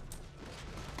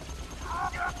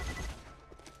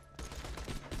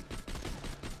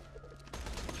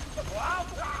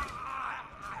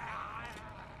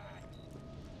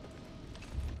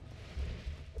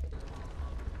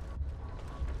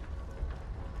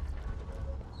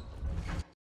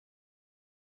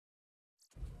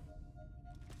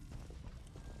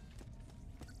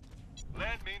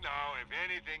 Let me know if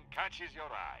anything catches your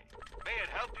eye. May it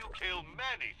help you kill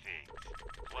many things.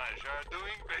 Pleasure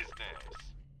doing business.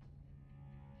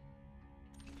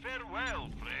 Farewell,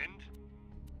 friend.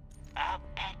 I'll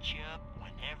patch you up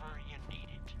whenever you need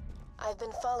it. I've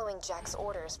been following Jack's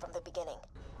orders from the beginning.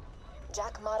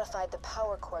 Jack modified the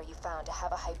power core you found to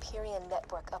have a Hyperion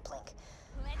network uplink.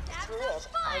 Through it,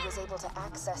 I was able to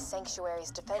access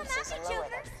Sanctuary's defenses and lower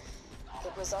them.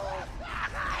 It was all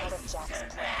part of Jack's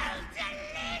plan.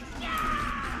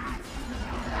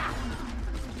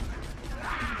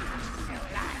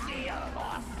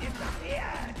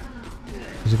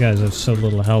 These guys have so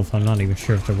little health, I'm not even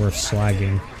sure if they're worth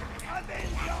slagging.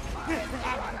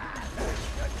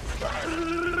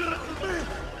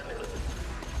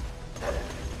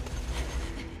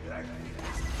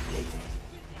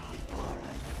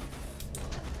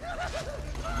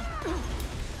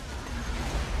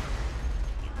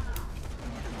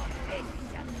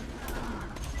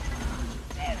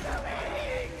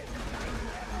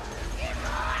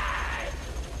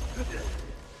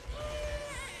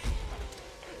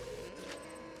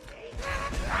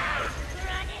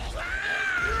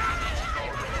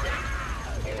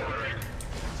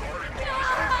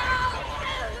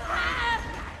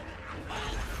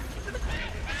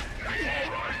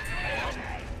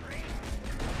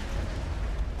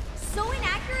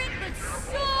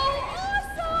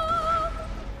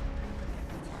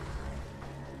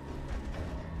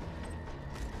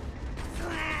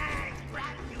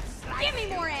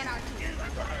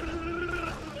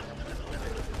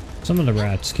 Some of the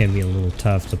rats can be a little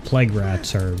tough. The plague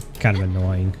rats are kind of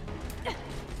annoying.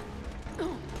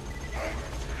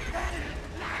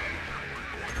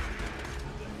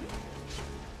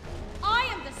 I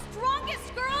am the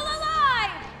strongest girl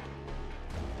alive!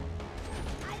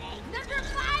 Number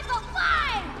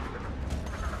 505!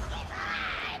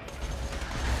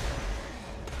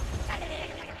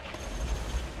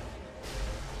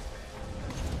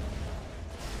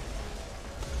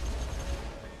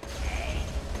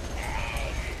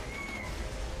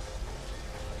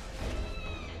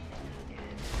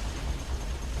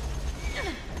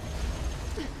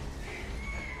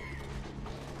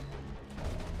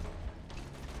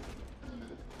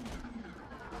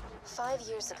 5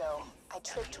 years ago, I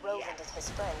tricked Roland and his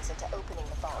friends into opening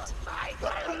the vault. I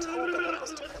told them it was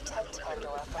to protect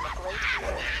Pandora from a great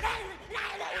evil.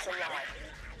 That was a lie.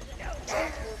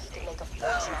 Jack knew he could make a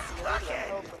fortune off the iridium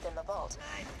held within the vault,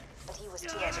 but he was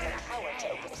too much of a coward to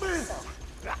open it himself.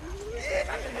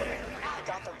 He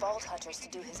got the vault hunters to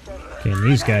do his dirty work. Okay, and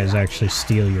these guys actually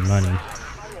steal your money. I'm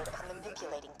tired of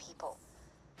manipulating people.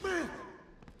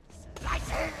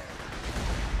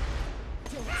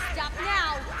 Stop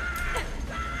now!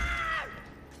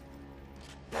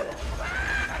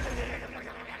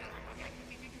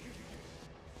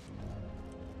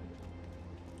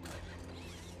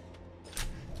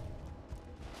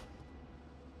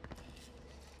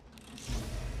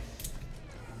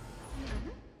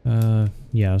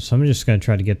 Yeah, so I'm just gonna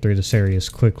try to get through this area as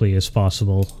quickly as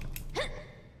possible.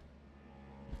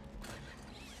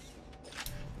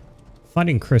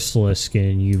 Fighting Crystallisk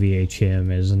in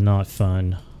UVHM is not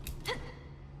fun.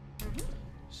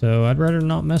 So I'd rather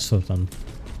not mess with them.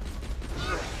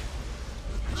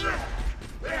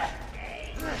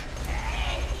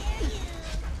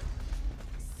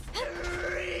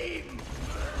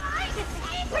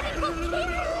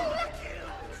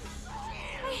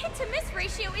 My hit-to-miss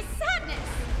ratio is sadness!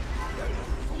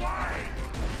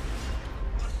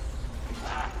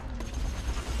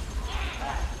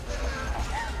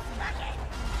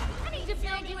 I need to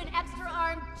build you an extra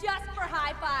arm just for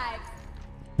high fives!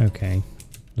 Okay.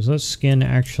 Is that skin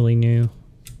actually new?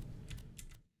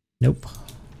 Nope.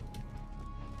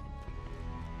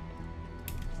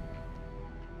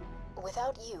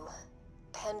 Without you,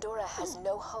 Pandora has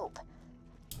no hope.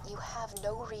 You have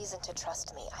no reason to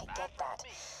trust me, I get that.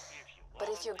 But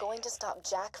if you're going to stop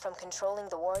Jack from controlling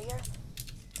the warrior,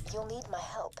 you'll need my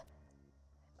help.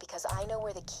 Because I know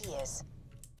where the key is.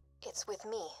 It's with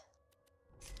me.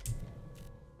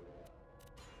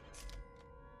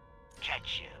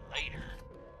 Catch you later.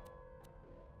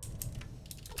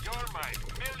 You're my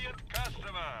millionth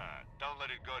customer. Don't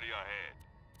let it go to your head.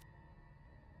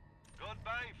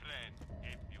 Goodbye, friend.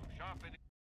 If you shop in...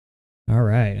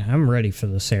 Alright, I'm ready for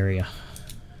this area.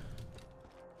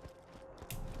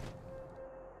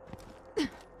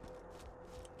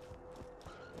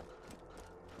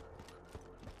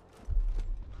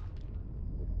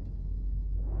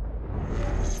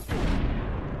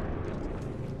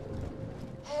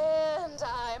 And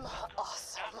I'm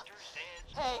awesome.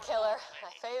 Hey, killer.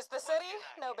 I phased the city.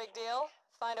 No big deal.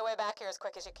 Find a way back here as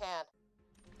quick as you can.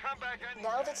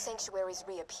 Now that Sanctuary's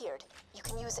reappeared, you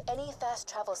can use any fast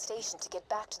travel station to get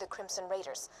back to the Crimson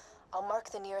Raiders. I'll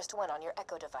mark the nearest one on your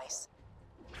Echo device.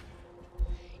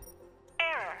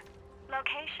 Error.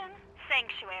 Location,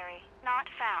 Sanctuary. Not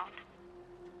found.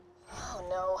 Oh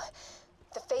no.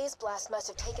 The phase blast must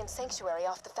have taken Sanctuary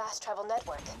off the fast travel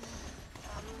network.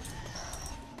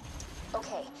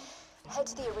 Okay. Head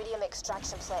to the iridium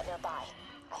extraction plant nearby.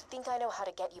 I think I know how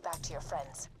to get you back to your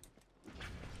friends.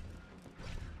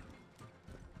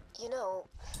 You know,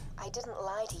 I didn't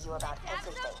lie to you about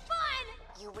everything.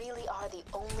 You really are the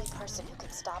only person who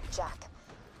can stop Jack.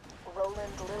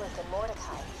 Roland, Lilith, and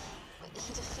Mordecai.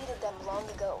 He defeated them long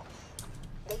ago.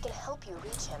 They can help you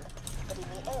reach him, but in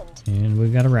the end... And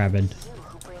we've got a rabbit. It's you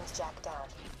who brings Jack down.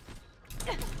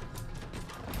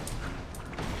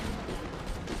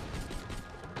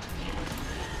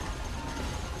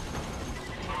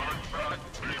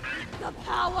 The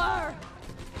power!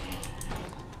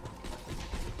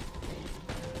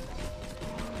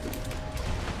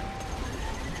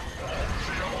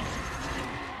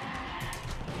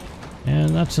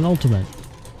 And that's an ultimate.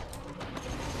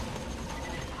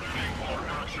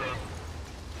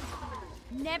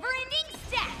 Never-ending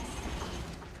stacks!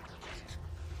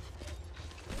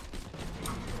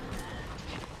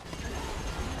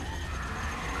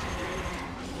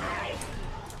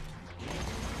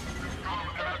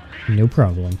 No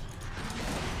problem.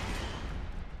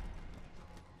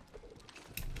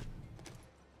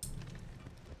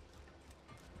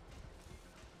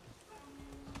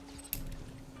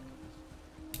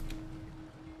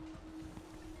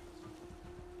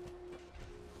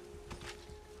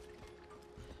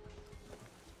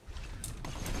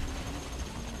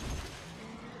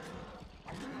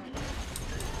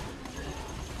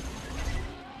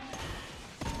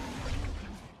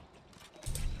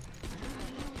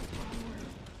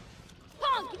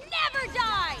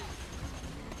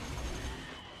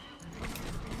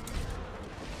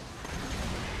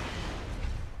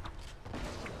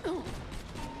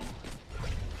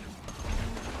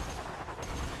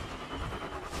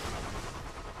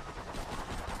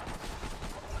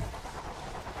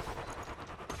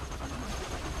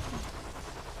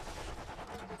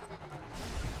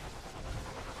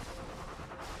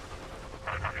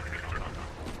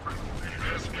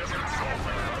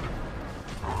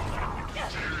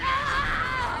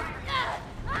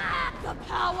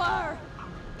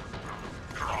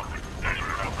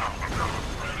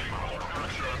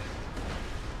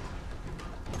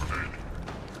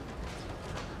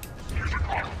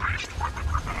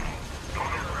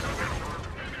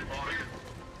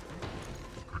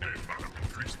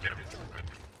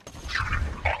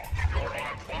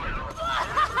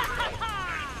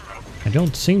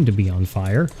 don't seem to be on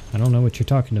fire. I don't know what you're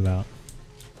talking about.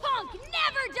 Punk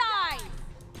never dies!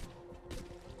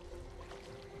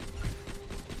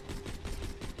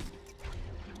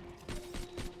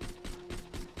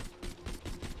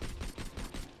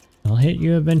 I'll hit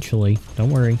you eventually. Don't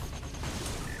worry.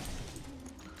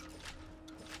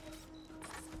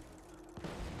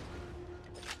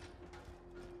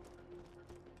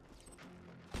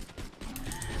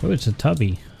 Oh, it's a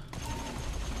tubby.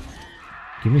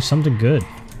 Give me something good.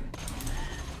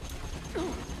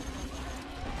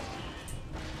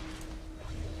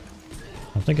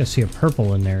 I think I see a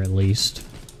purple in there at least.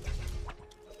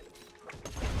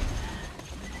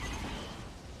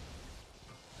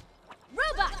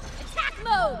 Robot, attack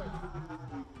mode!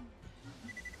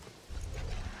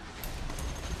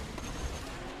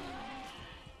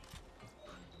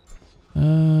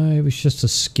 It was just a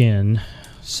skin.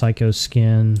 Psycho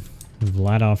skin.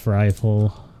 Vladoff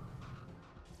rifle.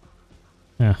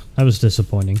 Yeah, that was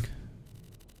disappointing.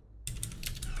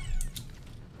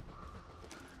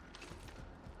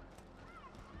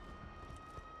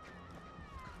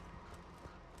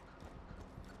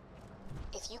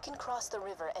 If you can cross the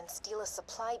river and steal a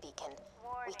supply beacon,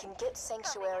 we can get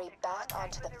Sanctuary back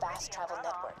onto the fast travel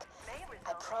network.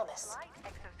 I promise.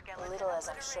 Little as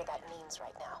I'm sure that means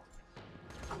right now.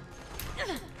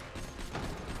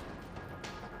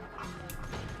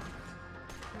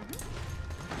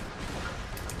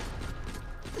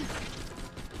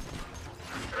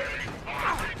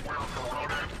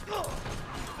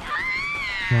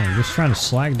 No, I'm just trying to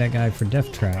slag that guy for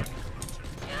Death Trap.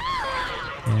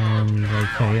 And,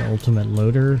 okay, ultimate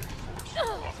loader.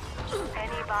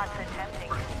 Any bots attempting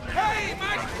to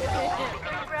be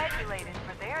congratulated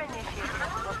for their initiative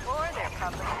before their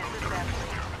public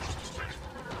disassembly.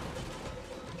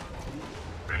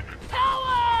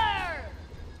 Power!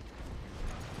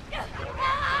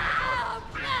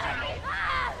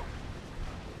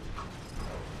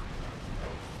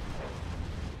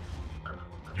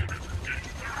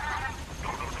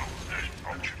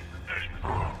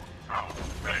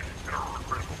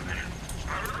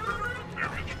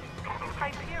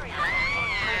 Hyperion is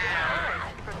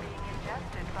discouraged from being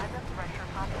ingested by the fresher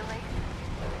population.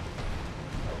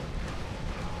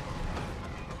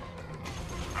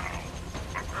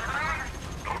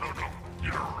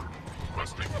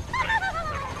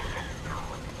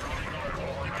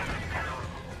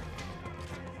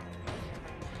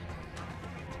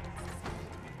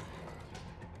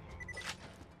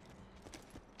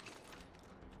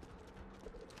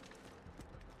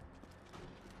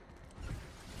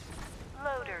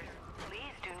 Loaders,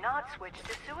 please do not switch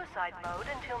to suicide mode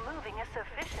until moving a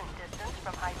sufficient distance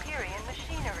from Hyperion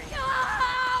machinery.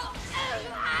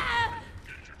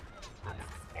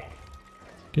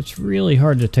 It's really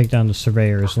hard to take down the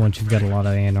surveyors once you've got a lot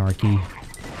of anarchy.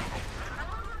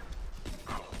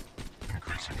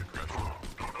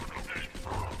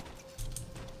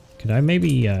 Could I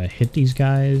maybe hit these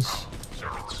guys?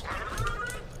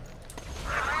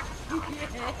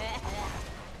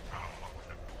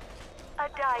 A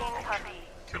dying puppy.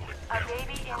 A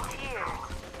baby in tears.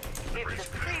 If the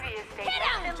previous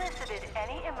statement elicited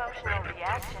any emotional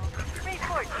reaction,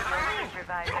 report to your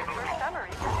supervisor for summary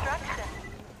destruction.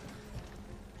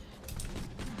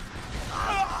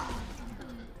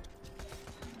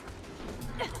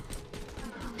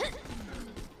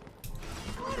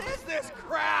 What is this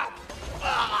crap?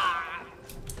 Ah!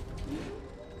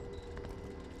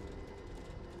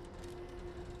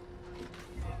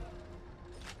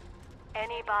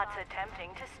 Any bots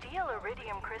attempting to steal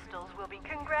iridium crystals will be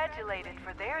congratulated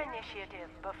for their initiative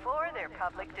before their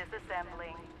public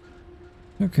disassembling.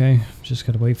 Okay, just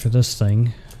gotta wait for this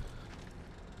thing.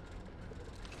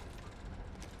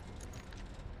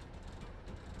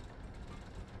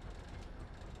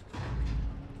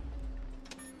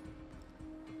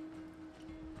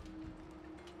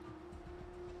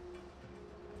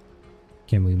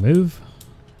 Can we move?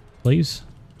 Please?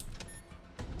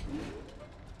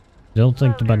 Don't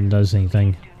think the button does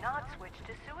anything. Do not switch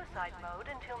to suicide mode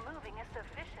until moving a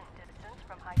sufficient distance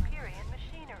from Hyperion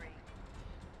machinery.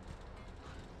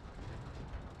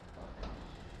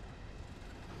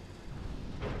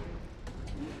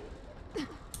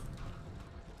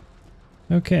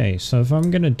 Okay, so if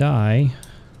I'm gonna die,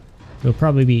 it'll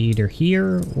probably be either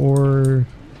here or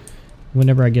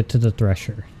whenever I get to the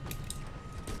thresher.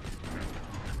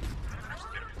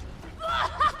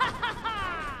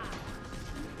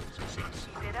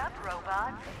 Keep it up,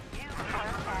 robots. You are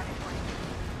adequate.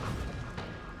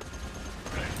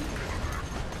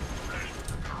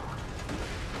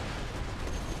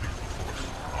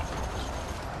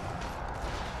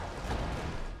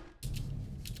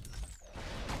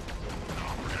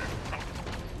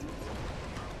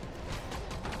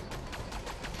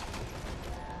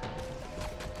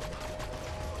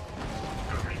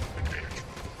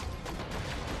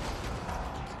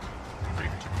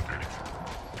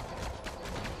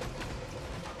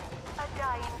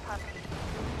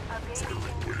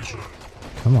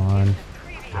 Come on.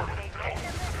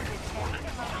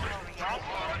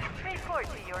 Report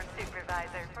to your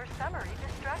supervisor for summary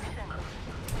destruction.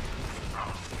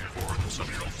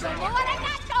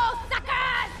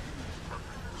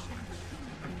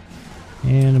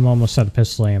 And I'm almost out of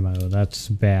pistol ammo. That's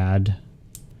bad.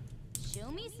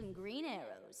 Show me some green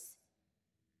arrows.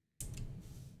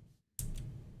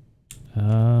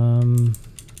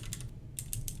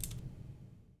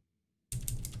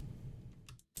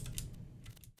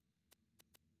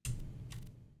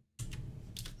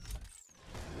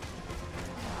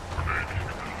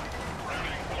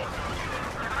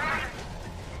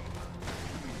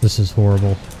 This is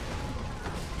horrible.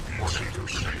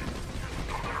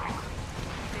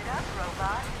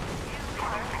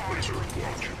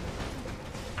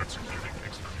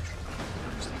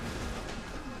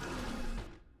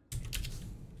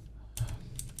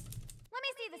 Let me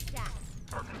see the stats.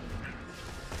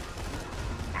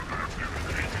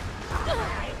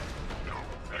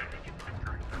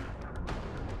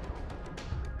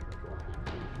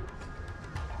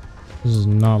 This is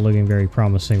not looking very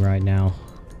promising right now.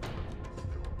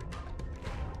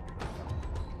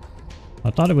 I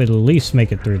thought it would at least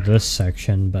make it through this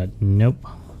section, but nope.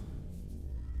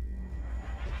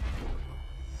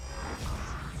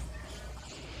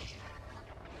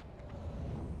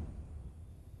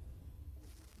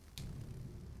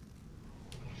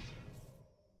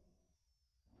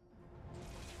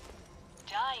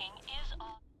 Dying is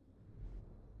awesome.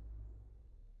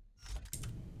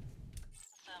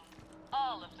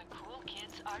 All of the cool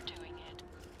kids are doing it.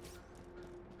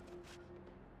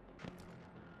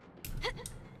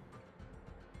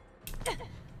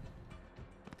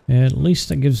 At least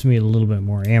that gives me a little bit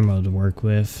more ammo to work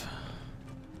with.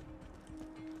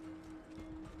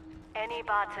 Any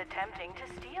bots attempting to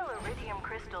steal iridium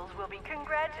crystals will be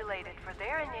congratulated for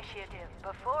their initiative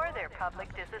before their public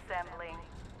disassembling.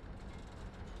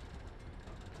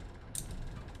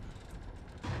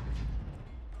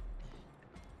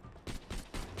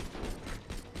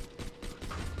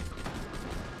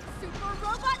 Super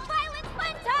robot violence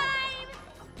fun time!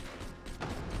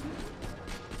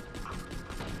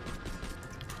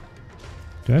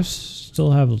 Do I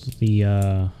still have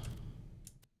the,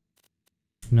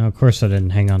 No, of course I didn't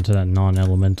hang on to that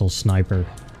non-elemental sniper.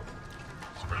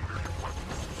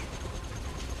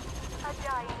 A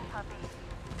dying puppy.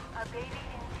 A baby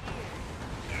in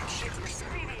tears.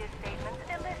 Previous statements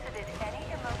elicited any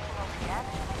emotional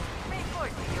reaction.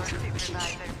 Report to your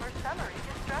supervisor for summary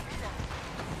destruction.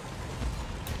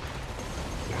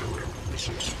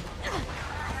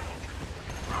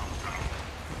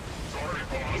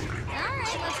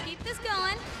 Alright, let's keep this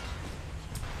going.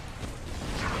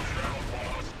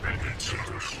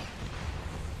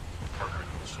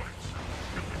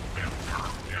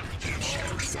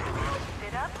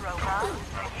 Sit up, robot.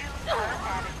 You are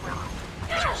adequate.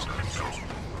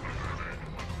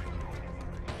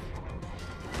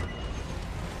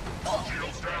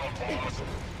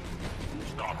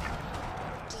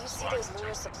 Do you see those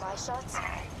lunar supply shots?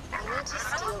 You need to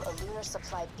steal a lunar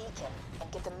supply beacon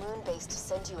and get the moon base to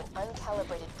send you an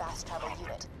uncalibrated fast travel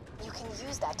unit. You can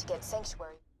use that to get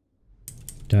Sanctuary.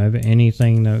 Do I have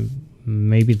anything that...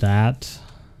 maybe that?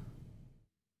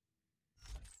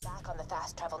 Back on the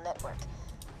fast travel network.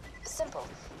 Simple.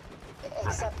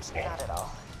 Except not at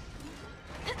all.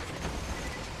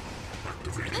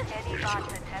 Any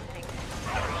bots attempting to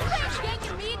Can't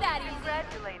give me that easy.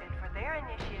 congratulated for their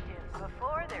initiative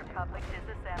before their public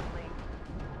disassembling.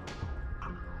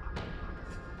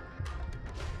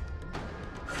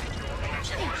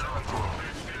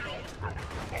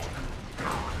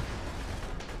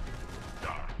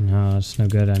 No, it's no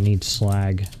good. I need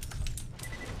slag.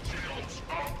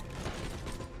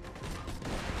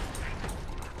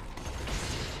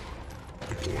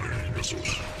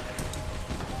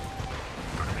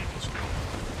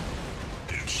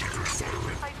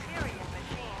 Hyperion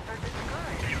machines are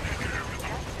discouraged and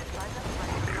rejected by the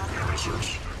planet population.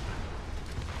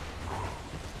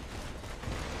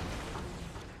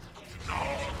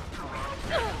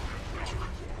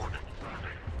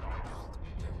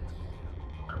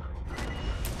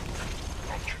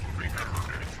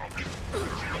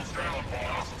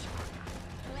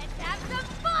 Let's have some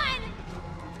fun!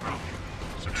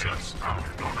 Success.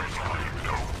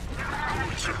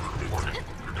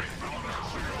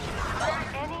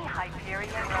 Any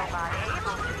Hyperion robot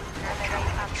able to terminate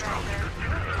a pressure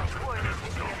will awarded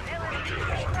with the ability to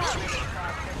promise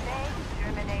that they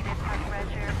terminated a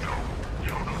pressure.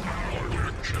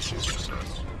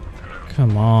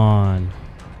 Come on.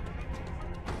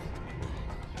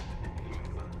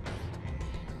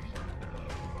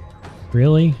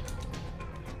 Really?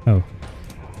 Oh.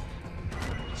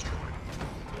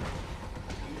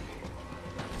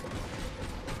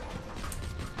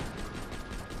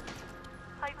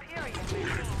 Hyperion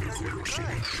machines are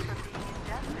discouraged from being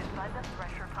ingested by the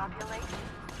Thresher population.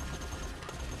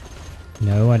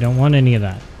 No, I don't want any of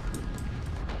that.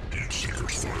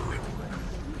 Seekers firing.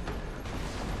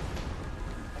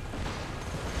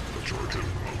 Charging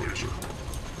my laser.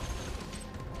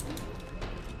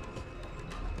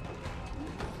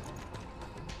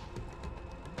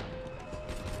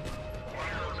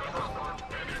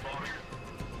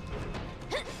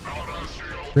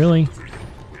 Really?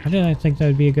 How did I think that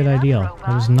would be a good idea?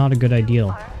 That was not a good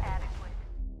idea.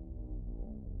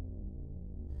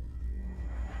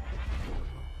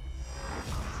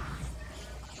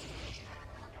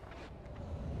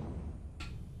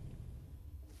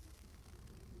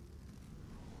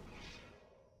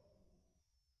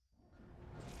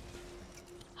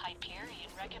 Hyperion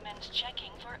recommends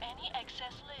checking for any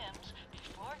excess limbs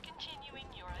before continuing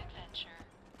your adventure.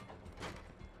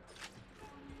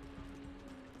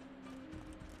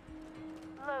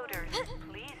 Loaders,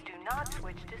 please do not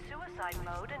switch to suicide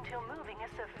mode until moving a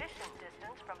sufficient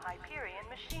distance from Hyperion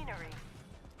machinery.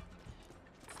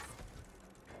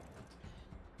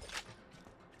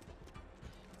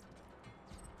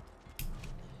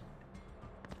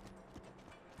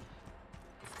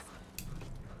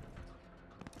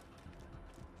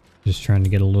 Just trying to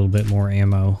get a little bit more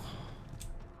ammo.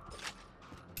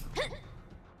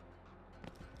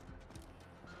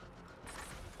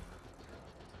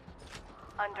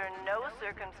 Under no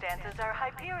circumstances are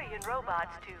Hyperion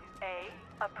robots to A.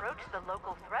 Approach the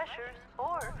local threshers,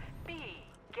 or B.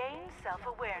 Gain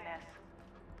self-awareness.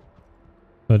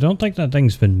 I don't think that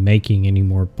thing's been making any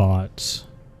more bots.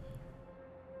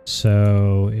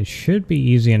 So it should be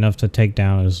easy enough to take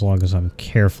down as long as I'm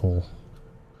careful.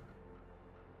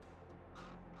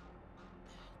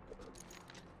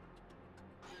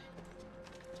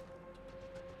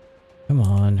 Come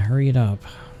on, hurry it up.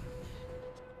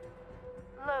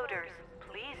 Loaders,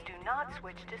 please do not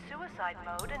switch to suicide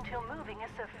mode until moving a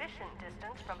sufficient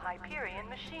distance from Hyperion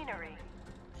machinery.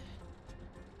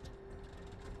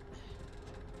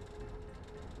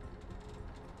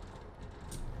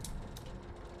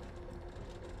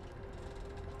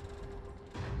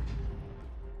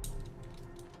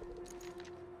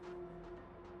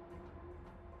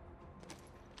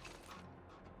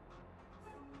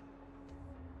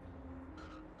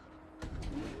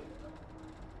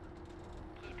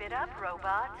 Keep it up,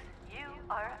 robots. You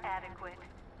are adequate.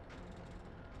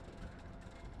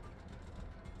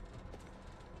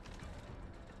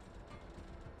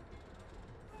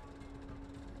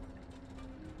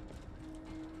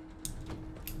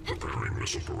 Preparing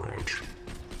missile barrage.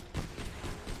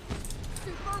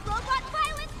 Super robot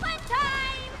violence fun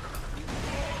time!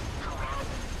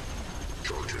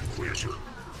 Charging laser.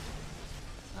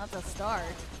 That's a start.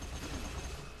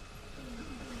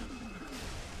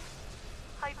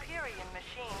 Hyperion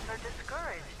machines are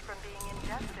discouraged from being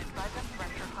ingested by the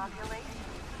Thresher population.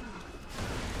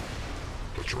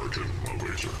 Charging my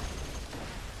laser.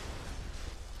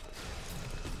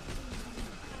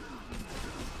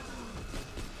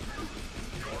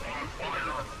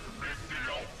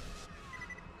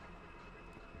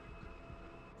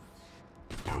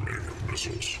 Arming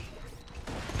missiles.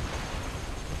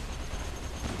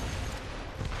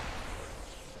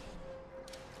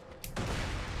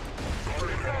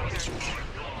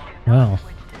 Well.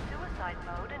 Switch to suicide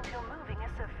mode until moving a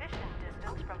sufficient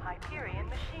distance from Hyperion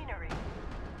machinery.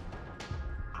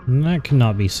 That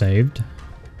cannot be saved.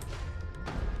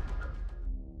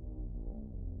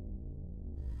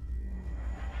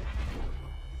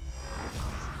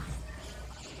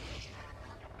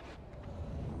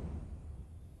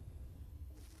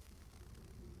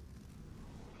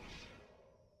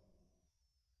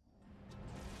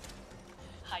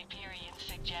 Hyperion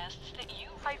suggests that you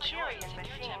Hyperion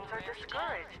machines are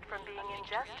discouraged from being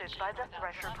ingested by the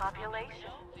Thresher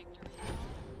population.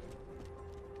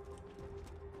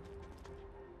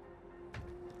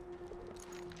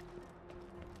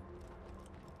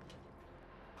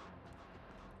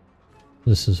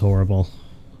 This is horrible.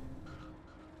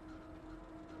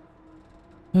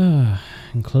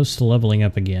 I'm close to leveling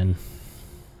up again.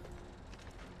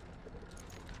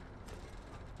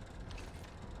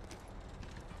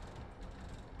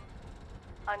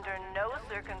 Under no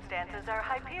circumstances are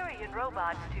Hyperion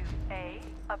robots to A.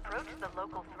 Approach the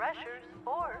local threshers,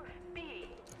 or B.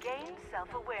 Gain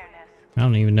self-awareness. I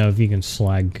don't even know if you can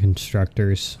slag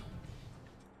constructors.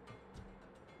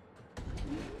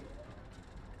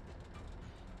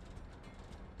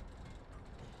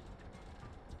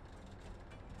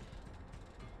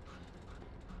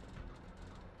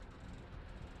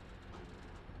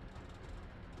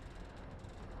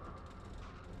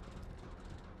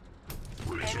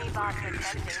 Any bots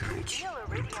attempting to steal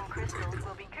iridium crystals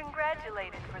will be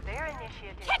congratulated for their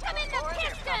initiative before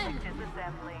their public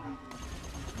disassembly.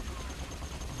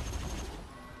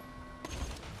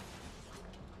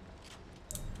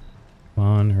 Come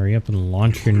on, hurry up and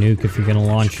launch your nuke if you're gonna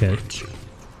launch it.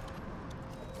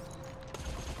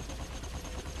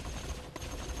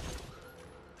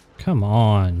 Come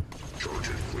on.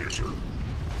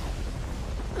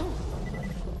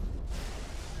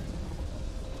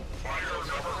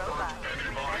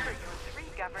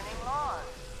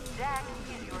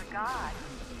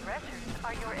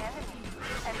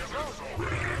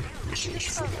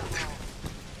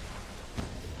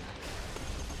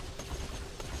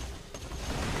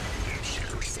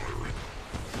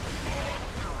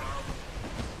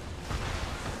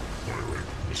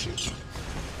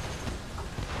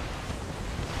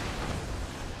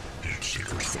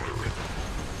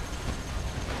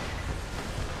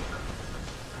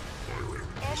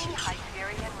 Any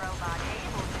Hyperion robot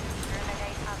able to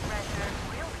terminate a pressure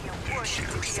will be awarded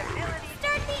with the ability to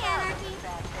Start the anarchy.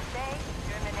 fact that they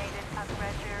terminated a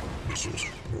pressure. Missiles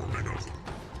warming up.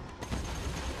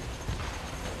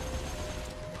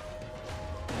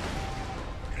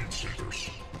 Heat seekers.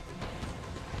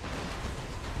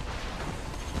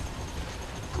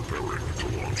 Preparing to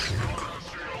launch nuke.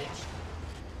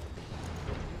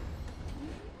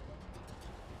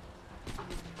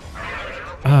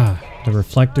 Ah, the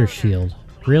reflector shield.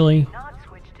 Really?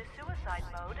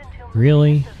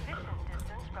 Really?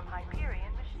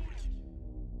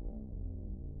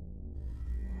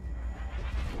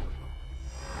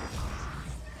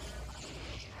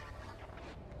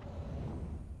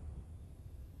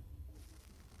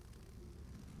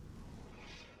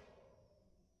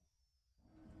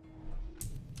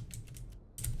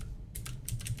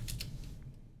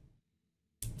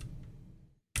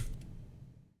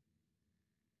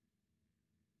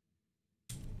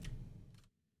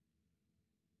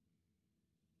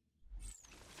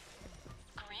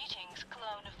 Greetings,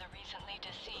 clone of the recently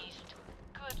deceased.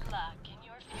 Good luck in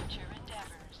your future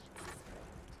endeavors.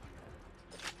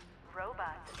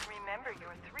 Robots, remember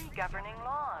your 3 governing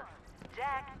laws.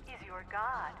 Jack is your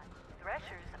god.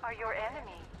 Threshers are your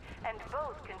enemy, and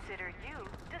both consider you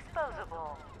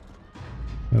disposable.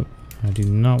 Oh, I do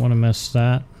not want to miss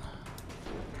that.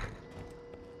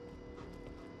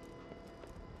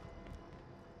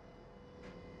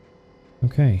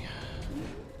 Okay.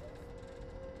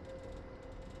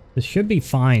 This should be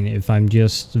fine if I'm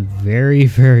just very,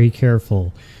 very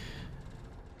careful.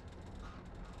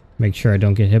 Make sure I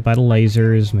don't get hit by the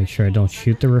lasers, make sure I don't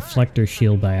shoot the reflector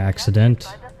shield by accident.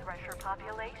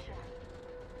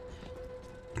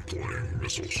 Deploying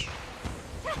missiles.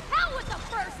 To hell with the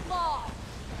first law!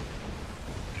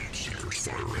 Heat seekers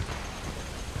firing.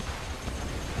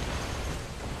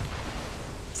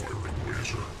 Firing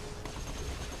laser.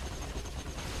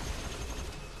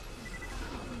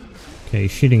 Okay,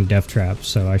 shooting death traps,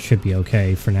 so I should be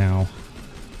okay for now.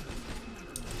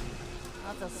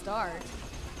 That's a start.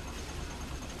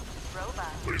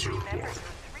 Robots, remember your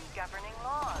 3 governing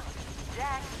laws.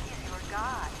 Jack is your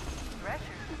god.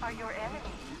 Threshers are your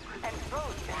enemy, and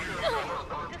both consider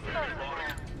you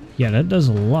disposable. Yeah, that does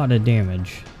a lot of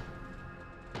damage.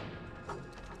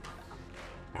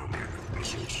 Arming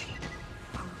missiles.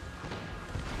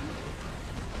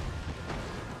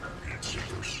 Heat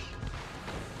seekers.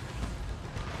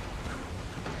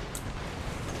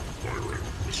 Firing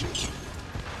missiles.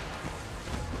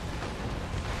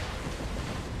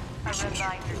 A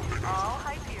reminder to all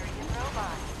Hyperion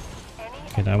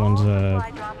robots. Okay, that one's a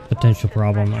potential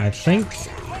problem. I think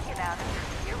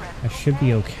I should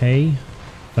be okay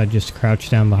if I just crouch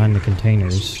down behind the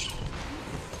containers.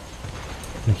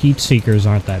 The heat seekers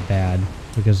aren't that bad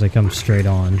because they come straight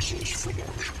on.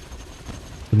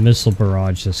 The missile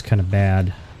barrage is kind of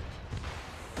bad.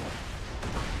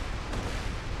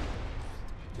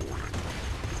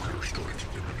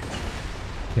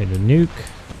 Okay, the nuke.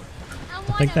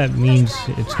 I think that means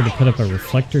it's going to put up a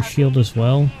reflector shield as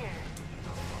well.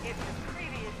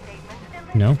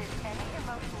 No?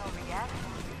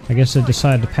 I guess I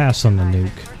decided to pass on the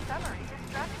nuke.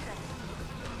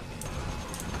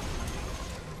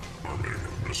 Arming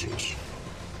missiles.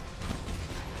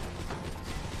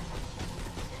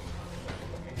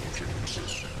 Launching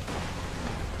missiles.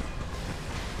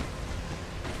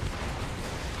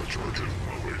 Recharging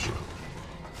my laser.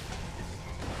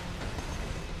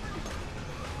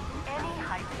 Any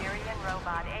Hyperion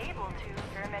robot able to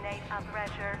terminate a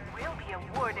pressure will be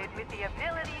awarded with the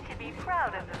ability to be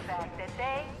proud of the fact that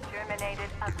they terminated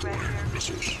a pressure.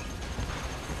 Missiles.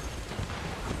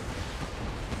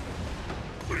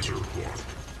 Laser locked.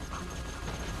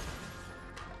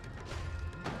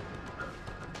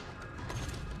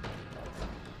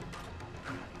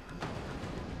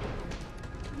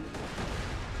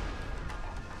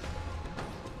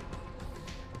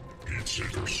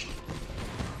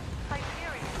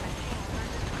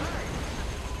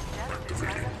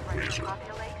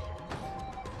 population.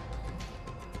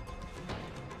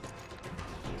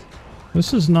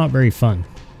 This is not very fun.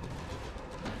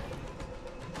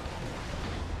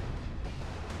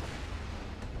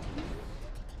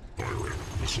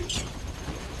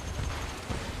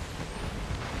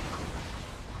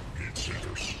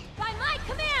 By my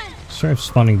command! Try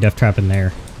spawning Death Trap in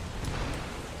there.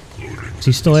 Is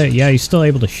he still? Yeah, he's still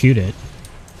able to shoot it.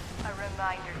 A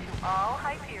reminder to all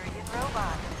Hyperion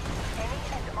robots. Any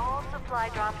and all supply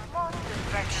drops launched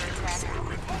as regular attacks will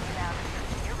be taken out of your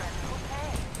theoretical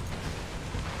pay.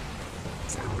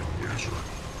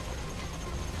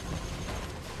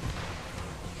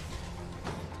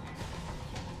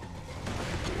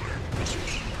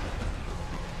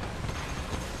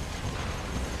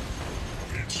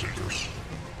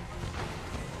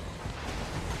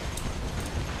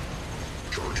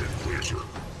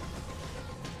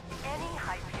 Any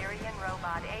Hyperion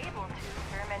robot able to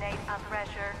terminate a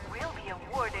thresher will be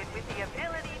awarded with the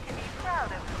ability to be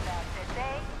proud of the fact that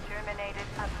they terminated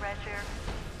a thresher.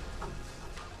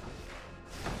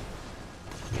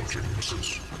 Launching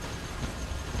missiles.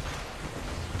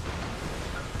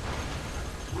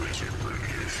 Raising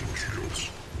radiation shields.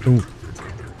 Ooh.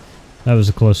 That was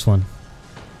a close one.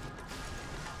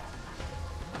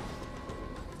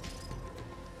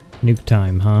 Nuke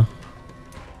time, huh?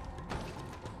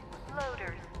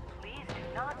 Loaders, please do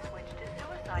not switch to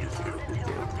suicide mode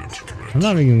until I'm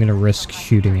not even gonna risk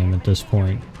shooting him at this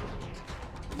point.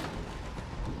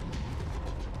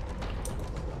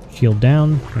 Shield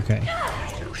down. Okay.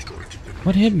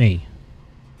 What hit me?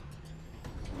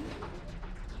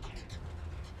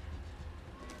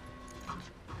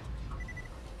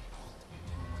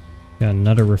 Got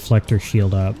another reflector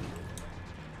shield up.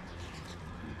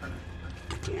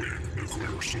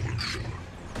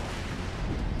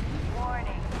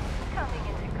 warning. Coming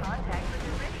into contact with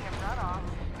iridium runoff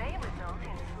may result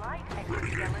in slight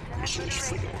exoskeleton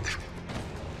obliteration.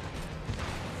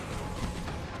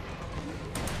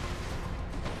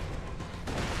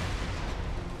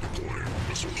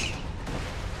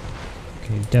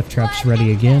 Okay, Death Trap's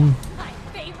ready again. My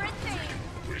favorite thing!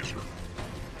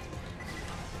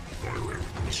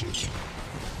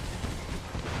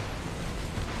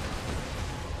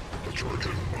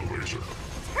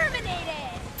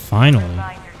 Terminated! Finally.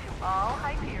 Reminder to all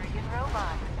Hyperion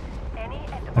robots. Any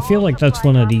and I feel like that's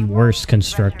one of the worst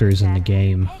constructors in the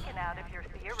game.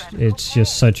 It's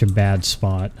just such a bad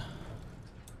spot.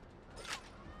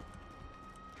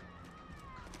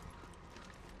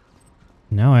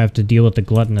 Now I have to deal with the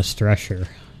gluttonous thresher.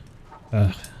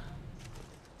 Ugh.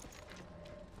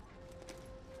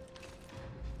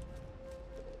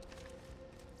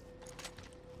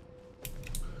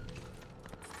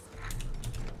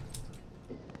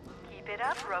 Keep it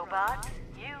up, robots.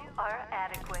 You are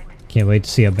adequate. Can't wait to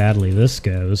see how badly this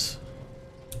goes.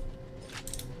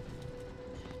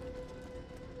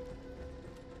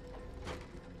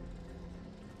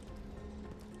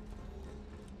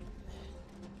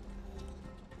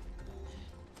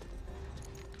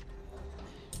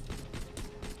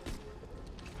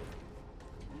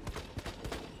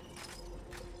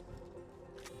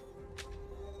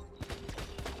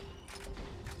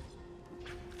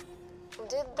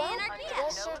 Did that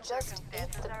thresher just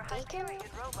eat the beacon?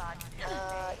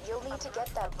 You'll need to get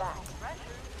that back.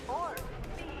 Or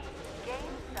B, gain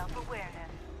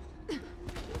self-awareness.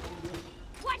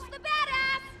 Watch the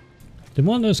badass! Did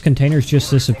one of those containers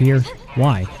just disappear?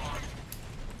 Why?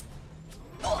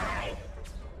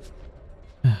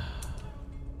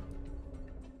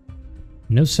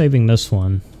 No saving this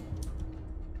one.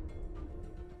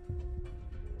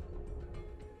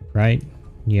 Right?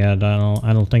 Yeah,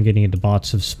 I don't think any of the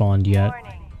bots have spawned yet.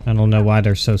 I don't know why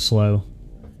they're so slow.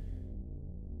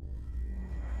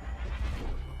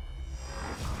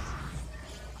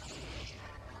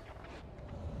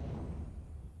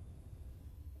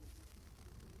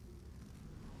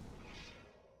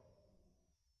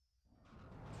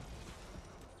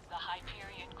 The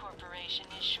Hyperion Corporation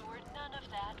is sure none of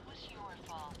that was your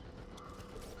fault.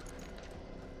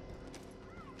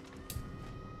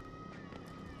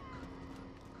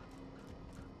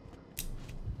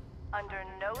 Under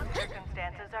no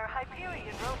circumstances are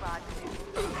Hyperion robots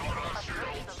to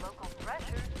approach the local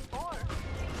thresher or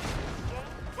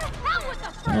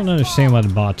I don't understand why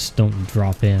the bots don't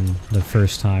drop in the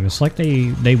first time. It's like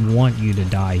they want you to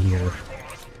die here.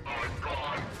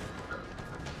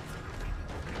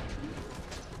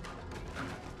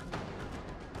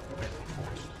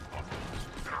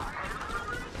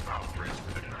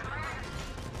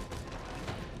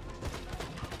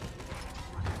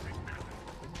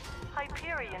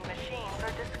 Hyperion machines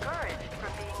are discouraged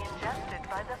from being ingested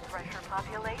by the Thresher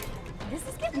population. This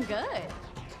is getting good.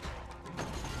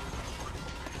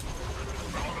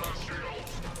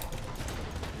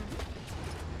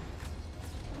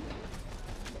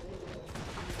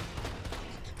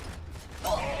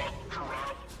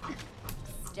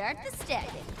 Start the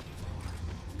stacking.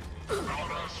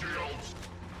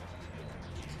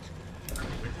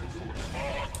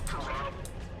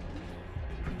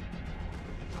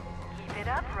 Keep it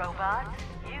up, robot.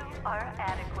 You are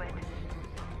adequate.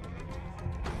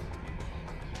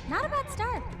 Not a bad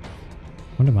start.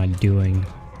 What am I doing?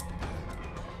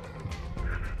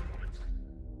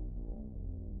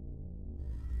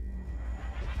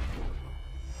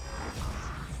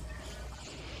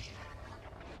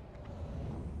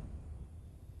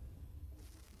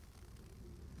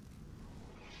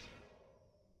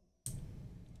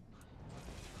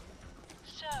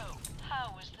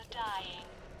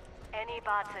 Any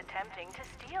bots attempting to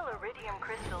steal iridium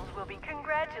crystals will be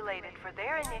congratulated for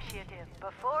their initiative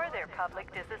before their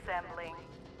public disassembling.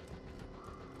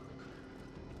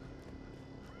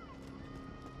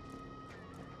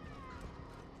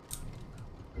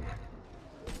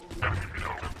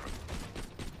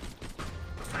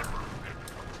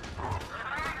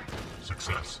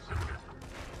 Success.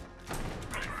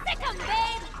 Sick 'em,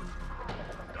 babe!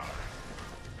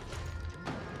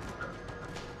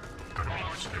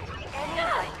 Any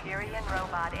Hyperion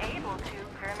robot able to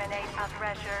terminate a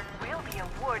Thresher will be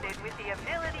awarded with the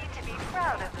ability to be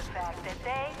proud of the fact that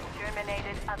they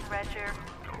terminated a Thresher.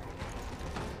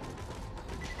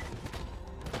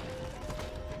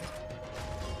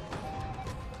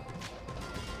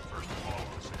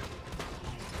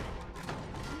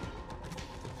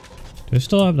 Do I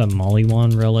still have the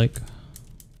Mollywan relic?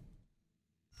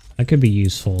 That could be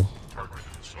useful.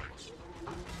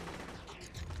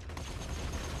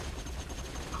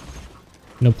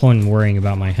 No point in worrying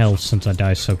about my health since I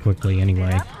die so quickly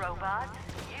anyway. Robots,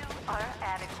 you are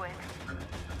adequate.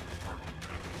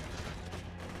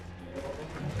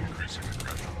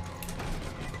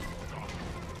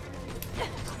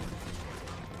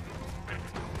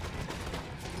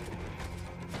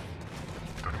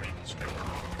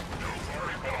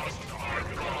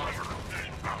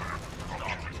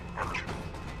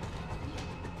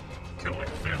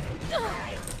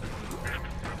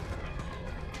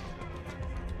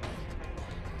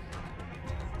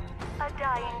 A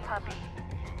dying puppy.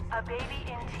 A baby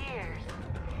in tears.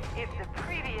 If the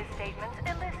previous statements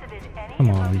elicited any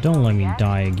Come on, don't let me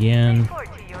die again.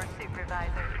 report to your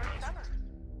supervisor for summary.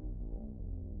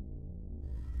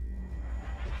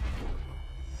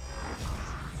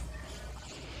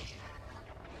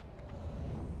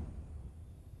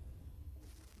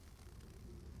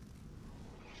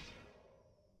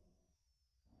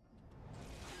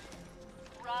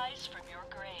 Rise from your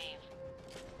grave.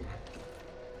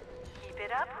 Keep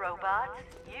it up, robots.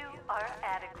 You are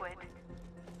adequate.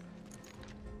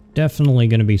 Definitely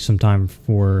going to be some time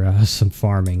for some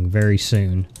farming very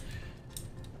soon.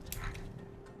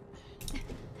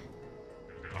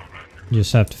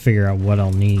 Just have to figure out what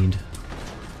I'll need.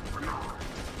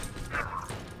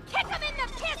 Kick him in the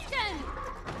piston!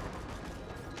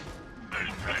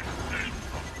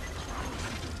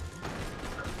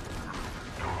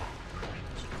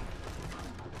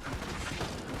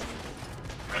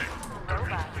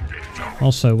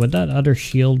 Also, would that other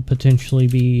shield potentially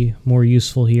be more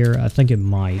useful here? I think it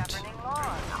might.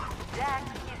 Jack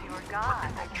is your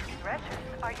god. Threshers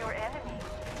are your enemy,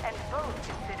 and both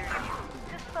consider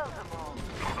you disposable.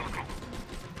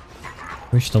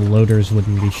 Wish the loaders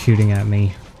wouldn't be shooting at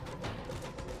me.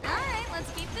 Alright, let's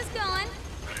keep this going.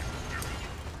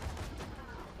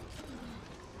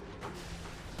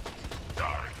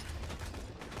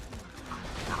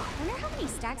 I wonder how many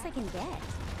stacks I can get.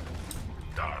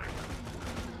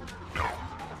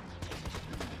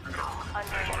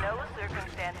 Under no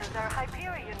circumstances are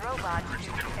Hyperion robots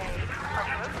to A,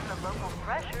 approach the local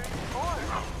Threshers, or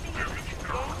B,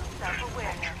 gain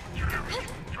self-awareness.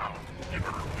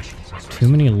 Too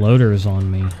many loaders on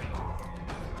me.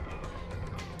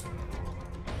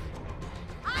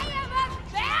 I am a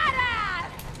badass!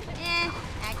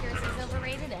 Accuracy's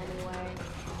overrated anyway.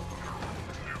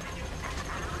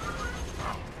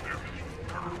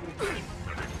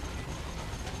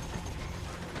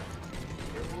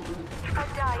 A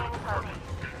dying puppy.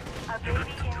 A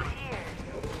baby in tears.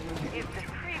 If the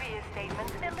previous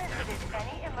statements elicited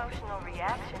any emotional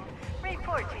reaction,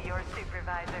 report to your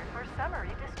supervisor for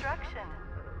summary destruction.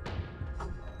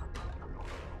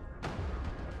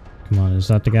 Come on, is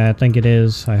that the guy I think it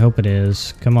is? I hope it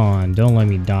is. Come on, don't let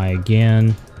me die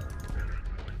again.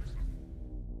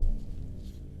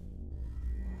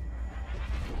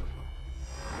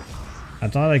 I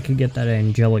thought I could get that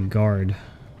angelic guard.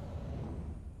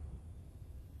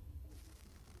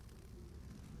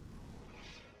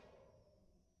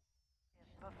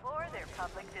 Before their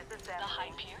public disassembly. The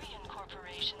Hyperion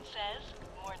Corporation says,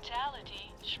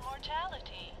 mortality,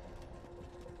 schmortality.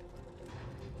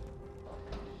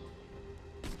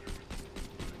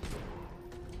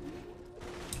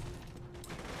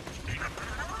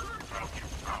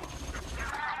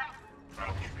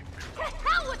 To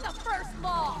hell with the first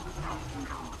law!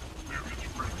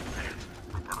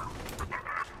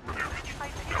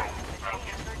 Hyperion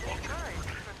machines are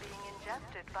discouraged from being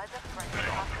ingested by the French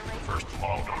population.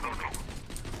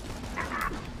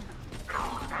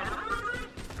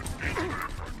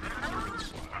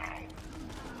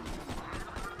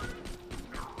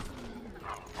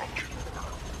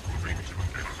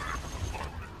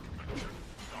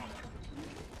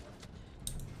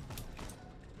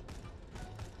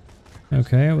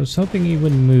 Okay, I was hoping he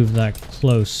wouldn't move that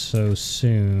close so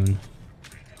soon.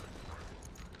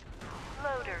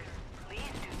 Loaders, please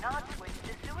do not switch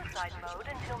to suicide mode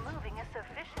until moving a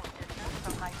sufficient distance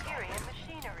from Hyperion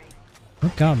machinery.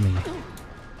 What got me?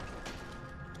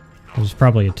 It was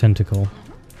probably a tentacle.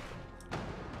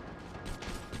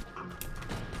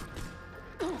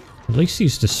 At least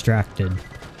he's distracted.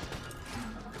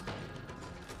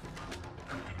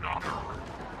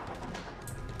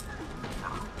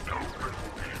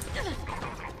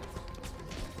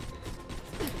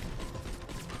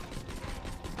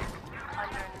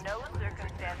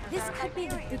 This could be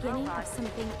the beginning of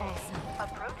something awesome.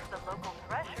 Approach the local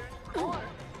threshers or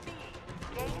B.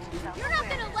 Gain self-awareness. You're not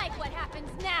gonna like what happens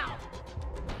now!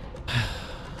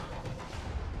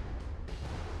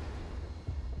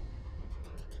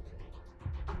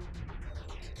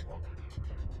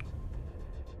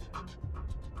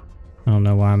 I don't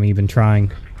know why I'm even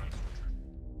trying.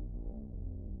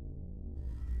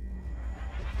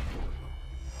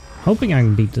 Hoping I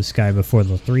can beat this guy before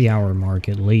the 3-hour mark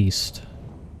at least.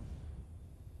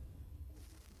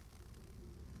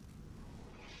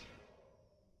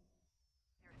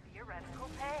 Theoretical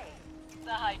pay.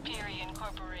 The Hyperion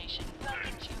Corporation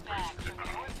welcomes you back from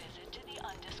your visit to the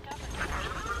undiscovered.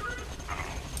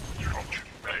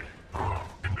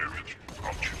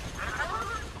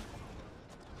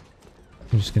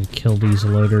 I'm just gonna kill these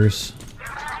loaders.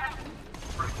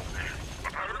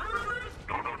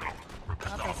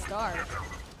 Not the start.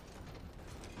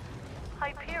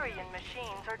 Hyperion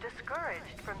machines are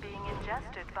discouraged from being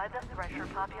ingested by the thresher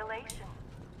population.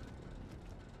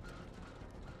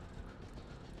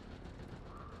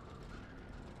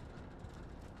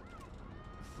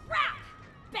 Crap!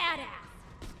 Badass!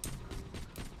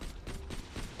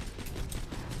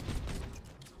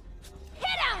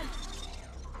 Hit him!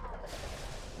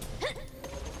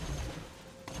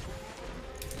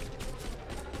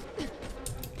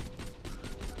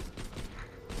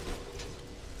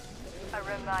 A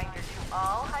reminder to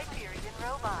all Hyperion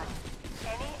robots.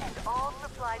 Any and all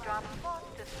supply drops lost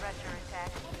to thresher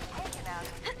attacks will be taken out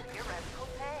of your theoretical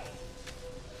pay.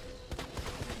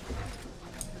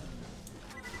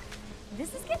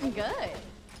 This is getting good.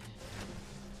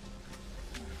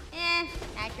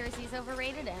 Accuracy's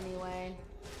overrated anyway.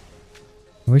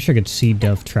 I wish I could see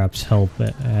Death Trap's help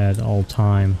at all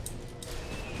time.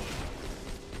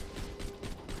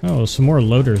 Oh, some more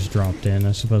loaders dropped in.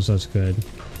 I suppose that's good.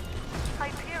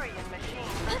 Hyperion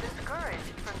machines are discouraged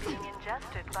from being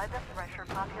ingested by the thresher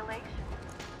population.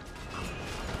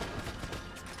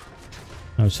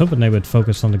 I was hoping they would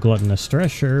focus on the gluttonous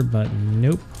thresher, but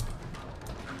nope.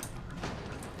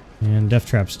 And Death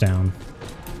Trap's down.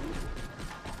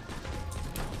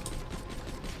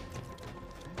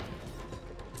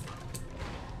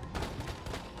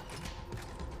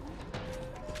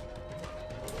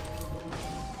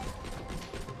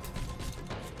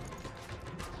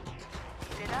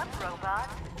 Sit up, robot.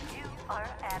 You are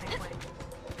adequate.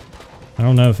 I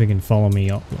don't know if he can follow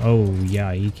me. Oh,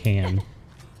 yeah, he can.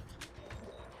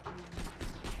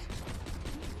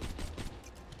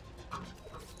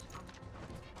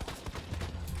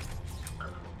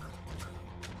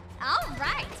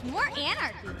 Alright, more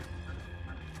anarchy.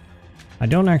 I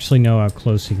don't actually know how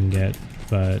close he can get,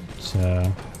 but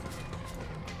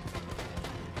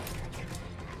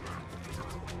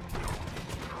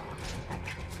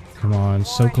come on,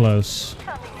 so close.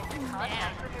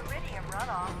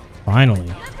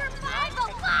 Finally.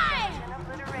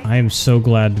 I am so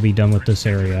glad to be done with this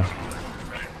area.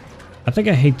 I think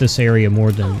I hate this area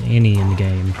more than any in the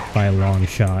game, by a long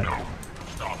shot.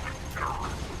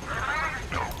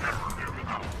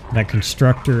 That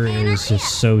constructor is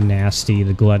just so nasty.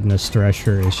 The gluttonous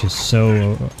thresher is just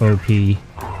so OP.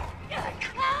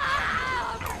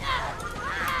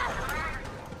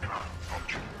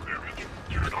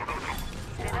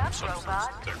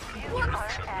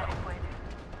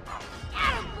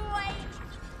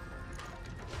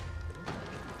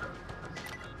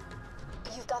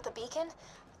 got the beacon?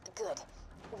 Good.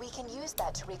 We can use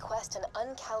that to request an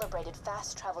uncalibrated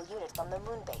fast travel unit from the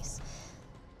moon base.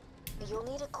 You'll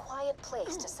need a quiet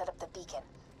place to set up the beacon.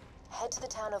 Head to the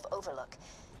town of Overlook.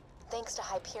 Thanks to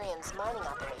Hyperion's mining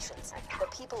operations, the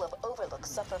people of Overlook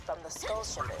suffer from the skull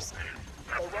shivers.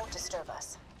 They won't disturb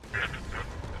us.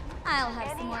 I'll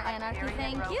have some more anarchy,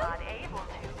 thank you. Able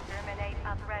to terminate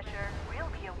a thresher will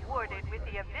be awarded with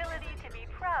the ability to be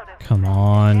proud of. Come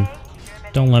on.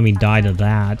 Don't let me die to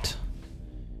that.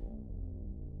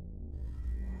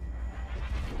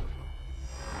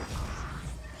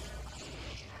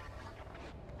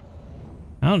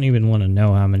 I don't even want to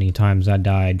know how many times I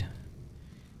died.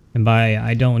 And by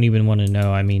I don't even want to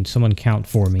know, I mean someone count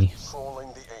for me.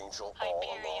 Trolling the angel all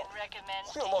along.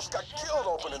 He almost got killed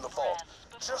opening the vault,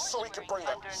 just so he could bring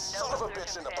that son of a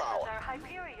bitch into power.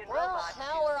 Well,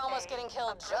 now we're almost getting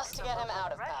killed just to get him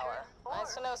out of power.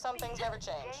 Nice to know some things never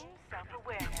change.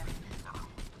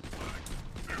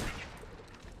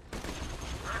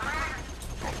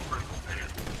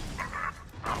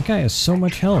 That guy has so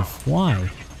much health. Why?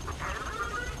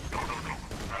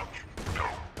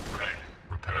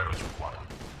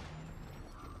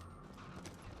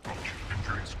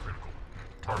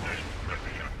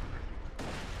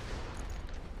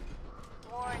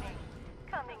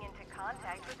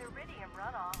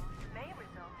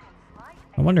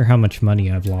 I wonder how much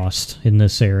money I've lost in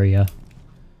this area.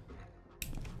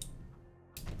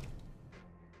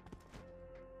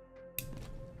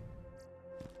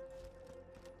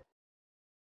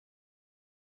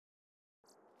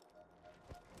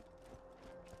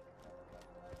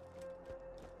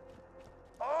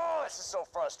 Oh, this is so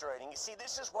frustrating. You see,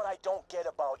 this is what I don't get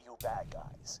about you bad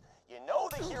guys. You know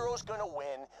the hero's gonna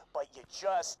win, but you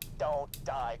just don't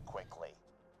die quickly.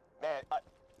 Man,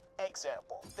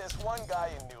 example, this one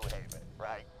guy in New Haven,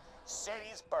 right?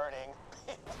 City's burning,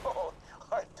 people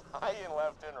are dying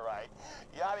left and right,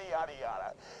 yada yada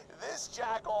yada. This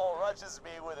jackal rushes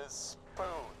me with a spoon.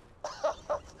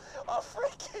 A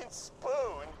freaking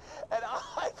spoon, and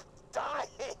I'm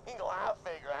dying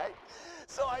laughing, right?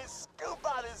 So I scoop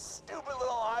out his stupid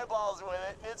little eyeballs with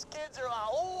it, and his kids are like,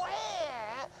 oh,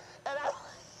 yeah! And I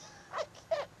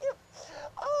can't even,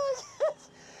 oh,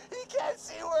 he can't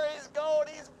see where he's going,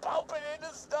 he's bumping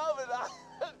into stuff,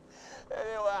 and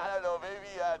anyway, I don't know, maybe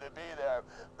he had to be there.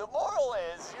 The moral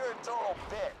is, you're a total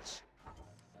bitch.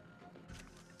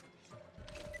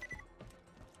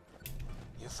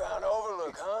 You found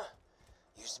Overlook, huh?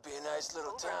 Used to be a nice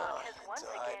little town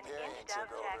until Hyperion took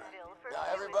over. Now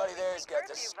everybody there's got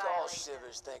the skull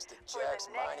shivers thanks to Jack's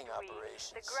mining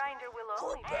operations.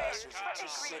 Poor bastards are too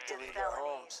sick to leave their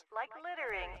homes.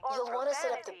 You'll want to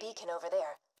set up the beacon over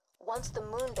there. Once the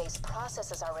moon base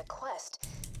processes our request,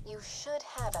 you should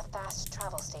have a fast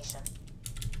travel station.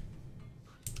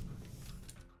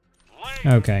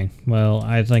 Okay, well,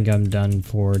 I think I'm done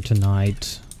for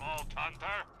tonight.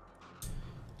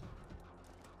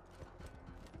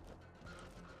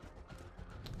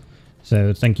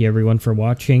 So thank you everyone for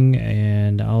watching,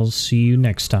 and I'll see you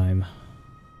next time.